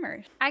for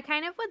boomers. I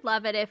kind of would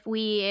love it if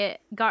we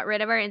got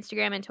rid of our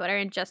Instagram and Twitter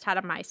and just had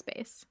a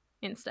MySpace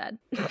instead.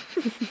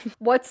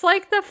 What's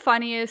like the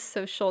funniest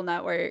social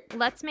network?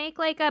 Let's make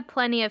like a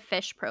Plenty of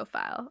Fish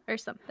profile or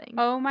something.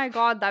 Oh my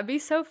god, that'd be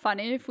so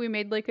funny if we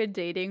made like a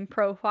dating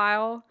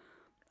profile.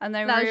 And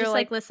then we were just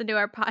like listen to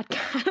our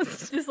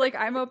podcast. Just like,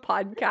 I'm a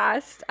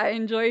podcast. I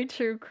enjoy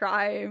true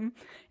crime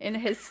and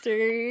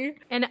history.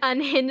 And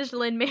unhinged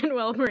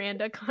Lin-Manuel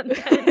Miranda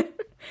content.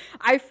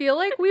 I feel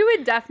like we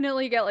would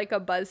definitely get like a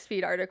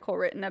BuzzFeed article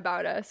written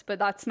about us, but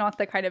that's not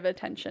the kind of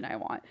attention I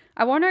want.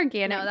 I want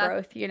organic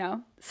growth, you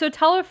know? So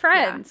tell a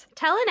friend. Yeah.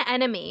 Tell an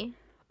enemy.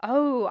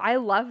 Oh, I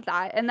love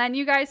that. And then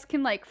you guys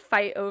can like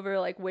fight over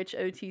like which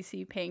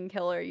OTC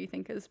painkiller you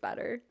think is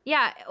better.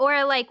 Yeah,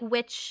 or like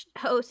which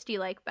host you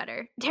like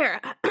better. Tara.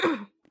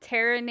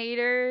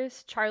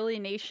 Terranators, Charlie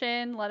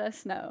Nation, let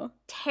us know.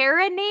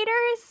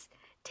 Terranators?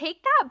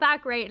 Take that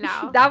back right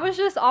now. That was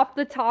just off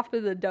the top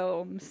of the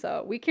dome,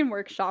 so we can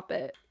workshop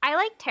it. I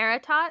like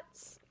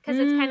Teratots because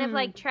it's kind of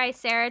like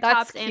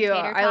Triceratops. That's cute. And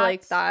Tater Tots. I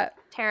like that.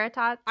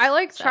 Teratots. I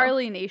like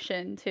Charlie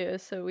Nation too,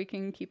 so we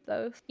can keep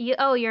those.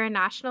 You're a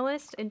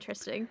nationalist?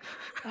 Interesting.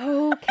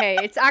 Okay,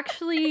 it's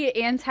actually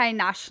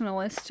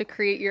anti-nationalist to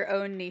create your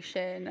own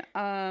nation.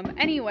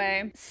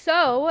 Anyway,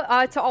 so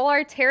to all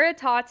our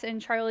Teratots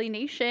and Charlie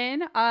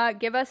Nation,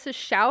 give us a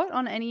shout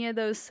on any of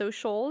those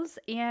socials,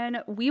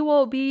 and we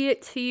will be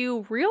to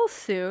you real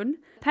soon.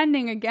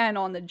 Depending again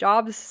on the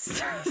job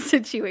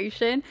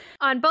situation.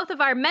 On both of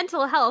our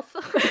mental health.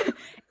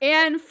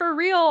 And for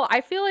real,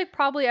 I feel like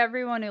probably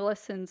everyone who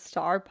listens to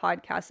our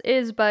podcast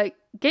is, but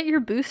get your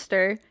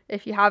booster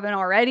if you haven't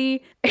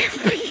already.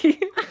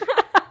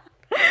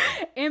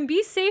 And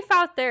be safe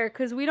out there,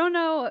 because we don't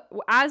know.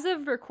 As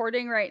of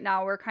recording right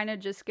now, we're kind of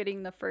just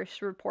getting the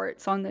first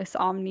reports on this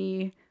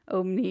Omni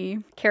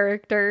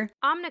character.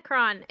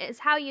 Omicron is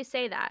how you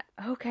say that.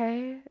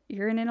 Okay,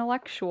 you're an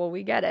intellectual.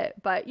 We get it.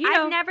 But, you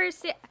know. I've never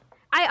seen...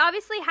 I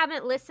obviously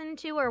haven't listened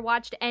to or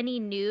watched any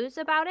news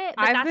about it,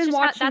 but I've been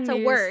watching that's a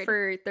news word.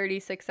 for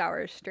 36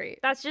 hours straight.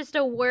 That's just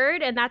a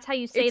word, and that's how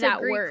you say it's that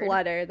a Greek word.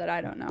 letter that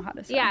I don't know how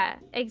to say. Yeah,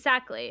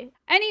 exactly.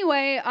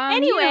 Anyway,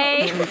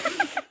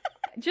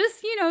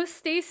 just,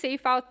 stay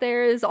safe out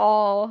there is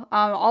all.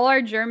 All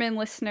our German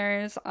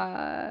listeners,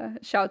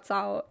 shouts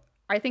out.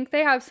 I think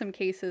they have some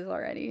cases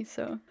already,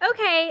 so.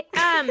 Okay,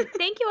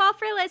 thank you all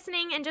for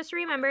listening, and just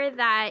remember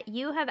that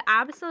you have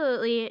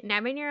absolutely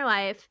never in your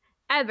life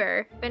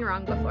ever been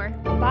wrong before.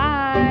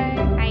 Bye.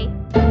 Bye.